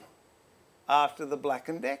out after the Black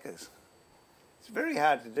 & Deckers. It's very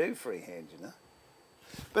hard to do freehand, you know.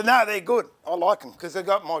 But no, they're good. I like them because they've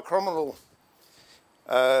got micrometal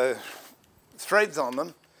threads on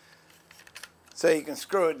them, so you can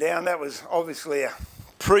screw it down. That was obviously a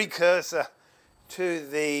precursor to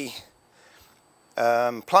the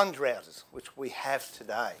plunge routers, which we have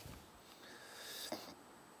today.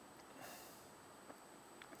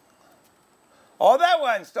 Oh, that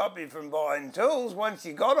won't stop you from buying tools once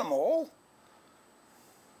you got them all.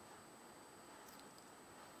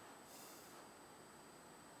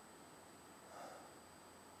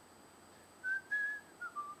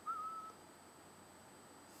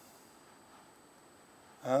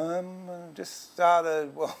 Just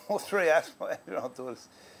started, well, all 3 hours. I thought it was...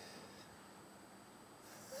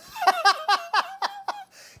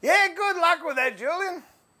 Yeah, good luck with that, Julian.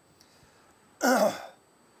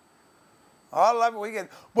 I love it. We get,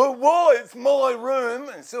 well, why? It's my room.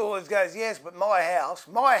 And Sue always goes, yes, but my house,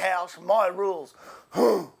 my rules.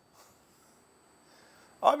 I've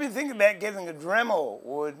been thinking about getting a Dremel.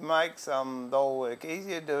 Would make some doll work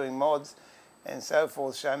easier, doing mods and so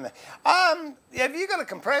forth. Shame that. Have you got a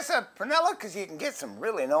compressor, Prunella? Because you can get some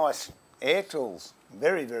really nice air tools,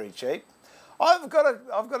 very, very cheap. I've got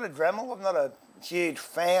a Dremel. I'm not a huge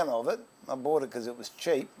fan of it. I bought it because it was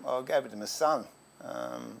cheap. I gave it to my son.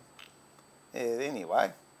 Yeah,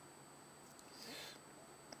 anyway.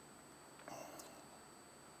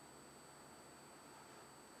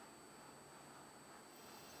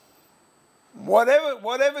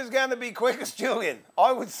 Whatever's going to be quickest, Julian.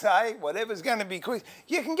 I would say whatever's going to be quick.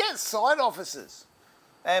 You can get side offices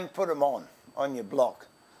and put them on your block.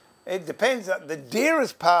 It depends. The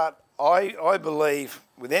dearest part, I believe,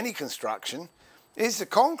 with any construction, is the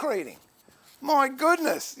concreting. My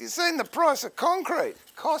goodness, you've seen the price of concrete.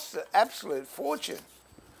 It costs an absolute fortune.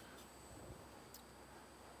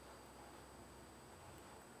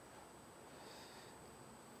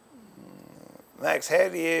 Max, how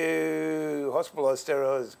do you hospitalise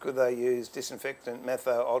steroids? Could they use disinfectant,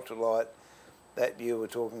 metho, ultralight that you were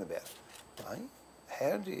talking about? Hey?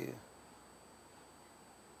 How do you...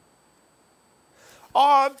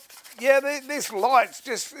 Oh, yeah, this light's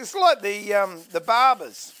just, it's like the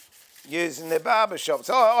barbers use in their barber shops.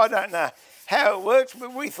 I don't know how it works,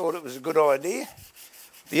 but we thought it was a good idea.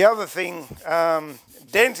 The other thing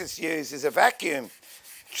dentists use is a vacuum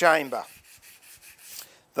chamber.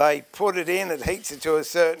 They put it in, it heats it to a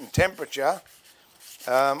certain temperature.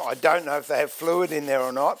 I don't know if they have fluid in there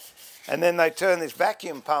or not. And then they turn this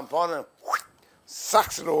vacuum pump on and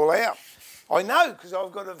sucks it all out. I know because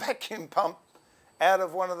I've got a vacuum pump out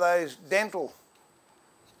of one of those dental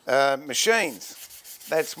machines.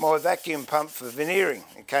 That's my vacuum pump for veneering.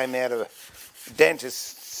 It came out of a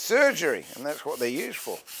dentist's surgery, and that's what they're used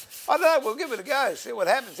for. I don't know, we'll give it a go, see what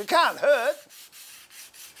happens. It can't hurt.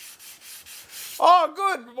 Oh,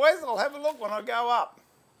 good. Wes, I'll have a look when I go up.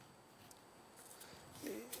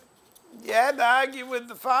 You had to argue with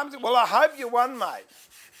the farms. Well, I hope you won, mate.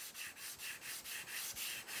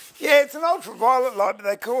 Yeah, it's an ultraviolet light, but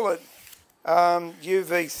they call it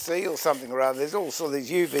UVC or something or other. There's also these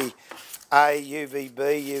UVA, UVB,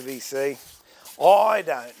 UVC. I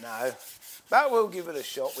don't know, but we'll give it a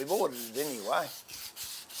shot. We've ordered it anyway.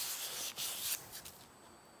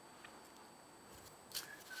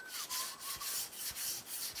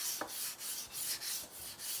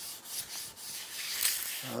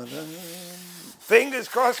 Fingers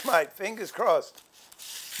crossed, mate, fingers crossed.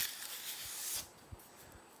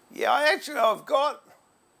 Yeah, I've got,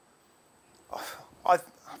 I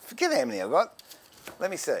forget how many I've got. Let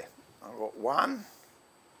me see. I've got 1,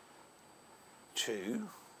 2,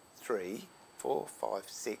 3, 4, 5,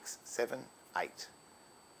 6, 7, 8.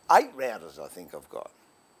 8 routers I think I've got.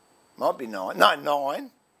 Might be 9. No,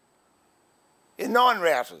 9. Yeah, 9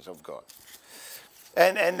 routers I've got.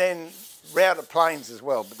 And then router planes as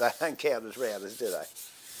well, but they don't count as routers, do they?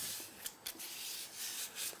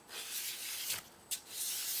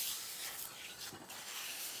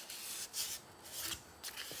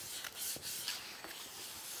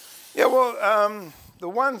 Yeah, well, the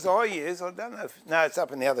ones I use, I don't know if, no, it's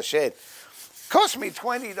up in the other shed, cost me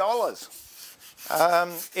 $20.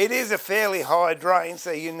 It is a fairly high drain,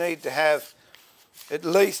 so you need to have at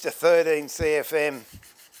least a 13 CFM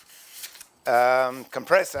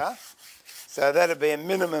compressor. So that'd be a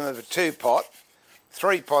minimum of a 2-pot.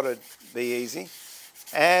 3-pot would be easy.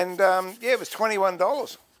 And yeah, it was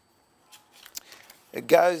 $21. It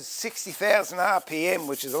goes 60,000 RPM,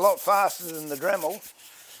 which is a lot faster than the Dremel.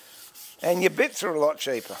 And your bits are a lot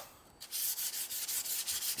cheaper.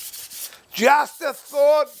 Just a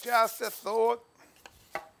thought, just a thought.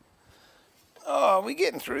 Oh, are we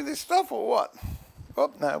getting through this stuff or what?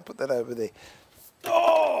 Oh, no, put that over there.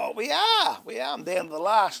 Oh, we are. I'm down to the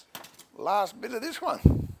last bit of this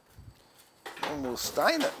one. And we'll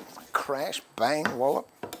stain it. Crash, bang, wallop.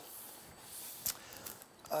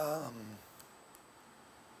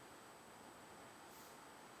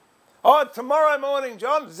 Oh, tomorrow morning,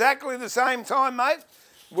 John, exactly the same time, mate.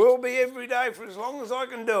 Will be every day for as long as I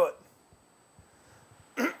can do it.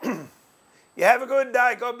 You have a good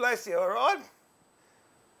day. God bless you, all right?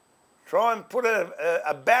 Try and put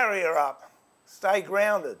a barrier up. Stay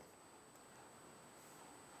grounded.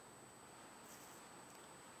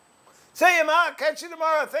 See you, Mark. Catch you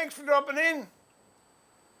tomorrow. Thanks for dropping in.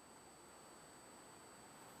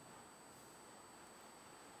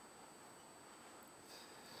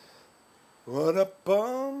 What a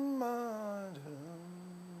bum.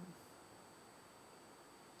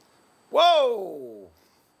 Whoa!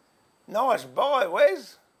 Nice buy,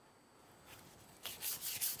 Wes.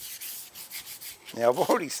 Now, I've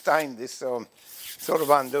already stained this, so I'm sort of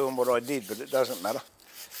undoing what I did, but it doesn't matter,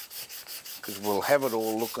 because we'll have it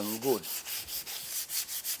all looking good.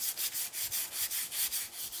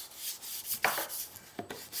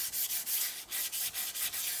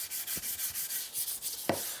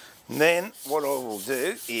 And then what I will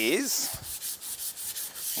do is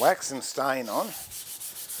wax some stain on.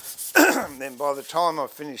 Then by the time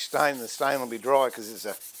I've finished staining, the stain will be dry because it's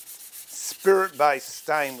a spirit-based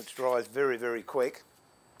stain which dries very, very quick.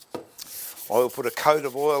 I will put a coat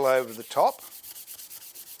of oil over the top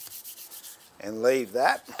and leave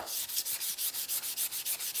that.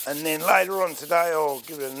 And then later on today I'll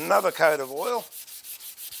give it another coat of oil.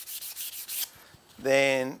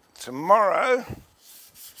 Then tomorrow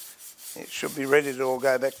it should be ready to all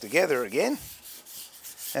go back together again.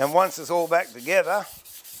 And once it's all back together,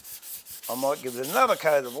 I might give it another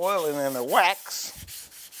coat of oil and then a wax,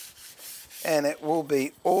 and it will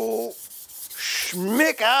be all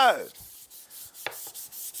schmicko.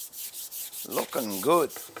 Looking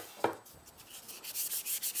good.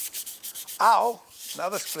 Oh,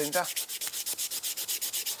 another splinter.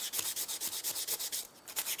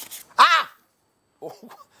 Ah! Oh,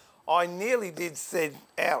 I nearly did said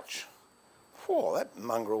ouch. Whoa, that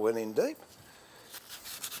mongrel went in deep.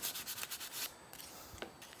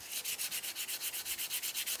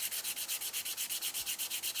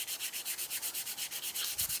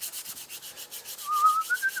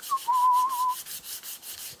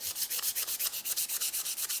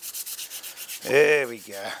 There we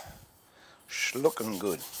go. Looking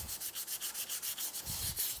good.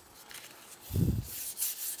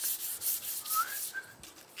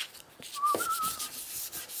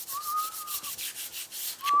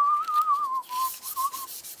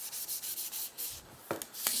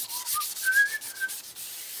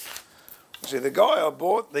 See, the guy I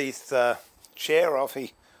bought this chair off,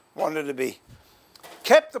 he wanted to be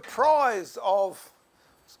kept apprised of.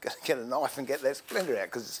 I was going to get a knife and get that splinter out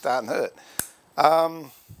because it's starting to hurt.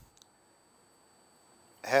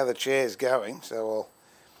 How the chair's going, so I'll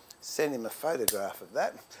send him a photograph of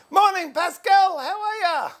that. Morning, Pascal, how are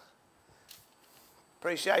ya?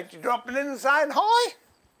 Appreciate you dropping in and saying hi.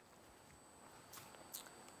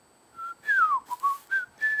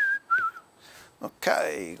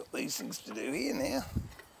 Okay, got these things to do here now.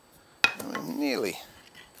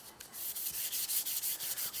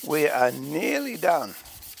 We are nearly done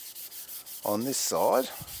on this side.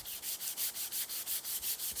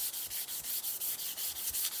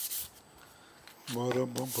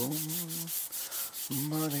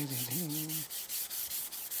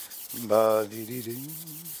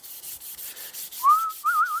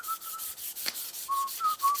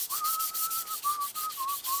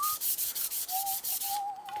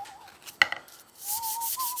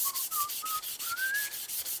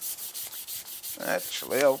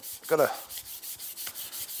 Actually, I've got to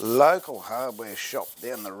local hardware shop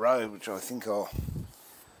down the road, which I think I'll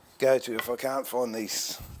go to if I can't find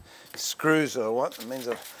these screws that I want. It means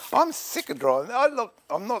I'm sick of driving.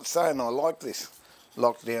 I'm not saying I like this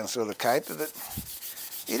lockdown sort of caper, but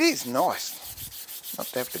it is nice not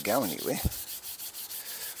to have to go anywhere.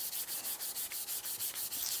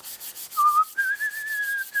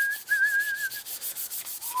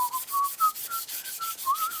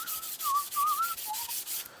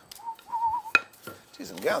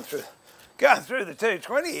 Jeez, I'm going through the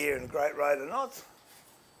 220 here in a great rate of knots.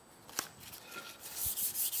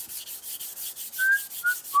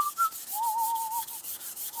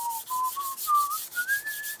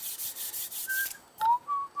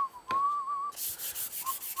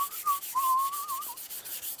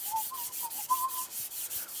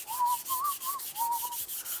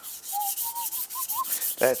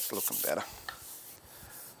 That's looking better.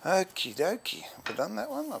 Okie dokie. Have I done that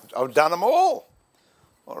one? I've done them all.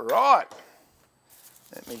 All right.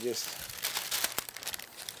 Let me just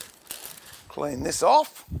clean this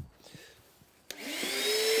off.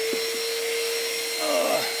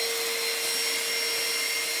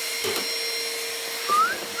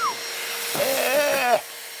 Yeah.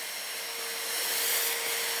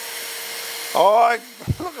 Oh,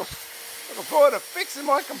 looking forward to fixing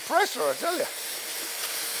my compressor, I tell you.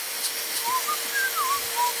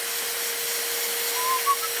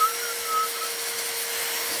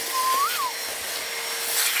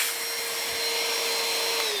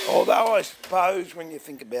 Although I suppose when you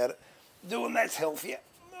think about it, doing that's healthier.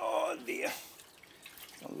 Oh dear,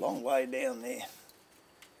 a long way down there.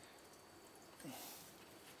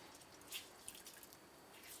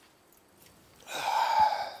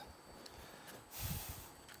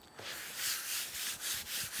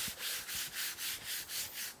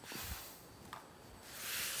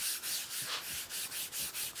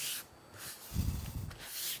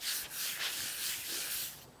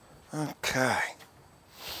 Okay.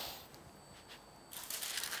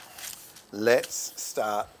 Let's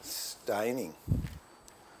start staining.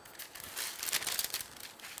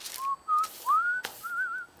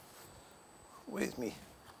 Where's me?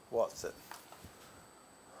 What's it?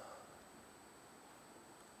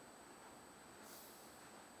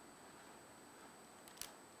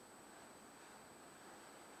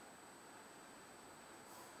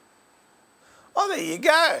 Oh, there you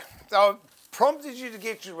go. So I prompted you to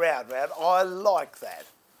get your round round. I like that.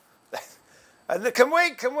 And can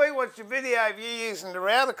we watch the video of you using the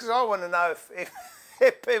router? Because I want to know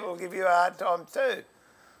if people give you a hard time too.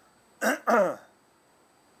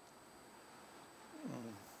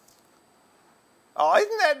 Oh,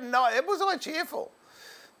 isn't that nice? Was I cheerful?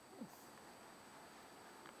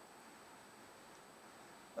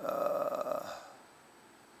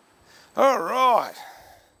 All right.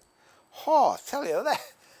 Oh, I tell you,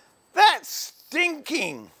 that's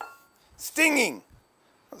stinging.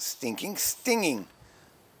 Not stinking, stinging.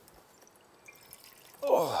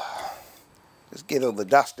 Oh, just get all the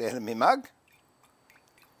dust out of my mug.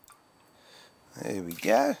 There we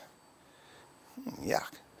go.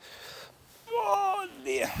 Yuck. Oh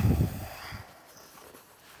dear.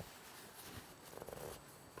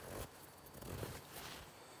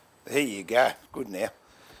 There you go. Good now.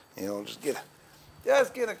 Yeah, I'll just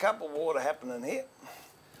get a cup of water happening here.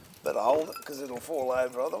 But I'll hold it because it'll fall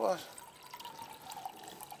over otherwise.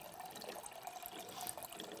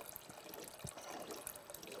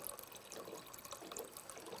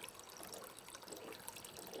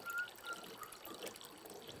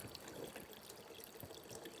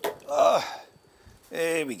 Oh,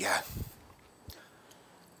 there we go.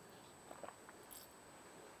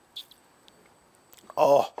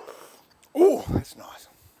 Oh, that's nice.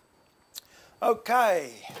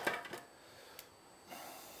 Okay.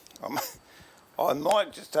 I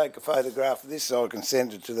might just take a photograph of this so I can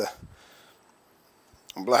send it to the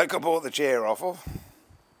bloke I bought the chair off of.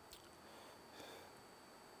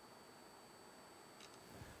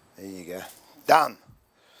 There you go. Done.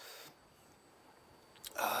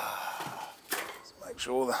 Let's make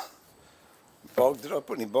sure the bog, did I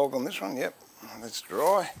put any bog on this one? Yep, that's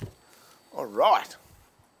dry. All right.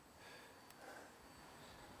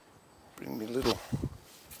 Bring me a little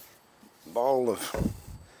bowl of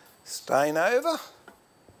stain over.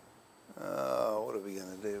 What are we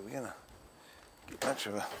going to do? We're going to get much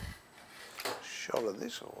of a shot of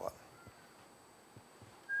this or what?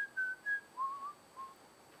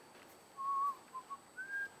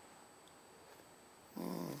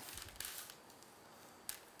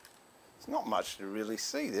 There's not much to really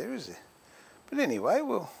see there, is there? But anyway,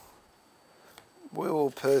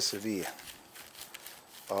 we'll persevere.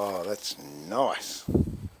 Oh, that's nice.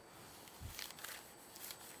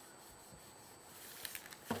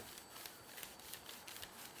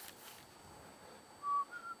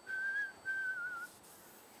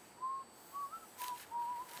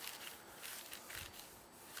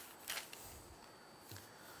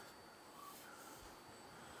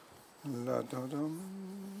 La-da-dum.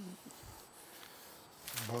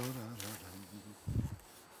 Ba-da-da-dum.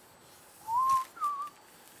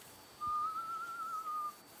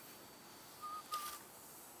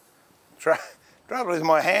 Trouble is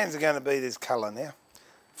my hands are going to be this colour now.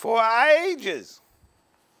 For ages.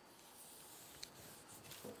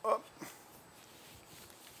 Oh.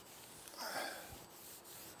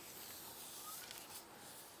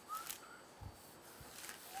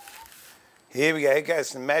 Here we go, here goes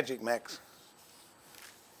some magic, Max.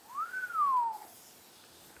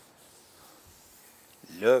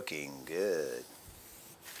 Looking good.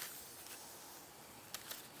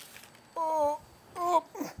 Oh, oh.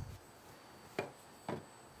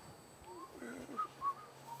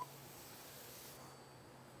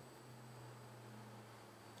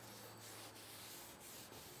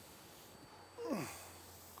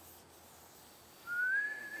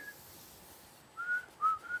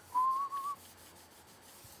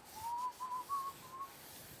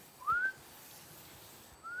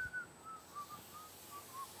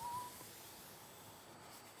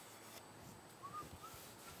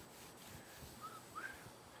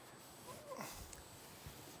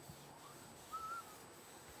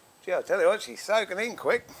 Gee, I'll tell you what, she's soaking in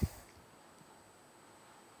quick.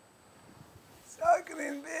 Soaking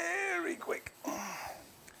in very quick,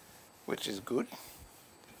 which is good.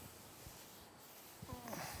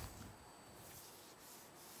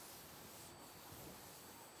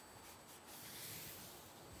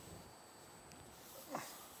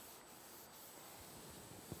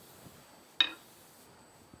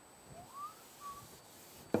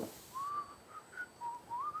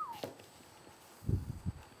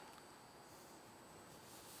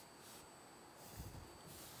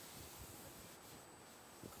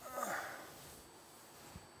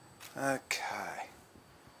 Okay,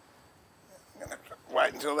 I'm going to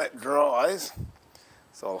wait until that dries,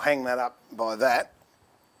 so I'll hang that up by that,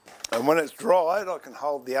 and when it's dried I can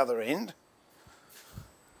hold the other end,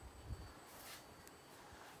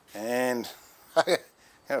 and I'm going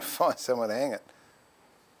to find somewhere to hang it.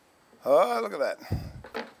 Oh, look at that,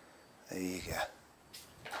 there you go,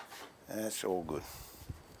 that's all good.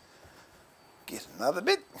 Get another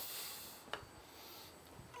bit.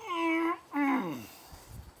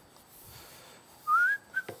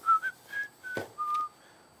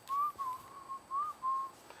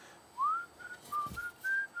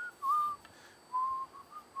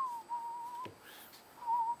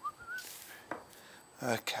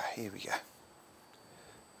 Okay, here we go.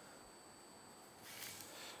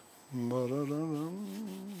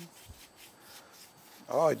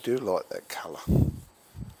 Oh, I do like that colour.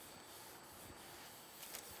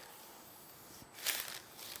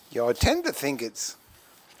 Yeah, I tend to think it's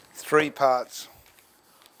 3 parts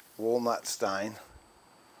walnut stain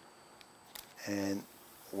and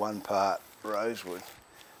 1 part rosewood,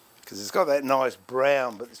 because it's got that nice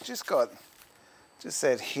brown, but it's just got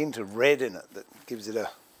that hint of red in it that gives it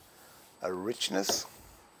a richness.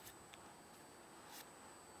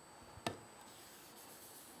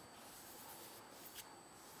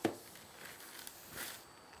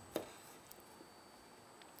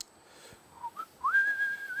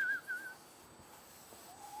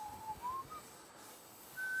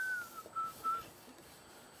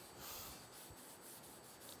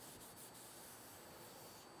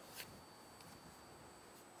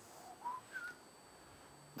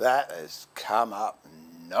 That has come up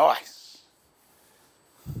nice.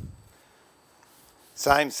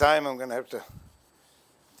 Same, I'm going to have to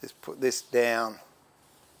just put this down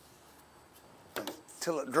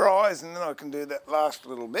until it dries, and then I can do that last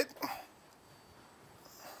little bit.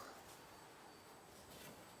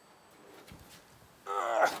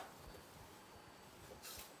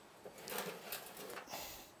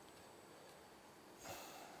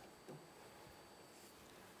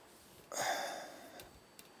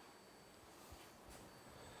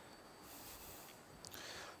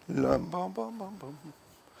 Lum, bum, bum, bum, bum.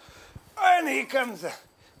 And here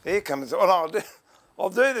comes, well, I'll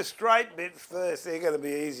do the straight bits first, they're going to be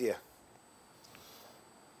easier.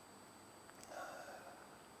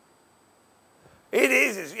 It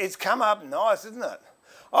is, it's come up nice, isn't it?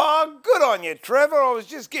 Oh, good on you, Trevor, I was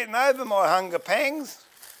just getting over my hunger pangs.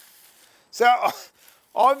 So,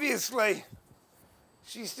 obviously,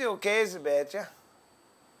 she still cares about you.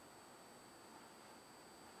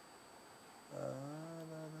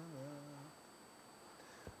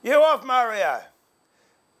 You off, Mario.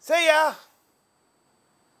 See ya.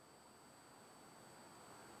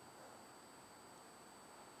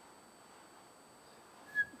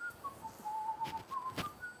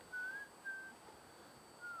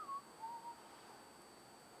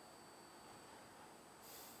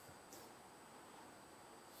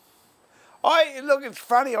 Look, it's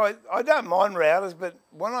funny, I don't mind routers, but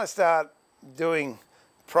when I start doing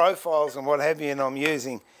profiles and what have you, and I'm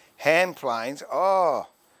using hand planes, I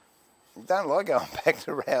don't like going back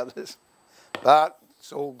to routers. But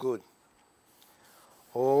it's all good.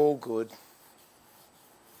 All good.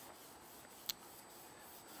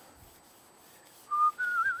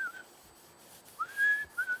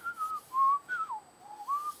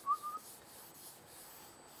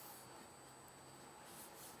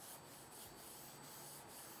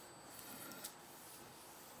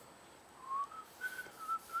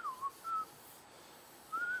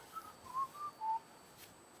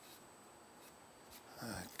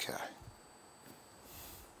 Okay.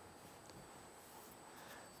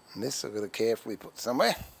 And this I've got to carefully put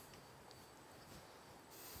somewhere.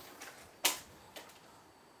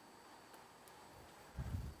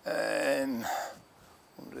 And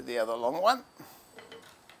we'll do the other long one.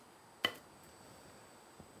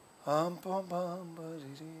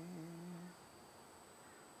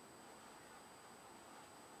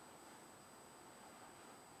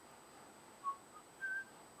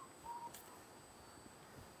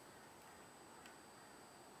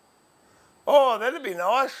 Oh, that'd be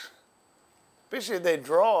nice, especially if they're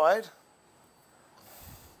dried.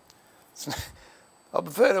 I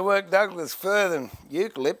prefer to work Douglas fir than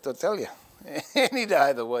eucalypt, I tell you, any day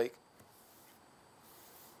of the week.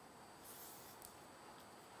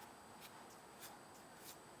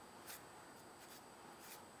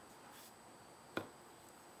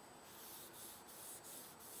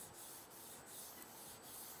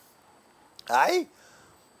 Hey?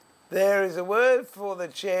 There is a word for the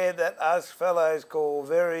chair that us fellows call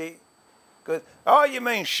very good. Oh, you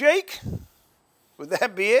mean chic? Would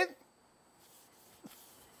that be it?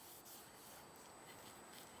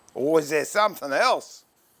 Or is there something else?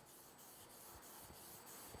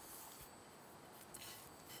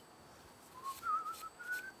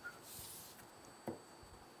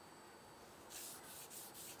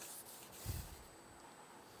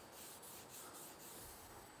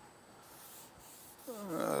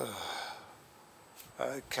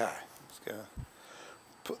 Okay, let's go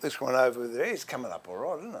put this one over there. It's coming up all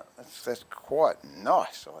right, isn't it? That's quite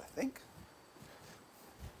nice, I think.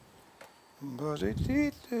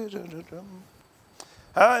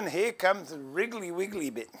 And here comes the wriggly wiggly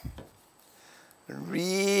bit.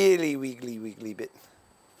 Really wiggly wiggly bit.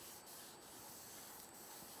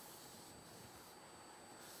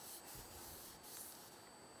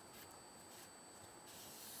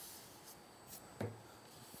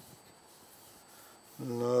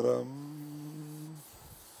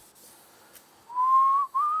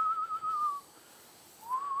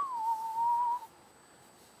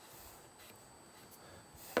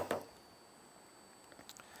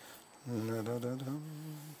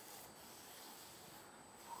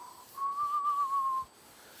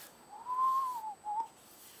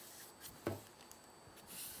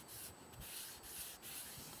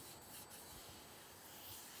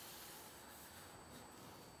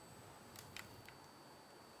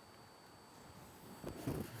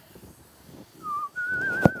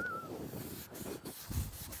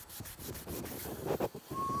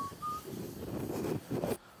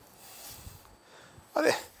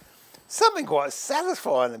 Something quite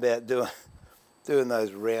satisfying about doing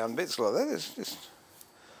those round bits like that. It's just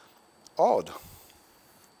odd.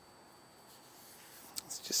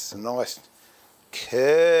 It's just a nice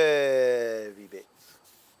curvy bit.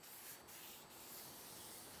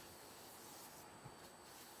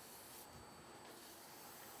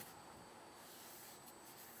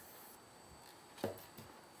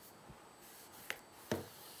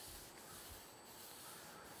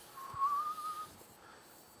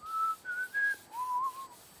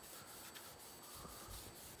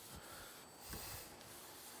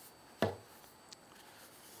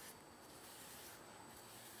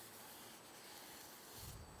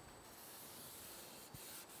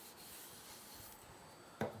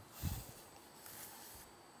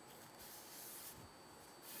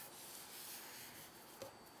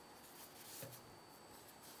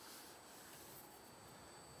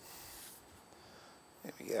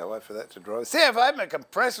 There we go, wait for that to dry. See, if I had my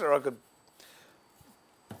compressor, I could,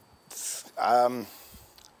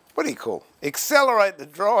 what do you call, accelerate the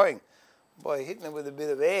drying by hitting it with a bit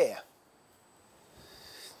of air.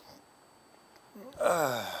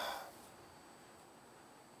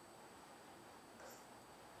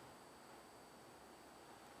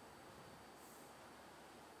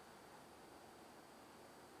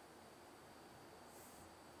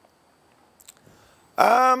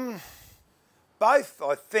 Both,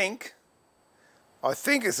 I think. I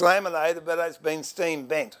think it's laminated, but it's been steam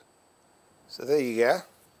bent. So there you go.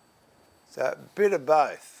 So a bit of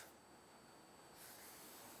both.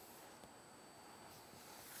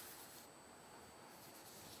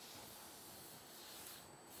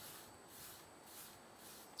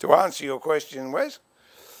 To answer your question, Wes,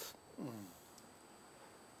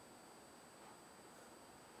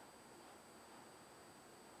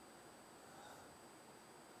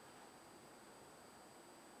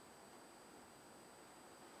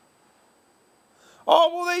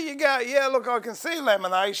 oh, well, there you go. Yeah, look, I can see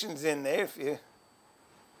laminations in there.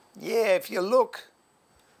 If you look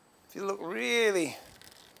really,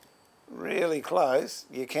 really close,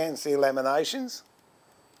 you can see laminations.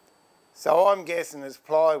 So I'm guessing it's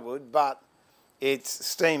plywood, but it's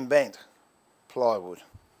steam bent plywood.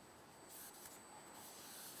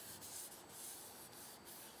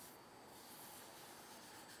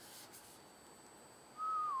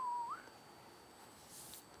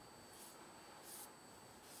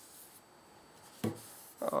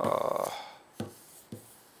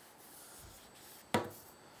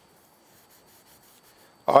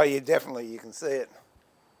 Oh, you can see it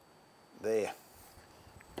there.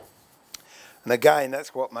 And again,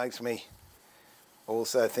 that's what makes me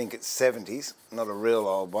also think it's 70s, not a real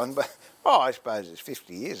old one, but I suppose it's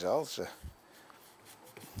 50 years old, so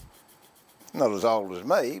not as old as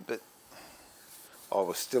me, but I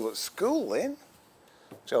was still at school then,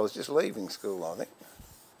 so I was just leaving school, I think.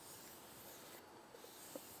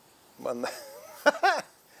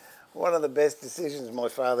 One of the best decisions my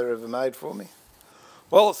father ever made for me.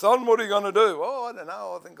 Well, son, what are you going to do? Oh, I don't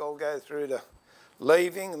know. I think I'll go through to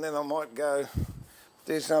leaving and then I might go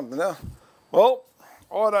do something else. Well,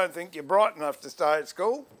 I don't think you're bright enough to stay at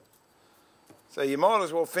school, so you might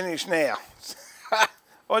as well finish now.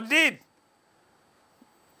 I did.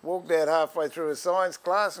 Walked out halfway through a science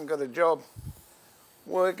class and got a job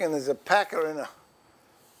working as a packer in a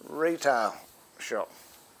retail shop.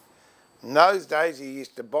 In those days, you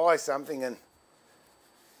used to buy something and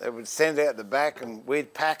they would send out the back and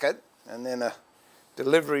we'd pack it and then a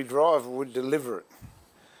delivery driver would deliver it.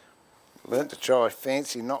 Learned to try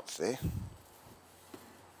fancy knots there.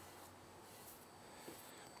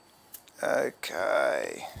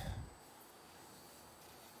 Okay.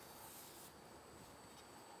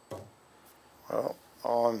 Well,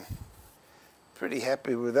 I'm pretty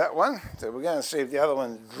happy with that one. So we're going to see if the other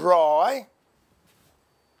one's dry.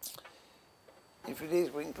 If it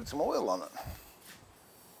is, we can put some oil on it.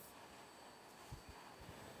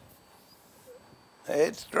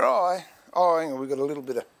 It's dry. Oh, hang on, we've got a little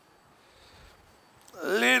bit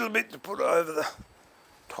to put over the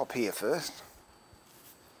top here first.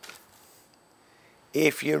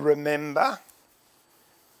 If you remember,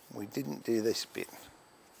 we didn't do this bit.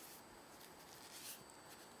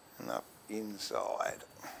 And up inside.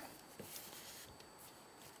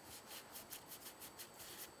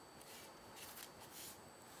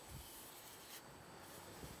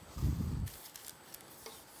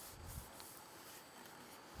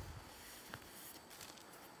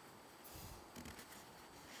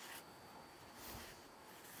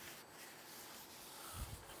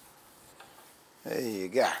 There you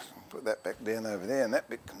go. Put that back down over there and that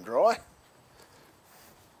bit can dry.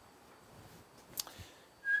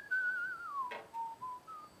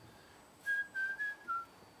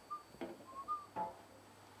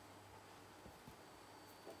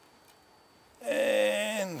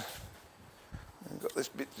 And I've got this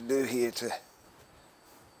bit to do here too.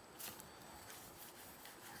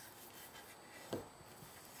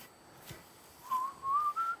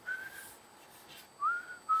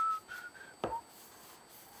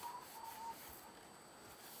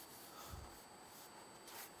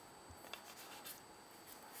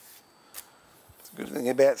 Good thing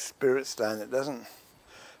about spirit stone, it doesn't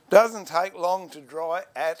take long to dry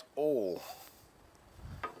at all.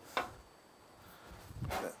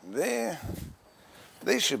 But there,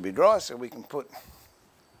 these should be dry, so we can put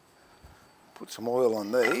some oil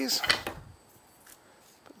on these.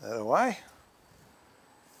 Put that away.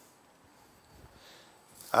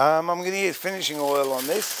 I'm going to use finishing oil on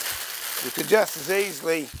this. You could just as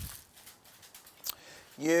easily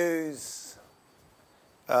use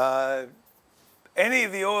any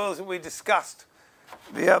of the oils that we discussed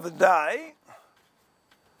the other day,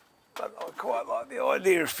 but I quite like the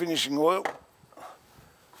idea of finishing oil.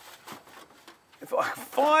 If I can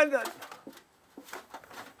find it,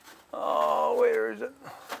 oh, where is it?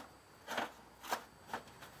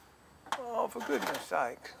 Oh, for goodness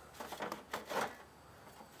sake.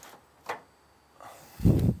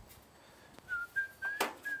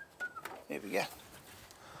 There we go.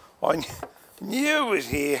 I knew it was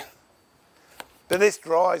here. But this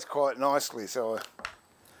dries quite nicely, so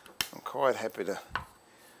I'm quite happy to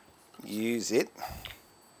use it.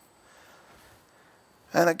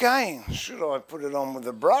 And again, should I put it on with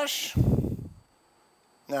a brush?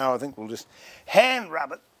 No, I think we'll just hand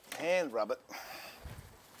rub it. Hand rub it.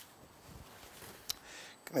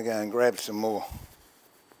 Gonna go and grab some more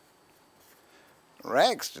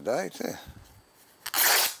rags today too.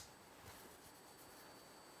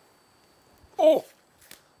 Oh!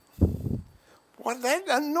 What, that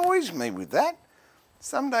annoys me with that.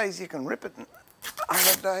 Some days you can rip it and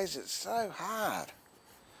other days it's so hard.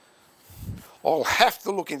 I'll have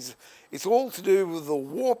to look into, it's all to do with the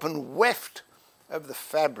warp and weft of the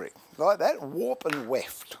fabric. Like that, warp and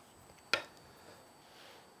weft.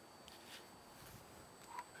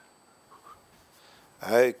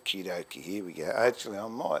 Okie dokie, here we go. Actually, I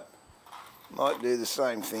might do the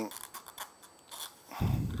same thing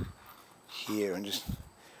here and just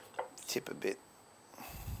tip a bit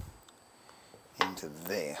into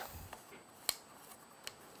there.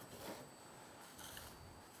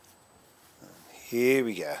 Here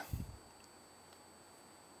we go.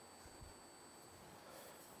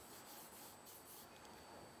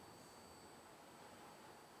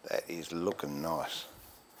 That is looking nice.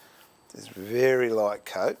 It's very light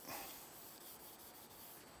coat.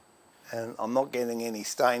 And I'm not getting any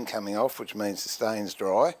stain coming off, which means the stain's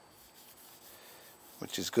dry,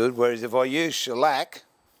 which is good. Whereas if I use shellac,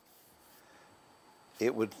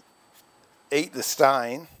 it would eat the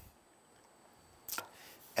stain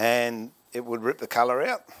and it would rip the colour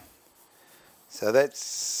out. So that's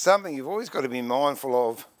something you've always got to be mindful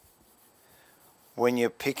of when you're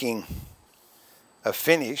picking a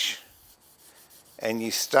finish and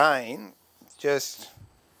you stain. Just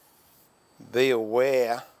be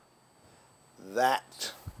aware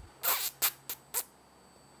that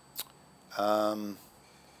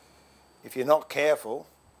if you're not careful,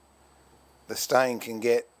 the stain can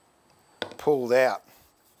get pulled out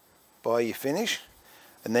by your finish,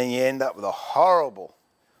 and then you end up with a horrible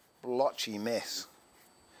blotchy mess,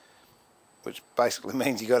 which basically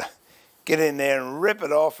means you've got to get in there and rip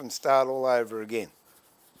it off and start all over again,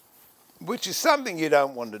 which is something you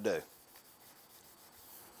don't want to do.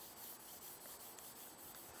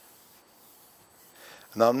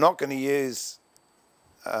 And I'm not going to use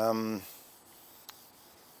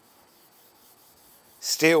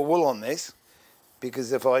steel wool on this,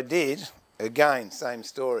 because if I did, again, same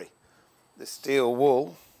story. The steel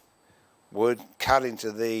wool would cut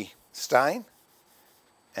into the stain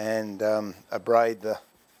and abrade the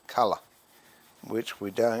colour, which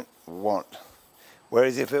we don't want.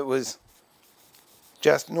 Whereas if it was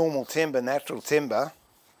just normal timber, natural timber,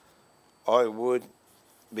 I would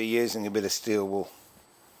be using a bit of steel wool.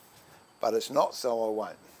 But it's not, so I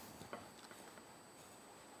won't.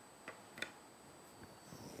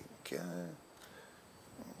 There you go.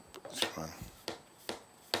 Put this one.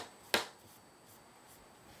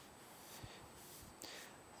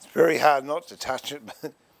 It's very hard not to touch it,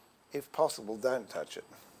 but if possible, don't touch it.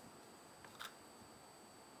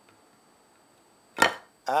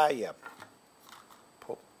 Ah, yep.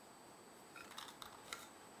 Pull.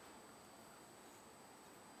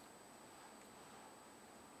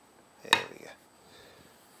 There we go.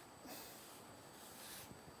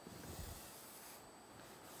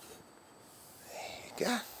 There you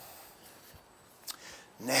go.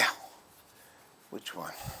 Now, which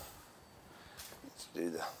one? Let's do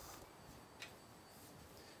the...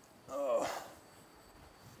 Oh.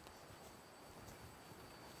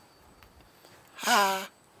 Ah.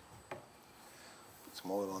 Put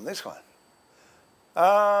some oil on this one.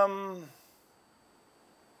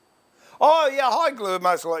 Oh yeah, high glue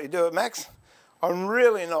most likely do it, Max. I'm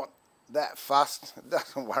really not that fussed. It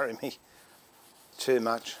doesn't worry me too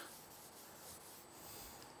much.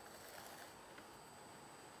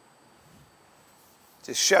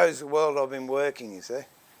 Just shows the world I've been working, you see.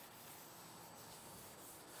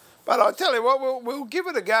 But I tell you what, we'll give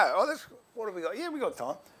it a go. Oh, what have we got? Yeah, we got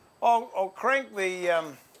time. I'll crank the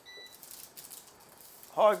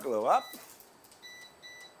high glue up.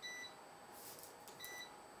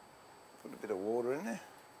 Put a bit of water in there.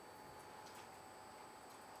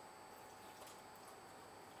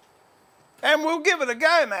 And we'll give it a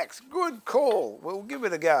go, Max. Good call. We'll give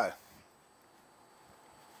it a go.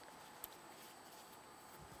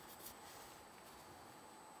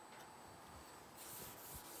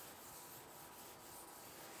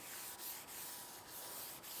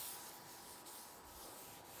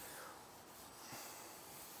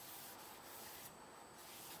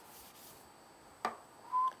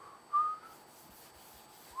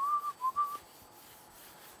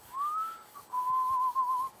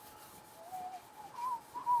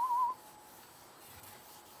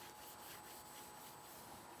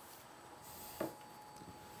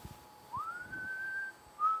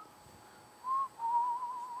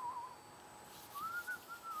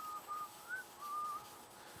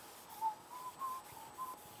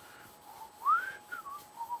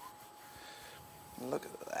 look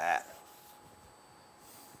at that.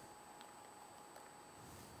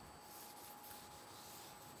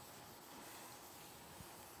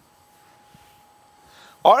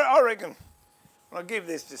 I reckon when I give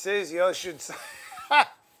this to Susie, I should say,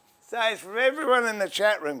 say it's from everyone in the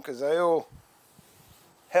chat room because they all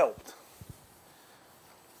helped.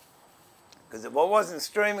 Because if I wasn't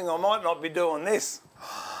streaming, I might not be doing this.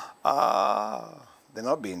 Then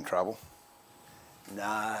I'd be in trouble.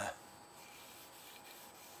 No,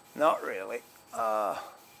 not really.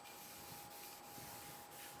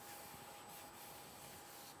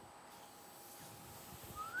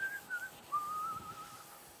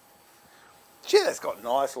 Gee, that's got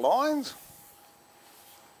nice lines.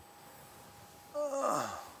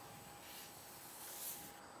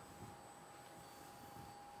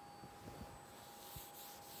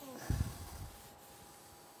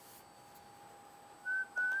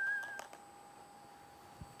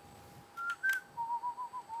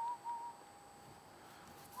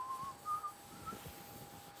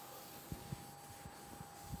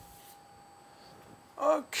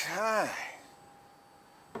 Okay.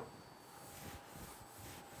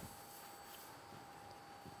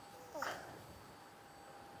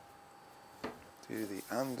 Do the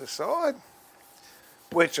underside,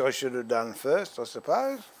 which I should have done first, I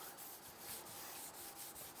suppose.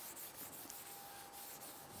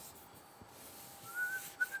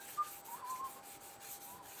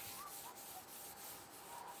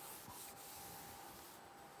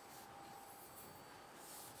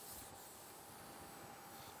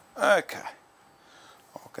 Okay,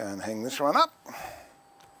 I'll go and hang this one up.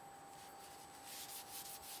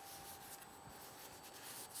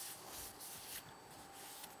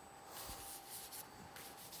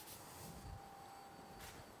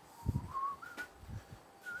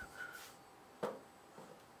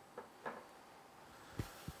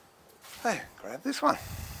 Hey, grab this one.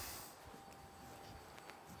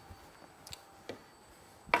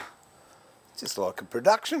 Just like a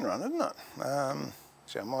production run, isn't it?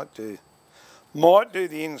 So I might do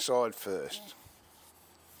the inside first.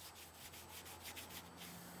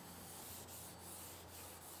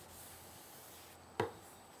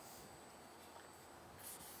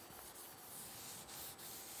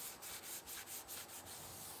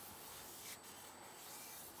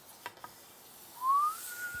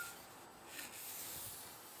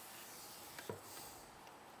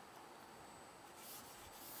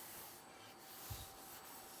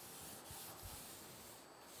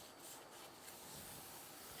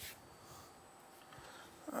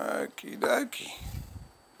 Okie dokie.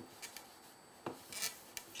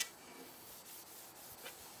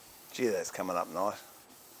 Gee, that's coming up nice.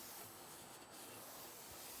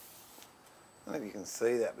 I don't know if you can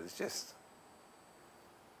see that, but it's just...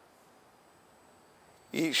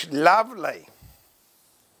 It's lovely.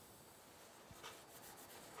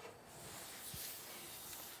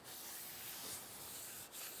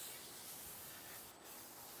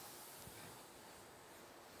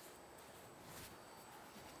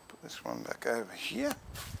 This one back over here.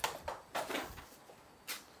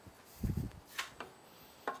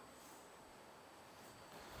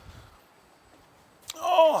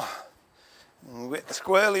 Oh, and we get the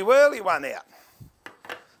squirrely whirly one out.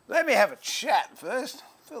 Let me have a chat first.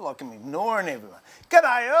 I feel like I'm ignoring everyone.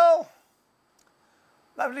 G'day Earl.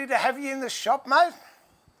 Lovely to have you in the shop, mate.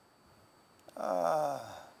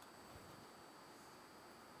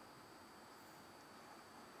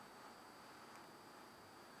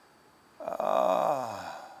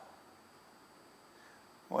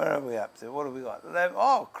 Where are we up to? What have we got?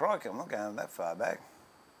 Oh, crikey, I'm not going that far back.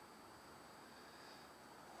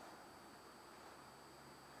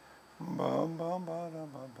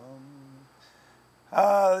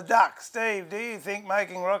 The duck, Steve, do you think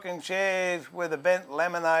making rocking chairs with a bent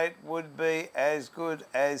laminate would be as good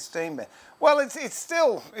as steam bent? Well, it's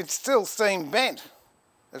still steam bent.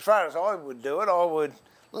 As far as I would do it, I would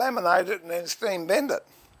laminate it and then steam bend it.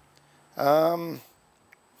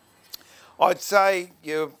 I'd say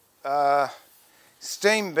you're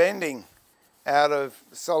steam bending out of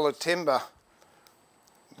solid timber.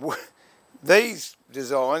 These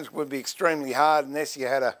designs would be extremely hard unless you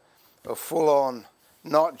had a full-on,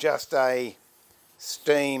 not just a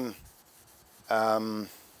steam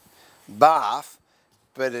bath,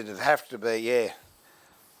 but it'd have to be, yeah,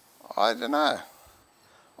 I don't know.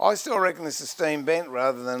 I still reckon this is steam bent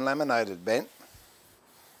rather than laminated bent.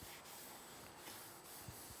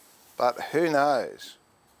 But who knows?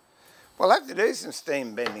 We'll have to do some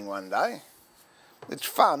steam bending one day. It's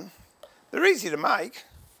fun. They're easy to make.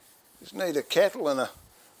 Just need a kettle and a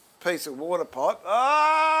piece of water pipe.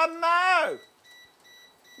 Oh,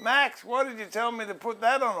 no! Max, why did you tell me to put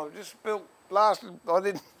that on? I just blasted, I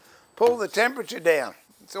didn't pull the temperature down.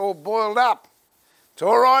 It's all boiled up. It's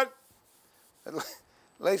all right. At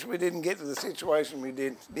least we didn't get to the situation we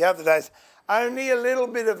did the other days. Only a little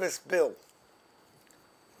bit of a spill.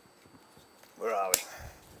 Where are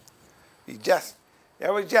we? It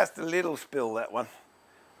was just a little spill, that one.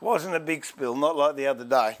 Wasn't a big spill, not like the other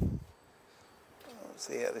day. Let's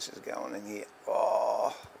see how this is going in here.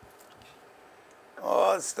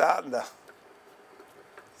 Oh, it's starting to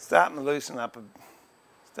loosen up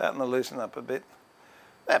a bit.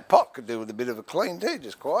 That pot could do with a bit of a clean too,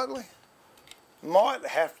 just quietly. Might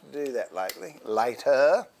have to do that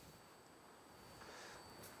later.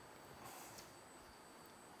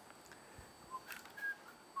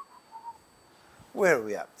 Where are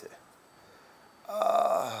we up to?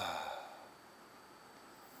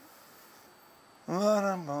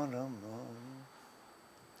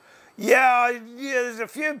 Yeah, there's a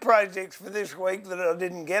few projects for this week that I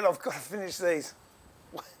didn't get. I've got to finish these.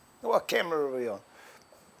 What camera are we on?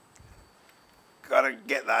 Got to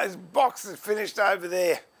get those boxes finished over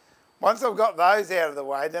there. Once I've got those out of the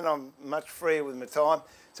way, then I'm much freer with my time.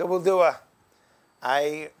 So we'll do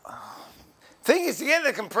thing is, to get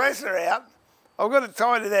the compressor out, I've got to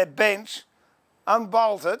tie to that bench,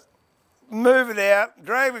 unbolt it, move it out,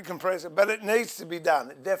 drag the compressor, but it needs to be done.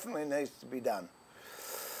 It definitely needs to be done.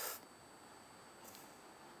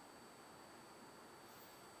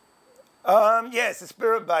 Yeah, it's a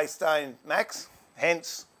spirit-based stain, Max,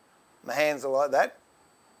 hence my hands are like that.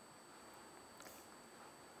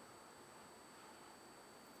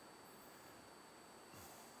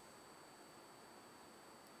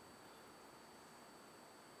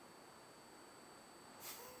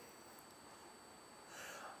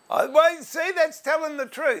 Well, see, that's telling the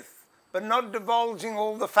truth, but not divulging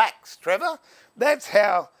all the facts, Trevor. That's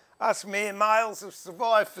how us mere males have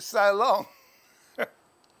survived for so long.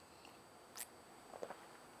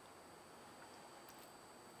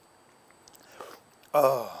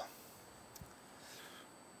 Oh.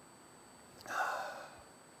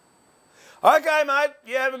 Okay, mate,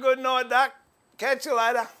 you have a good night, Duck. Catch you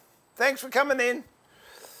later. Thanks for coming in.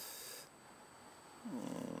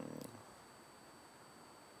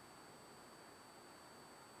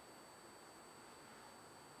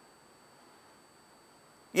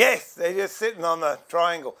 Yes, they're just sitting on the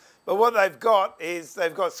triangle. But what they've got is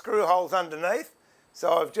they've got screw holes underneath.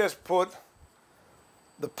 So I've just put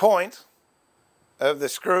the point of the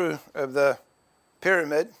screw of the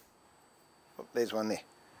pyramid. Oh, there's one there.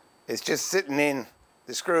 It's just sitting in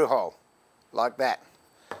the screw hole like that.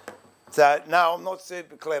 So no, I'm not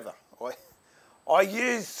super clever. I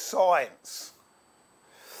use science.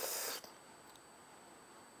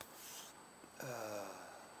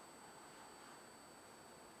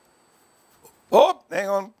 Oh, hang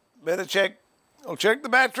on, better check. I'll check the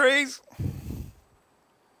batteries.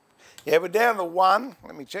 Yeah, we're down to 1.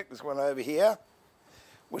 Let me check this one over here,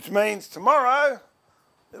 which means tomorrow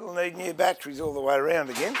it'll need new batteries all the way around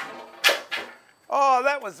again. Oh,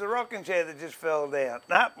 that was the rocking chair that just fell down.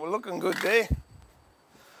 Nope, we're looking good there.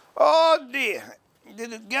 Oh dear,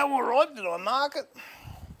 did it go all right? Did I mark it?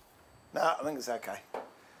 No, I think it's okay.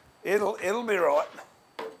 It'll be right.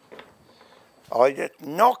 I just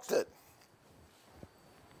knocked it.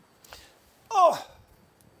 Oh,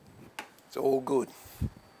 it's all good.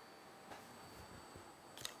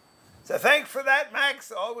 So thanks for that,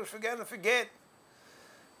 Max. I was going to forget.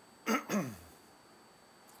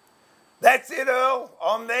 That's it, Earl.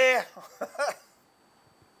 I'm there.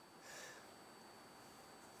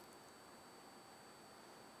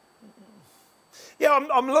 Yeah,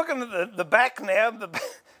 I'm looking at the back now.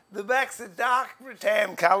 The back's a dark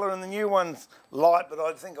rattan colour and the new one's light, but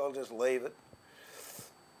I think I'll just leave it.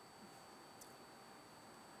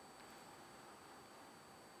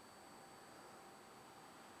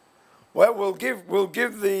 Well, we'll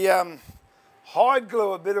give the hide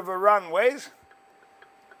glue a bit of a run, Wes.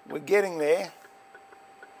 We're getting there.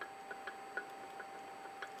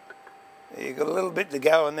 You've got a little bit to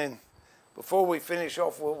go, and then before we finish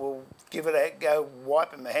off, we'll give it a go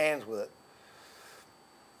wiping my hands with it.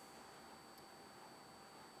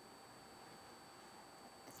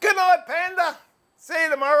 Good night, Panda. See you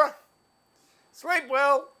tomorrow. Sleep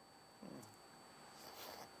well.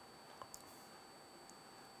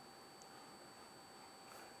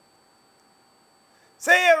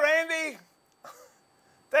 See you, Randy.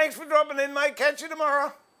 Thanks for dropping in, mate. Catch you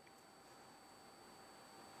tomorrow.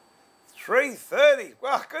 3:30.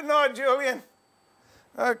 Well, good night, Julian.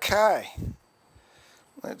 Okay.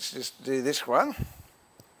 Let's just do this one.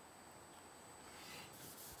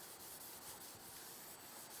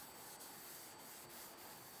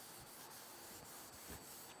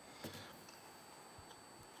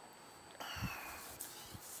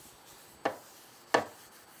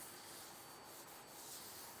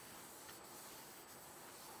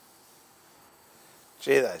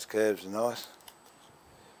 Gee, those curves are nice.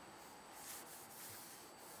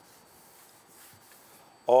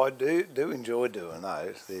 I do enjoy doing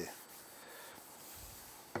those. The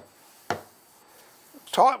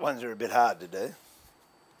tight ones are a bit hard to do.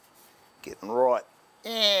 Getting right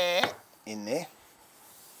in there.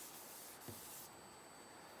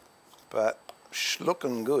 But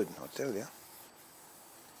looking good, I tell you.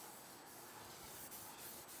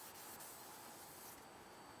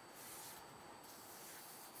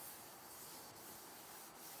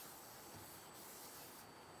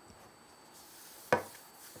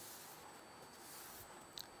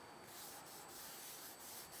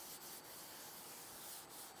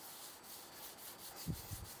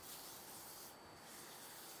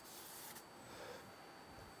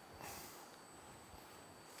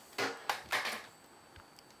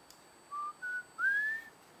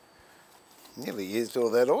 Nearly used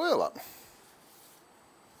all that oil up.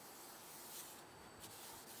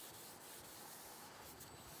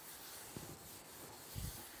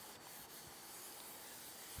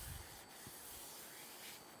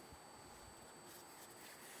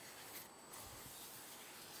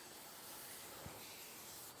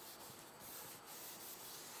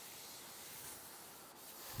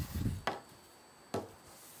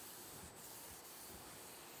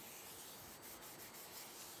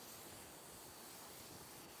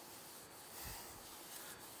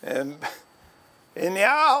 And in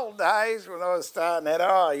the old days when I was starting out,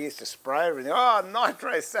 I used to spray everything. Oh,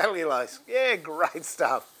 nitrocellulose. Yeah, great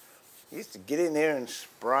stuff. I used to get in there and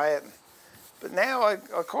spray it. But now I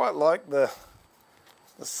quite like the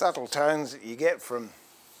subtle tones that you get from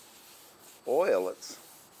oil. It's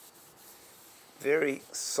very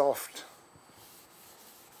soft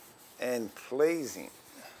and pleasing.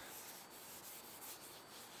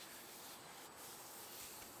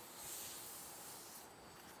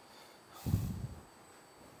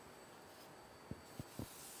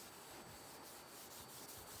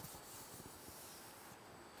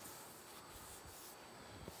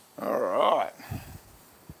 All right.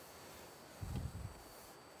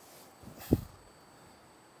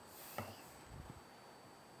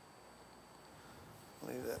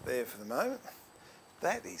 Leave that there for the moment.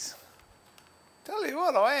 That is, tell you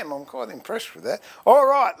what, I'm quite impressed with that. All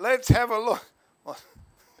right, let's have a look.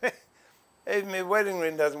 Even my wedding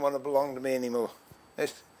ring doesn't want to belong to me anymore.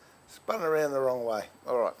 It's spun around the wrong way.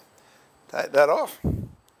 All right, take that off.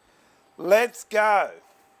 Let's go.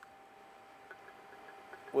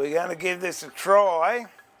 We're going to give this a try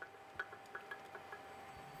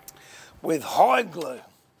with hide glue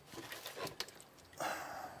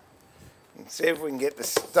and see if we can get the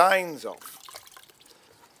stains off.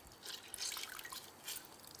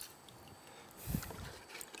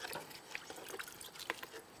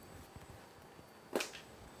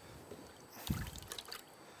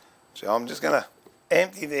 So I'm just going to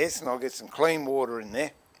empty this and I'll get some clean water in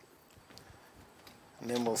there and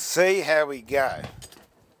then we'll see how we go.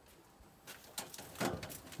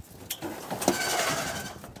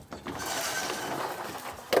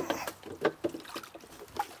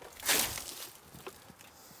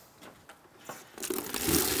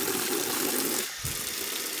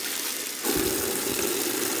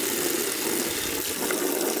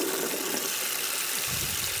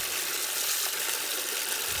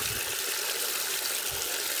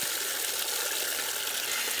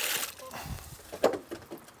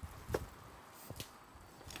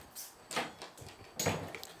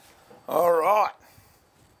 All right,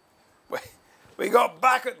 we got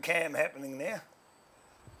bucket cam happening now.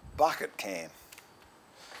 Bucket cam.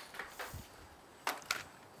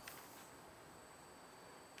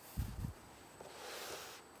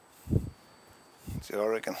 So I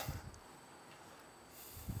reckon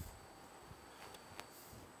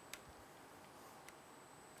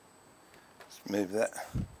let's move that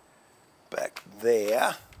back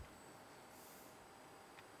there.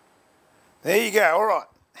 There you go. All right.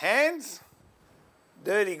 Hands,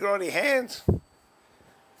 dirty, grotty hands.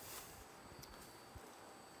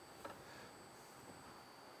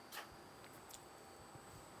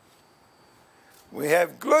 We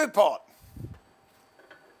have glue pot,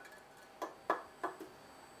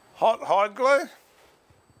 hot hide glue.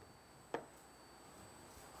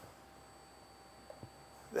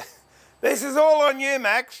 This is all on you,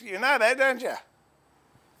 Max. You know that, don't you?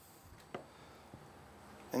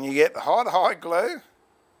 And you get the hot hide glue.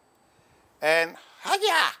 And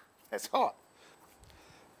hiya, that's hot.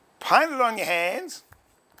 Paint it on your hands.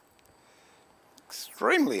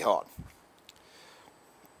 Extremely hot.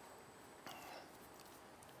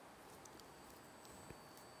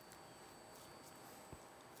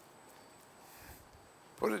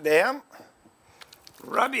 Put it down.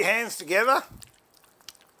 Rub your hands together.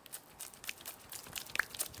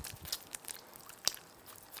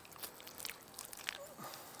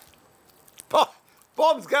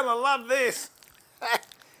 Bob's gonna love this.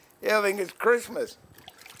 Yeah, I think it's Christmas.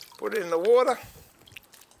 Put it in the water.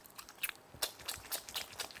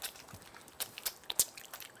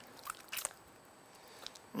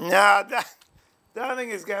 No, don't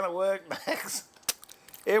think it's gonna work, Max.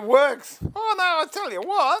 It works. Oh no, I tell you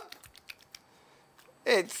what.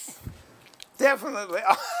 It's definitely...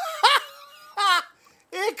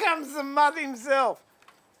 Here comes the mud himself.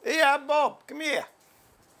 Here, Bob, come here.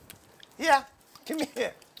 Here, come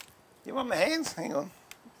here. You want my hands? Hang on.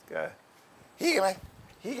 Let's go. Here you go, mate.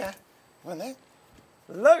 Here you go. You want that?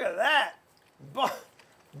 Look at that.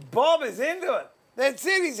 Bob is into it. That's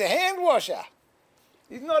it, he's a hand washer.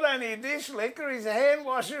 He's not only a dish licker, he's a hand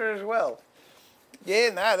washer as well. Yeah,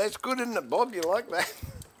 no, that's good, isn't it, Bob? You like that?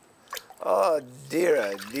 Oh, dear,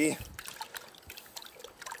 oh, dear.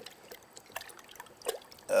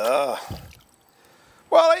 Oh.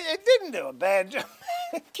 Well, it didn't do a bad job.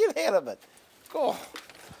 Get out of it. Oh.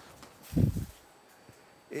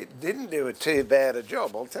 It didn't do too bad a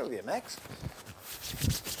job, I'll tell you, Max.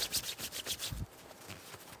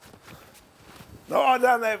 No, I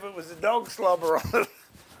don't know if it was the dog slobber on it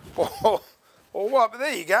or what, but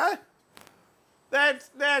there you go.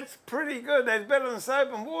 That's pretty good. That's better than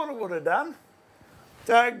soap and water would have done.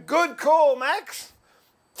 So good call, Max.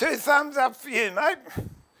 2 thumbs up for you, mate.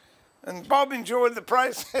 And Bob enjoyed the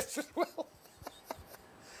process as well.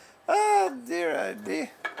 Oh dear, oh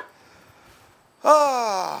dear.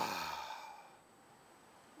 Oh.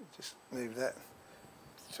 Just move that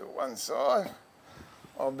to one side.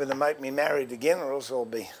 I'm going to make me married again, or else I'll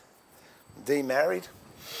be demarried.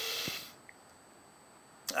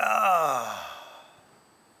 Ah.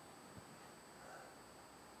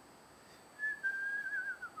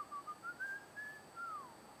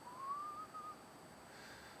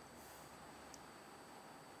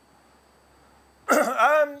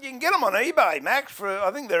 You can get them on eBay, Max, for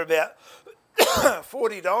I think they're about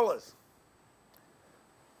 $40.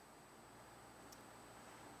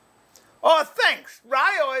 Oh, thanks, Ray.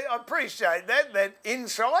 I appreciate that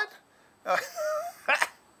insight.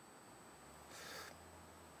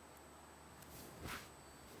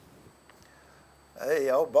 Hey,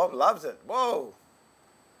 old Bob loves it. Whoa.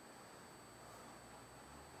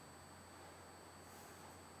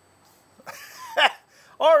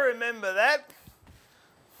 I remember that.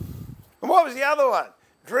 And what was the other one?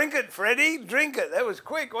 Drink it, Freddie, drink it. That was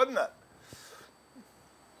quick, wasn't it?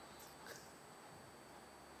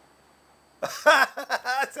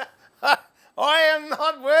 I am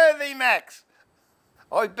not worthy, Max.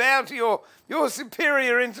 I bow to your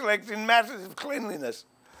superior intellect in matters of cleanliness.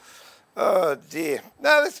 Oh dear.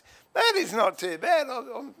 No, that is not too bad.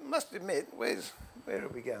 I must admit. Where are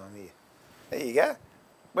we going here? There you go.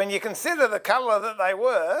 When you consider the colour that they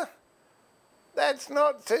were, that's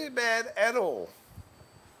not too bad at all.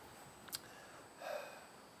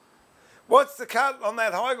 What's the cut on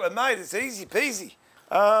that high glide? Mate, it's easy peasy.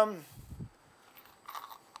 All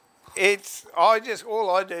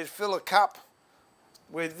I do is fill a cup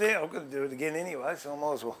with there. I've got to do it again anyway, so I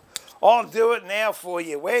might as well. I'll do it now for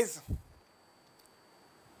you, Wes.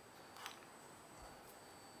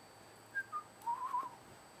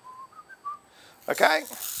 Okay.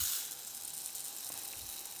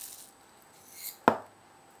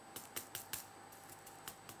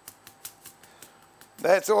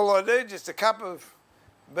 That's all I do, just a cup of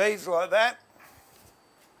beads like that.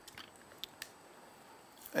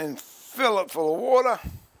 And fill it full of water.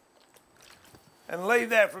 And leave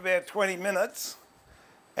that for about 20 minutes.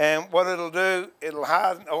 And what it'll do, it'll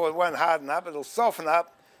harden, or it won't harden up, it'll soften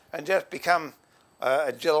up and just become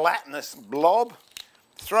a gelatinous blob.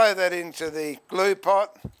 Throw that into the glue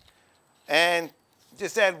pot and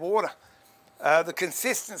just add water. The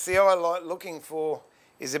consistency I like looking for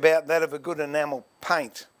is about that of a good enamel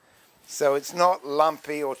paint. So it's not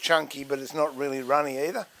lumpy or chunky, but it's not really runny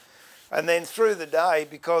either. And then through the day,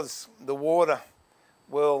 because the water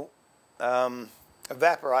will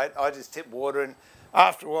evaporate, I just tip water in.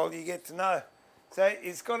 After a while, you get to know. So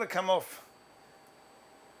it's got to come off.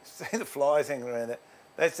 See the flies hanging around it.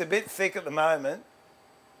 That's a bit thick at the moment,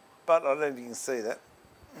 but I don't know if you can see that.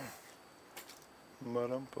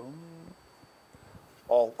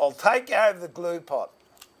 I'll take you over the glue pot.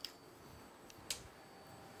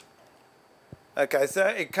 Okay, so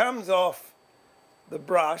it comes off the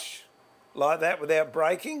brush like that without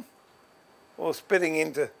breaking or spitting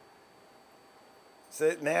into.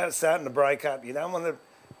 So now it's starting to break up. You don't want it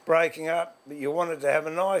breaking up, but you want it to have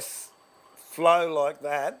a nice flow like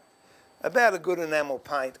that. about a good enamel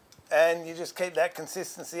paint, and you just keep that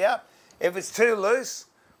consistency up. If it's too loose,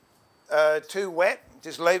 too wet,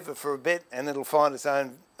 just leave it for a bit and it'll find its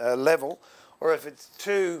own level. Or if it's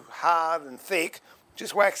too hard and thick,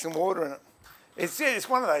 just whack some water in it. It's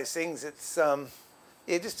one of those things, it's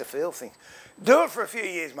yeah, just a feel thing. Do it for a few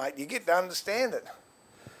years, mate, you get to understand it.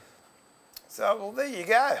 So, well, there you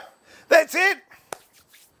go. That's it.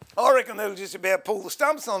 I reckon that'll just about pull the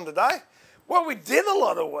stumps on today. Well, we did a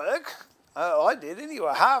lot of work. I did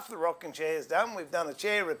anyway. Half the rocking chair's done. We've done a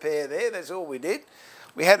chair repair there. That's all we did.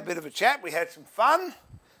 We had a bit of a chat. We had some fun.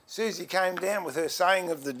 Susie came down with her saying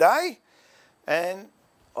of the day. And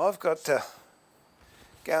I've got to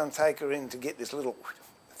go and take her in to get this little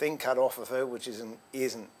thing cut off of her, which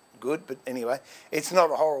isn't good. But anyway, it's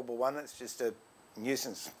not a horrible one. It's just a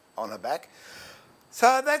nuisance on her back.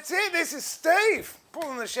 So that's it. This is Steve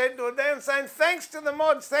pulling the shed door down, saying thanks to the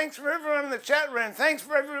mods, thanks for everyone in the chat room, thanks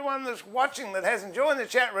for everyone that's watching that hasn't joined the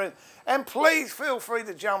chat room, and please feel free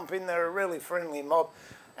to jump in. They're a really friendly mob,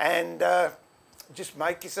 and just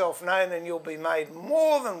make yourself known and you'll be made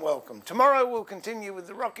more than welcome. Tomorrow we'll continue with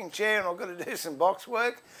the rocking chair, and I've got to do some box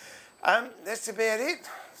work. That's about it.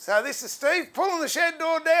 So this is Steve pulling the shed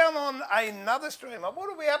door down on another stream. What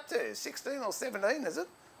are we up to? 16 or 17, is it?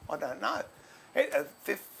 I don't know.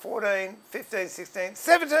 14, 15, 16,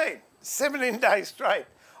 17. 17 days straight.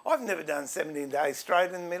 I've never done 17 days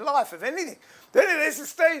straight in my life, if anything. But anyway, this is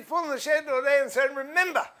Steve pulling the shed door down, saying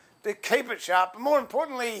remember to keep it sharp, but more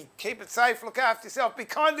importantly, keep it safe, look after yourself, be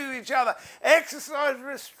kind to each other, exercise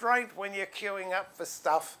restraint when you're queuing up for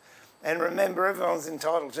stuff. And remember, everyone's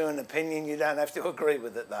entitled to an opinion. You don't have to agree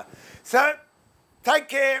with it, though. So, take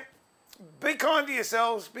care. Be kind to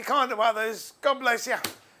yourselves. Be kind to others. God bless you.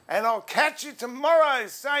 And I'll catch you tomorrow,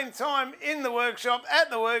 same time, in the workshop, at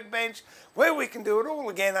the workbench, where we can do it all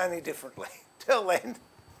again, only differently. Till then,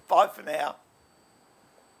 bye for now.